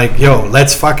house, and I'm like, yo,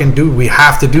 let's fucking we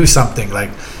have to do something. Like,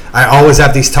 I always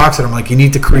have these talks with him, like, you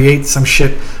need to create some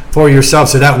shit for yourself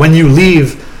so that when you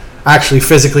leave actually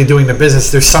physically doing the business,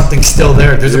 there's something still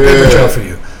there. There's a paper trail for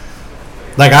you.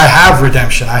 Like, I have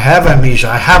redemption. I have amnesia.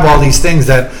 I have all these things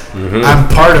that I'm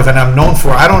part of and I'm known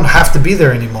for. I don't have to be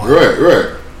there anymore.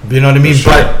 Right. You know what I mean?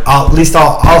 Sure. But at least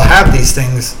I'll have these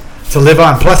things to live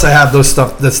on. Plus, I have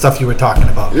that stuff you were talking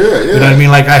about. Yeah. You know what I mean?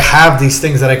 Like, I have these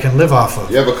things that I can live off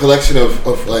of. You have a collection of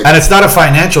like... And it's not a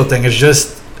financial thing. It's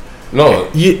just...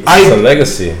 No, it's a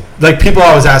legacy. Like, people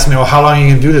always ask me, well, how long are you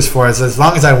going to do this for? I said, as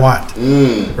long as I want.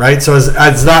 Right? So,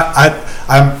 it's not...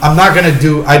 I'm not going to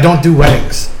do... I don't do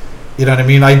weddings. You know what I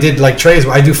mean? I did, like, Trey's...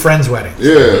 I do friends' weddings.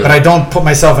 Yeah. But I don't put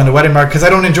myself in the wedding market because I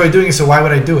don't enjoy doing it, so why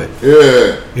would I do it?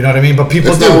 Yeah. You know what I mean? But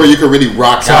people it's do. not where you can really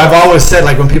rock So out. I've always said,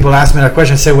 like, when people ask me that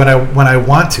question, I say when I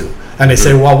want to. And they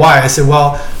say, well, why? I say,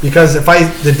 well, because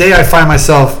the day I find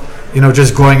myself,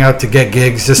 just going out to get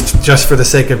gigs just for the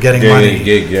sake of getting money.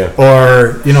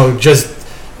 Or, just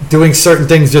doing certain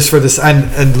things just for this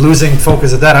and losing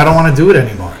focus of that, I don't want to do it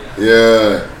anymore.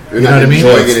 Yeah. You know what I mean?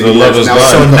 The love is gone.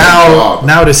 So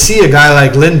now to see a guy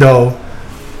like Lindo,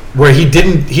 where he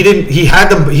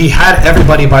had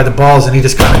everybody by the balls and he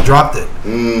just kind of dropped it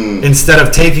instead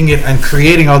of taking it and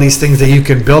creating all these things that you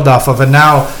can build off of. And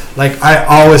now, like I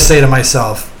always say to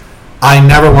myself, I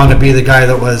never want to be the guy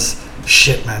that was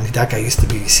shit, man. That guy used to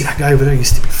be. See that guy over there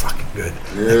used to be fucking good.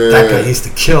 That guy used to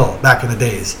kill back in the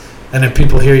days. And then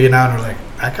people hear you now and are like,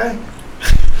 that guy.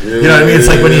 You know what I mean? It's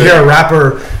like when you hear a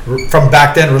rapper from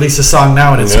back then release a song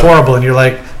now and it's horrible, and you're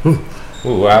like, ooh.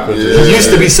 What happened to He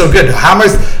used to be so good. How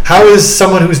is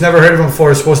someone who's never heard of him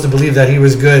before supposed to believe that he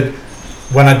was good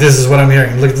when this is what I'm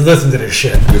hearing? Listen to this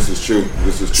shit. This is true.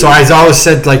 So I always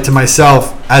said, like, to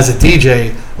myself as a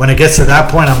DJ, when it gets to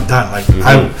that point, I'm done. Like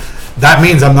that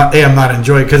means I'm not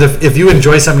enjoying. Because if you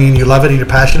enjoy something and you love it and you're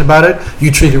passionate about it,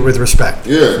 you treat it with respect.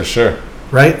 Yeah, for sure.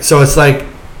 Right. So it's like,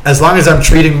 as long as I'm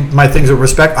treating my things with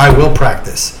respect, I will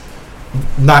practice.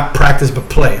 Not practice, but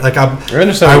play. Like I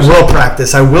will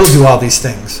practice. I will do all these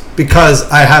things because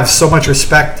I have so much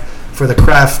respect for the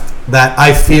craft that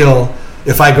I feel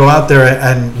if I go out there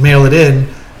and mail it in,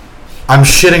 I'm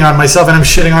shitting on myself and I'm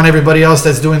shitting on everybody else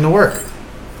that's doing the work.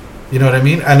 You know what I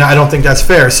mean? And I don't think that's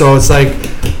fair. So it's like,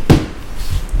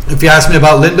 if you ask me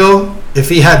about Lindo, if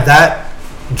he had that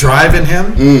drive in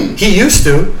him, he used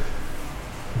to.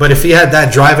 But if he had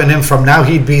that drive in him from now,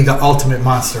 he'd be the ultimate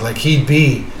monster. Like he'd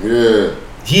be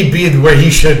where he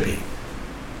should be.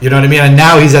 You know what I mean? And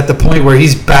now he's at the point where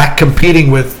he's back competing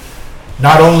with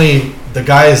not only the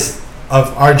guys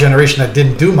of our generation that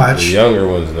didn't do much, the younger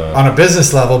ones now, on a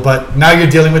business level, but now you're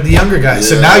dealing with the younger guys.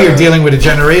 So now you're dealing with a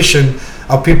generation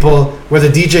of people where the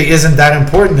DJ isn't that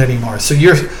important anymore. So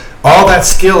all that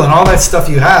skill and all that stuff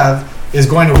you have is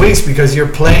going to waste because you're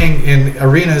playing in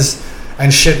arenas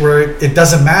and shit where it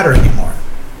doesn't matter anymore.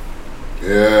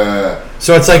 Yeah.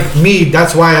 So it's like me,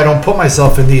 that's why I don't put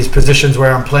myself in these positions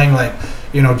where I'm playing like,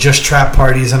 just trap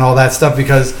parties and all that stuff,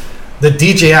 because the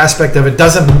DJ aspect of it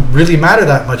doesn't really matter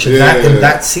that much in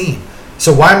that scene.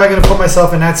 So why am I going to put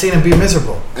myself in that scene and be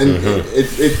miserable? And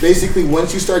it basically,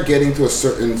 once you start getting to a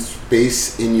certain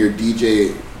space in your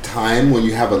DJ time, when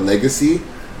you have a legacy,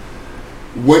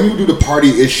 when you do the party,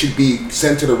 it should be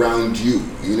centered around you.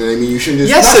 You know what I mean? You shouldn't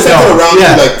just not centered around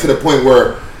you, like to the point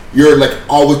where you're like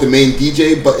always the main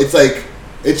DJ. But it's like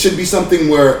it should be something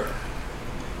where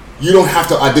you don't have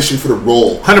to audition for the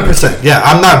role. 100%. Yeah,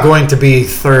 I'm not going to be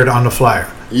third on the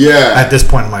flyer. Yeah. At this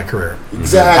point in my career,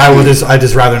 exactly. I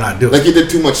just rather not do it. Like you did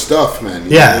too much stuff, man.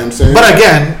 You know what I'm saying? But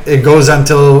again, it goes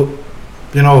until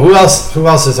who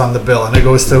else is on the bill, and it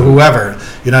goes to whoever.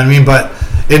 You know what I mean? But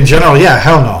in general,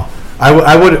 hell no.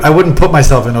 I wouldn't put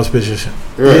myself in those positions.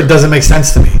 Right. It doesn't make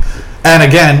sense to me. And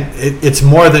again, it's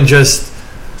more than just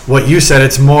what you said.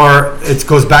 It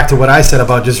goes back to what I said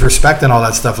about just respect and all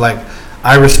that stuff. Like,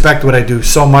 I respect what I do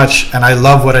so much, and I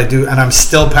love what I do, and I'm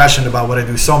still passionate about what I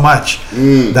do so much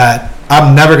that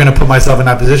I'm never going to put myself in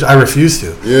that position. I refuse to.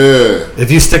 Yeah.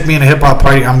 If you stick me in a hip-hop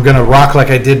party, I'm going to rock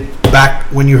like I did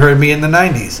back when you heard me in the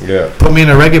 90s. Yeah. Put me in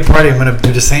a reggae party, I'm going to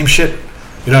do the same shit.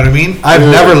 You know what I mean? I've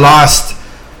never lost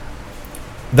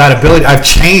that ability. I've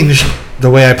changed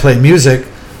the way I play music,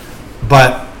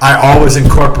 but I always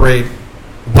incorporate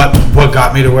what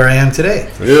got me to where I am today.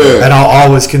 Yeah. And I'll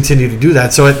always continue to do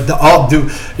that. So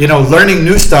learning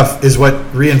new stuff is what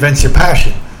reinvents your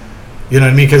passion. You know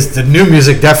what I mean? Because the new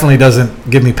music definitely doesn't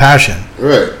give me passion.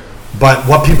 Right. But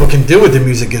what people can do with the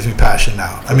music gives me passion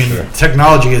now. I mean,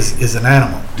 technology is an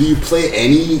animal. Do you play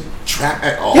any trap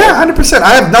at all? Yeah, 100%.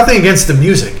 I have nothing against the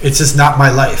music. It's just not my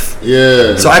life.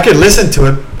 Yeah. So I could listen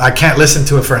to it. I can't listen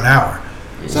to it for an hour.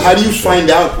 So how do you find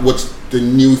out what's the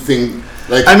new thing?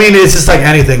 Like, I mean, it's just like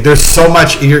anything. There's so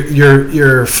much.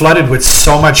 You're flooded with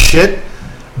so much shit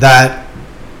that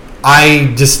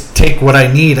I just take what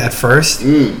I need at first.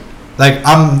 Like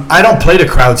I don't play to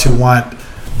crowds who want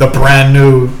the brand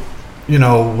new,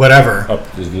 whatever. Up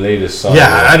the latest song.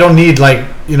 Yeah, I don't need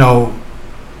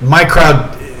my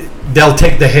crowd. They'll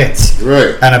take the hits,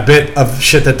 right, and a bit of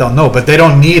shit that they'll know, but they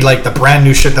don't need like the brand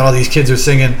new shit that all these kids are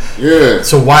singing. Yeah.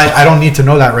 So why I don't need to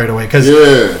know that right away?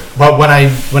 But when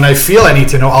I feel I need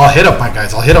to know, I'll hit up my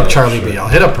guys. I'll hit up Charlie B. I'll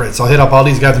hit up Ritz. I'll hit up all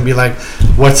these guys and be like,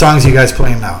 "What songs are you guys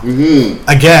playing now?" Mm-hmm.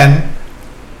 Again,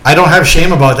 I don't have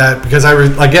shame about that because I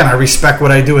respect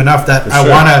what I do enough that I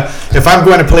wanna. If I'm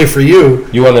going to play for you,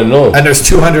 you want to know, and there's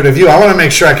 200 of you, I want to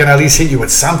make sure I can at least hit you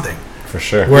with something. For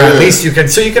sure. Where at least you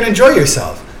can enjoy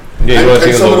yourself. Yeah,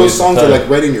 and some of those songs are like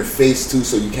right in your face too,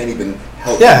 so you can't even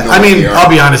help. Yeah, I mean, I'll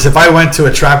be honest. If I went to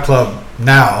a trap club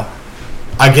now,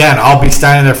 again, I'll be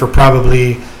standing there for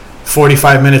probably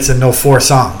 45 minutes and know 4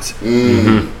 songs.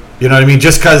 Mm-hmm. You know what I mean?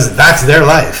 Just because that's their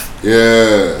life.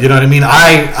 Yeah. You know what I mean?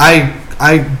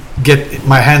 I get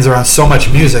my hands around so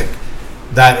much music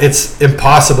that it's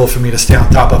impossible for me to stay on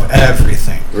top of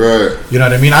everything. Right. You know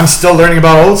what I mean? I'm still learning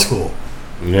about old school.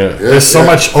 Yeah. There's so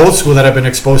much old school that I've been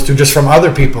exposed to just from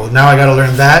other people. Now I got to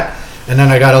learn that, and then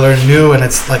I got to learn new, and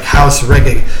it's like house,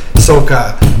 reggae,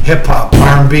 soca, hip hop,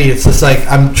 R&B. It's just like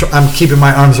I'm keeping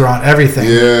my arms around everything.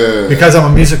 Yeah. Because I'm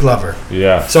a music lover.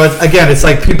 Yeah. So it's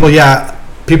like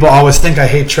people always think I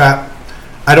hate trap.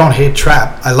 I don't hate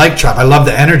trap. I like trap. I love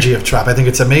the energy of trap. I think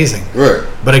it's amazing. Right.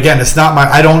 But again, it's not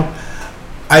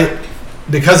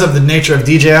because of the nature of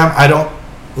DJing, I don't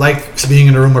like being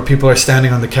in a room where people are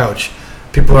standing on the couch.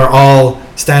 People are all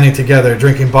standing together,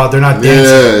 drinking bottle. They're not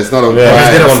dancing. Yeah, it's not a Yeah.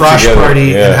 I did a Come frosh together. party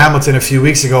Yeah. in Hamilton a few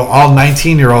weeks ago, all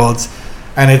 19-year-olds,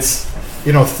 and it's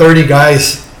 30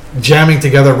 guys jamming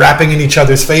together, rapping in each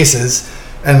other's faces,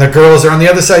 and the girls are on the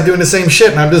other side doing the same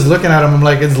shit. And I'm just looking at them. I'm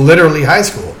like, it's literally high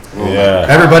school. Yeah.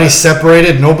 Everybody's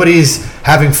separated. Nobody's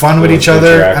having fun with Those each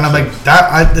other, and I'm like,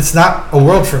 interactions. it's not a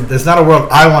world it's not a world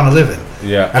I want to live in.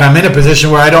 Yeah. And I'm in a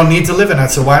position where I don't need to live in that.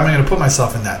 So why am I going to put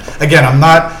myself in that? Again, I'm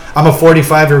a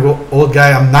 45-year-old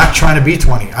guy. I'm not trying to be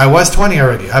 20. I was 20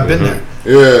 already. I've been there.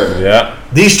 Yeah. Yeah.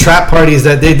 These trap parties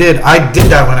that they did, I did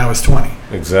that when I was 20.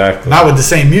 Exactly. Not with the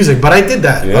same music, but I did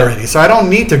that Yeah. already. So I don't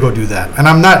need to go do that. And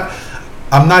I'm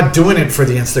not doing it for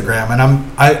the Instagram.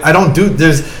 And I don't do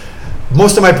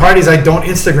most of my parties I don't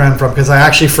Instagram from because I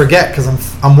actually forget because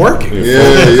I'm working.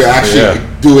 Yeah, you're actually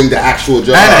doing the actual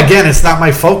job. And again, it's not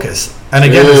my focus. And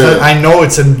again, I know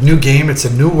it's a new game. It's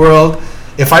a new world.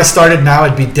 If I started now,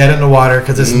 I'd be dead in the water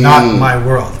because it's not my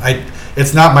world.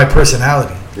 It's not my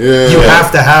personality. Yeah. You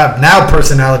have to have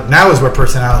personality. Now is where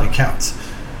personality counts.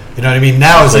 You know what I mean?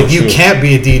 Now it's So like you true. can't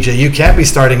be a DJ. You can't be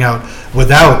starting out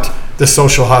without the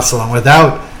social hustle and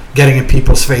without getting in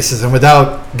people's faces and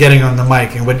without getting on the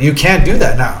mic. And you can't do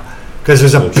that now because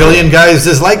there's a billion guys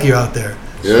just like you out there.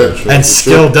 Yeah. And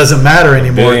skill doesn't matter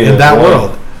anymore Billion in that and one.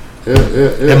 world.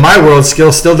 Yeah. In my world,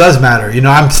 skill still does matter.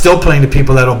 I'm still playing to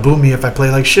people that'll boo me if I play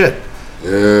like shit.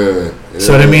 Yeah.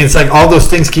 So what I mean, it's like all those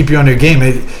things keep you on your game.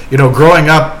 Growing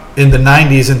up in the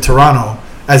 90s in Toronto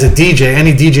as a DJ,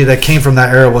 any DJ that came from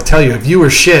that era will tell you if you were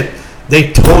shit,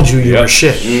 they told you you were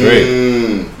shit.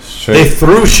 Straight. They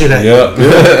threw shit at you. Yeah.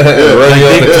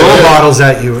 They throw bottles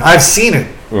at you. I've seen it.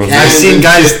 I've seen and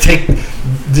guys shit. take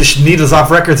the needles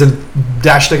off records and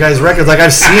dash the guy's records. Like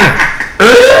I've seen it.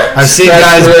 I've seen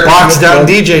guys box down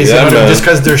DJs just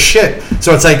because they're shit.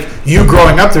 So it's like you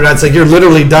growing up through that. It's like you're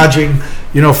literally dodging,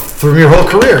 from your whole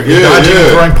career. You're dodging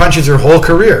and throwing punches your whole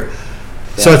career.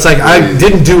 So it's like I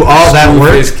didn't do all that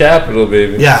work. Face capital,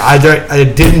 baby. Yeah, I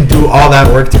didn't do all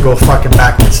that work to go fucking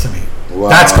backwards to me. Wow.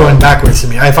 That's going backwards to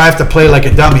me. If I have to play like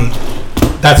a dummy,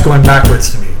 that's going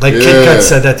backwards to me. Like Kid Cut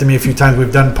said that to me a few times.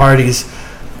 We've done parties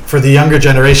for the younger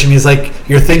generation. He's like,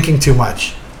 you're thinking too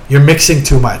much. You're mixing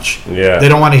too much. Yeah. They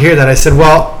don't want to hear that. I said,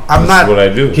 well, I'm That's not. what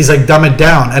I do. He's like, dumb it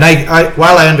down. And I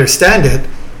while I understand it,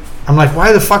 I'm like,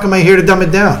 why the fuck am I here to dumb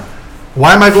it down?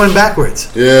 Why am I going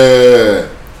backwards? Yeah.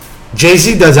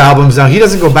 Jay-Z does albums now. He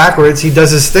doesn't go backwards. He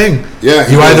does his thing. Yeah.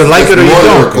 You either like it or you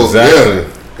don't. Exactly.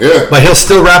 Yeah. But he'll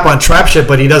still rap on trap shit,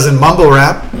 but he doesn't mumble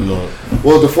rap. No.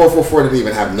 Well, the 444 didn't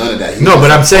even have none of that. No, but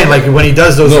I'm saying like when he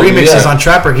does those remixes on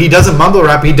Trapper, he doesn't mumble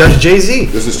rap. He does Jay-Z.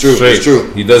 This is true. Straight. It's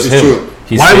true. He does This is him.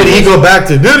 true. Why would he go back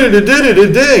to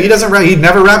He doesn't rap. He'd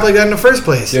never rap like that in the first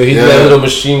place. Yo, he did that little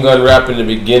machine gun rap in the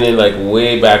beginning, like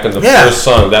way back in the first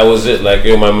song. That was it. Like,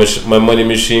 yo, my money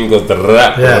machine goes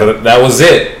rap. That was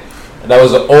it. And that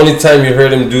was the only time you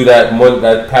heard him do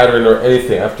that pattern or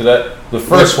anything. After that, the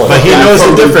first one. But he knows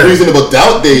the difference. Reasonable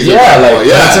Doubt days. Yeah, like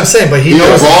that's what I'm saying. But he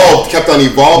knows kept on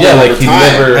evolving. Yeah, like over he time.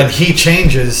 never. and he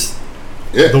changes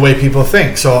the way people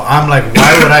think. So I'm like,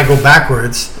 why would I go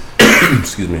backwards?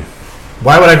 Excuse me.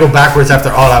 Why would I go backwards after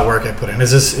all that work I put in? It's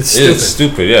stupid. It's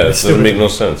stupid. Yeah, it doesn't make no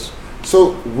sense.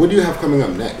 So, what do you have coming up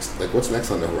next? Like, what's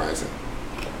next on the horizon?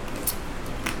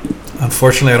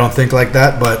 Unfortunately, I don't think like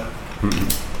that, but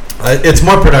it's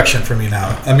more production for me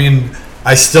now. I mean,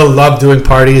 I still love doing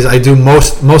parties. I do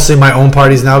mostly my own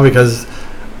parties now because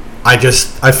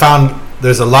I found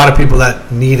there's a lot of people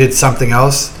that needed something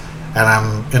else, and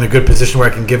I'm in a good position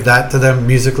where I can give that to them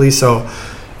musically. So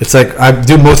it's like I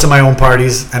do most of my own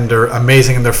parties, and they're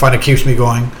amazing and they're fun. It keeps me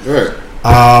going. Right.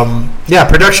 Yeah,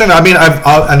 production. I mean,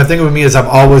 and the thing with me is I've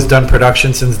always done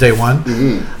production since day one.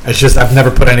 Mm-hmm. It's just I've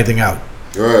never put anything out.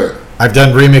 Right. I've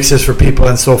done remixes for people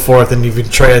and so forth, and even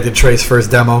I did Trey's first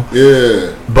demo.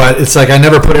 Yeah. But it's like I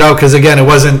never put it out because again, it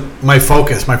wasn't my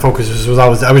focus. My focus was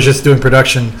always I was just doing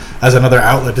production as another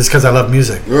outlet, just because I love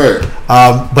music. Right.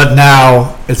 But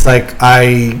now it's like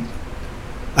and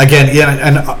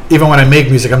even when I make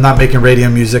music, I'm not making radio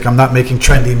music. I'm not making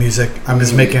trendy music. I'm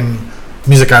just making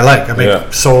music I like. I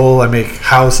make soul, I make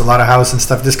house, a lot of house and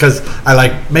stuff, just because I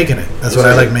like making it. That's what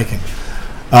I like making.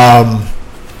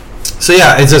 So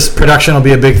yeah, it's just production will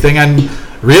be a big thing, and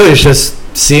really it's just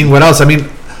seeing what else. I mean,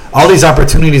 all these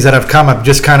opportunities that have come up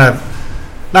just kind of,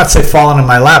 not say fallen in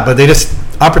my lap, but they just,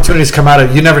 opportunities come out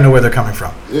of, you never know where they're coming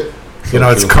from. Yeah. You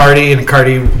know, it's Cardi, and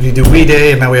Cardi, you do We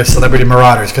Day, and then we have Celebrity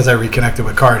Marauders, because I reconnected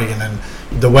with Cardi, and then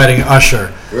The Wedding,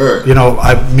 Usher. Right. You know,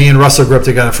 me and Russell grew up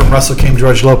together. From Russell came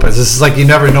George Lopez. This is like, you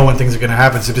never know when things are going to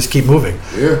happen, so just keep moving.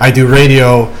 Yeah. I do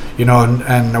radio, you know,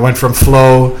 and I went from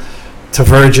Flow to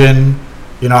Virgin.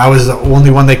 You know, I was the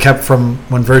only one they kept from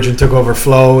when Virgin took over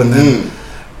Flow, and then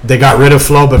they got rid of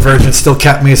Flow, but Virgin still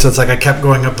kept me. So it's like I kept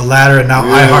going up the ladder, and now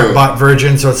iHeart bought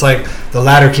Virgin. So it's like the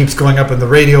ladder keeps going up in the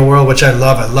radio world, which I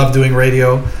love. I love doing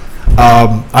radio.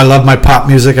 I love my pop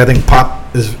music. I think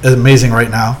pop is amazing right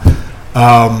now.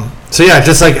 So yeah,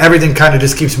 just like everything kind of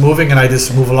just keeps moving, and I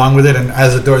just move along with it. And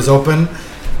as the doors open,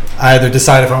 I either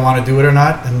decide if I want to do it or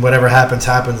not, and whatever happens,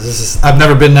 happens. I've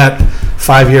never been that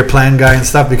 5-year plan guy and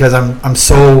stuff, because I'm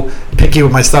so picky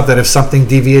with my stuff that if something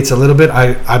deviates a little bit,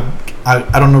 I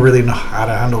don't really know how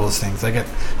to handle those things. I get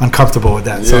uncomfortable with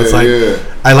that. So it's like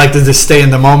I like to just stay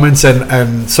in the moments,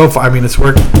 and so far, I mean, it's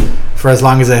worked for as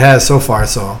long as it has so far.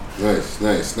 So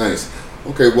Nice.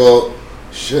 Okay, well,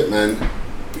 shit, man.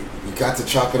 You got to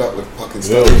chop it up with fucking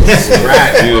stuff.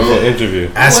 Beautiful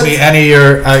interview. Ask me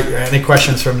any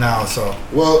questions from now. So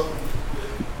well,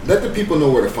 let the people know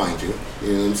where to find you.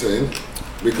 You know what I'm saying?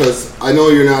 Because I know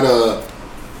you're not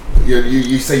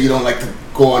you say you don't like to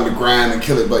go on the gram and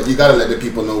kill it, but you gotta let the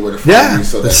people know where to find you.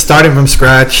 So it's starting from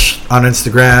scratch on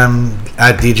Instagram,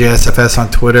 at DJSFS on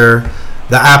Twitter.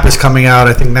 The app is coming out,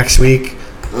 I think, next week.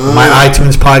 My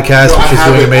iTunes podcast, which is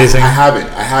doing amazing. I have it.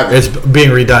 It's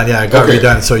being redone. Yeah, it got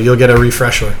redone, so you'll get a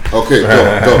refresher. Okay,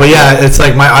 go. But yeah, it's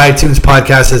like my iTunes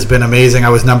podcast has been amazing. I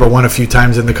was #1 a few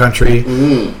times in the country.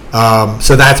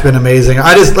 So that's been amazing.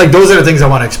 I just like, those are the things I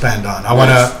want to expand on. I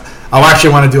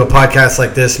actually want to do a podcast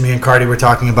like this. Me and Cardi were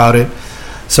talking about it.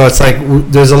 So it's like,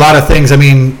 there's a lot of things. I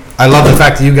mean, I love the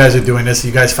fact that you guys are doing this.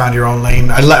 You guys found your own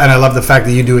lane. And I love the fact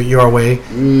that you do it your way.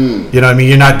 You know what I mean?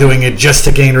 You're not doing it just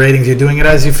to gain ratings. You're doing it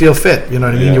as you feel fit. You know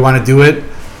what I mean? You want to do it.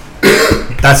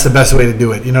 That's the best way to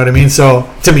do it. You know what I mean? So,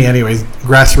 to me anyways,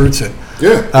 grassroots it.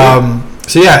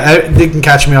 So yeah, you can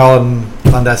catch me all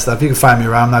on that stuff. You can find me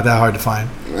around. I'm not that hard to find.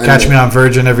 Catch me on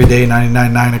Virgin every day,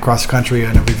 99.9 across the country,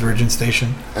 and every Virgin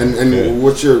station. And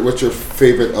what's your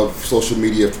favorite of social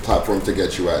media platform to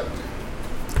get you at?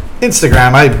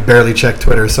 Instagram. I barely check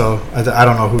Twitter, so I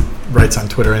don't know who writes on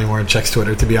Twitter anymore and checks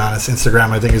Twitter, to be honest.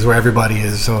 Instagram, I think, is where everybody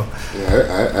is. So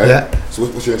yeah. So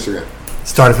what's your Instagram?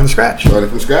 Started from scratch.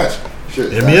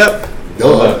 Shit, hit me up.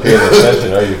 Not paying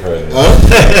attention, are you, Freddie?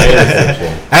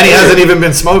 And he hasn't even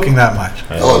been smoking that much.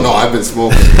 Oh no, I've been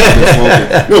smoking.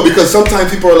 No, because sometimes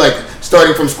people are like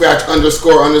starting from scratch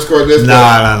underscore this.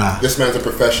 No. This man's a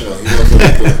professional. He knows what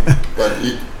he's doing.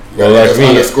 But like me,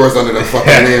 underscores under the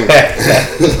fucking name.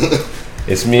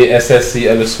 It's me,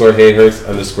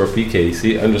 SSC_Hayhurst_PK. You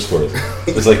see, underscores.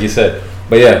 Just like you said.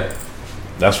 But yeah,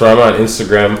 that's where I'm on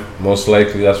Instagram. Most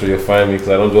likely, that's where you'll find me, because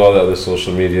I don't do all the other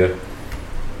social media.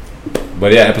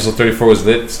 But yeah, episode 34 was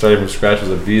lit. Starting from scratch was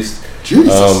a beast.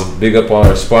 Jesus. Big up all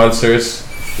our sponsors.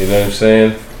 You know what I'm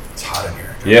saying? It's hot in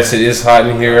here. Yes, it is hot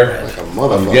in here. Like a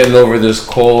motherfucker. I'm getting over this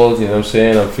cold. You know what I'm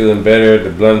saying? I'm feeling better. The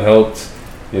blunt helped.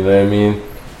 You know what I mean?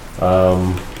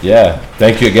 Yeah.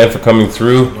 Thank you again for coming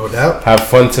through. No doubt. Have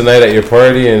fun tonight at your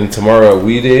party and tomorrow at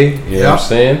We Day. You know what I'm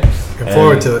saying? Looking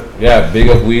forward to it. Yeah. Big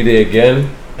up We Day again.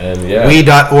 And yeah,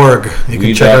 we.org. You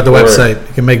can check out the website.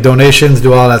 You can make donations,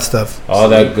 do all that stuff. All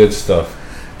that good stuff.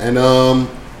 And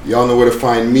y'all know where to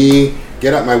find me.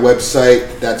 Get at my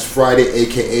website. That's Friday,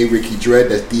 aka Ricky Dread.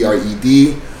 That's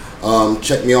DRED.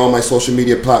 Check me on all my social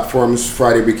media platforms.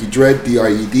 Friday Ricky Dread,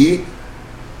 DRED.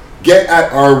 Get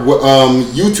at our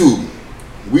YouTube.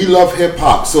 We Love Hip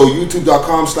Hop. So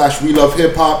youtube.com/We Love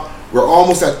Hip Hop. We're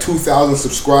almost at 2,000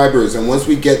 subscribers, and once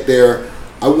we get there,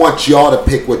 I want y'all to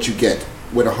pick what you get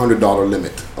with $100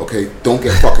 limit. Okay, don't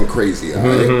get fucking crazy. All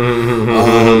right?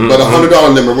 But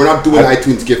 $100 limit. We're not doing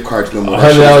iTunes gift cards no more.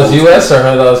 $100 US or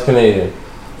 $100 Canadian?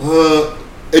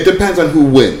 It depends on who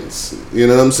wins. You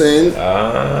know what I'm saying?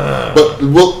 But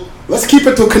let's keep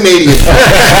it to Canadian.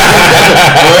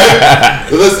 Right?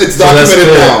 It's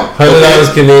documented now.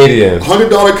 $100 Canadian.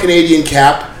 $100 Canadian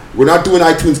cap. We're not doing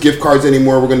iTunes gift cards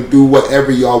anymore. We're going to do whatever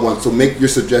y'all want. So make your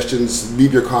suggestions,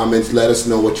 leave your comments, let us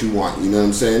know what you want. You know what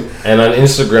I'm saying? And on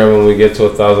Instagram, when we get to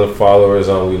 1,000 followers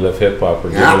on We Love Hip Hop,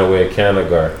 we're giving away a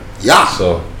Canagar. Yeah.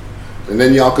 So, and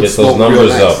then y'all could get smoke those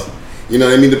numbers real nice. up. You know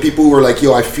what I mean? The people who are like,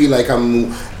 yo, I feel like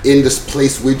I'm in this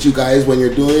place with you guys when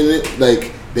you're doing it,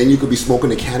 like, then you could be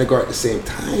smoking a Cannagar at the same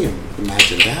time.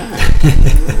 Imagine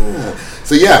that.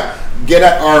 So yeah, get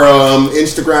at our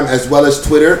Instagram as well as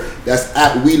Twitter. That's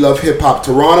at We Love Hip Hop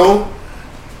Toronto.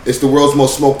 It's the world's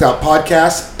most smoked out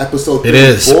podcast, episode 34. It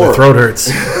is. My throat hurts.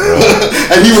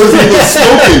 And he wasn't even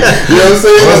smoking. You know what I'm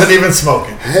saying? I wasn't even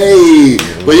smoking. Hey,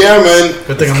 but yeah, man.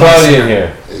 Good thing It's I'm cloudy not in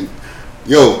here.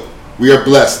 Yo, we are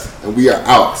blessed and we are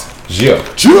out.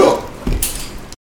 Gio. Chill.